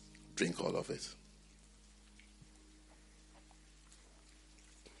 Drink all of it.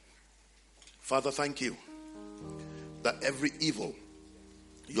 Father, thank you that every evil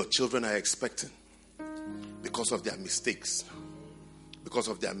your children are expecting, because of their mistakes, because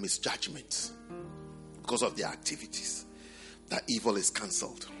of their misjudgments, because of their activities, that evil is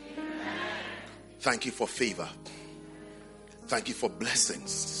cancelled. Thank you for favor. Thank you for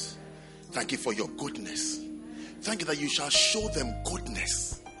blessings. Thank you for your goodness. Thank you that you shall show them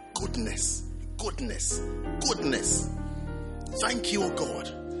goodness. Goodness. Goodness. Goodness. Thank you, O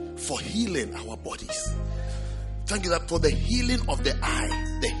God, for healing our bodies. Thank you that for the healing of the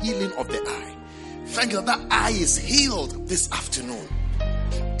eye. The healing of the eye. Thank you that eye is healed this afternoon.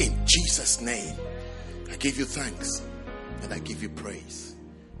 In Jesus' name. I give you thanks and I give you praise.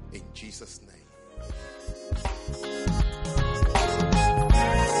 In Jesus' name.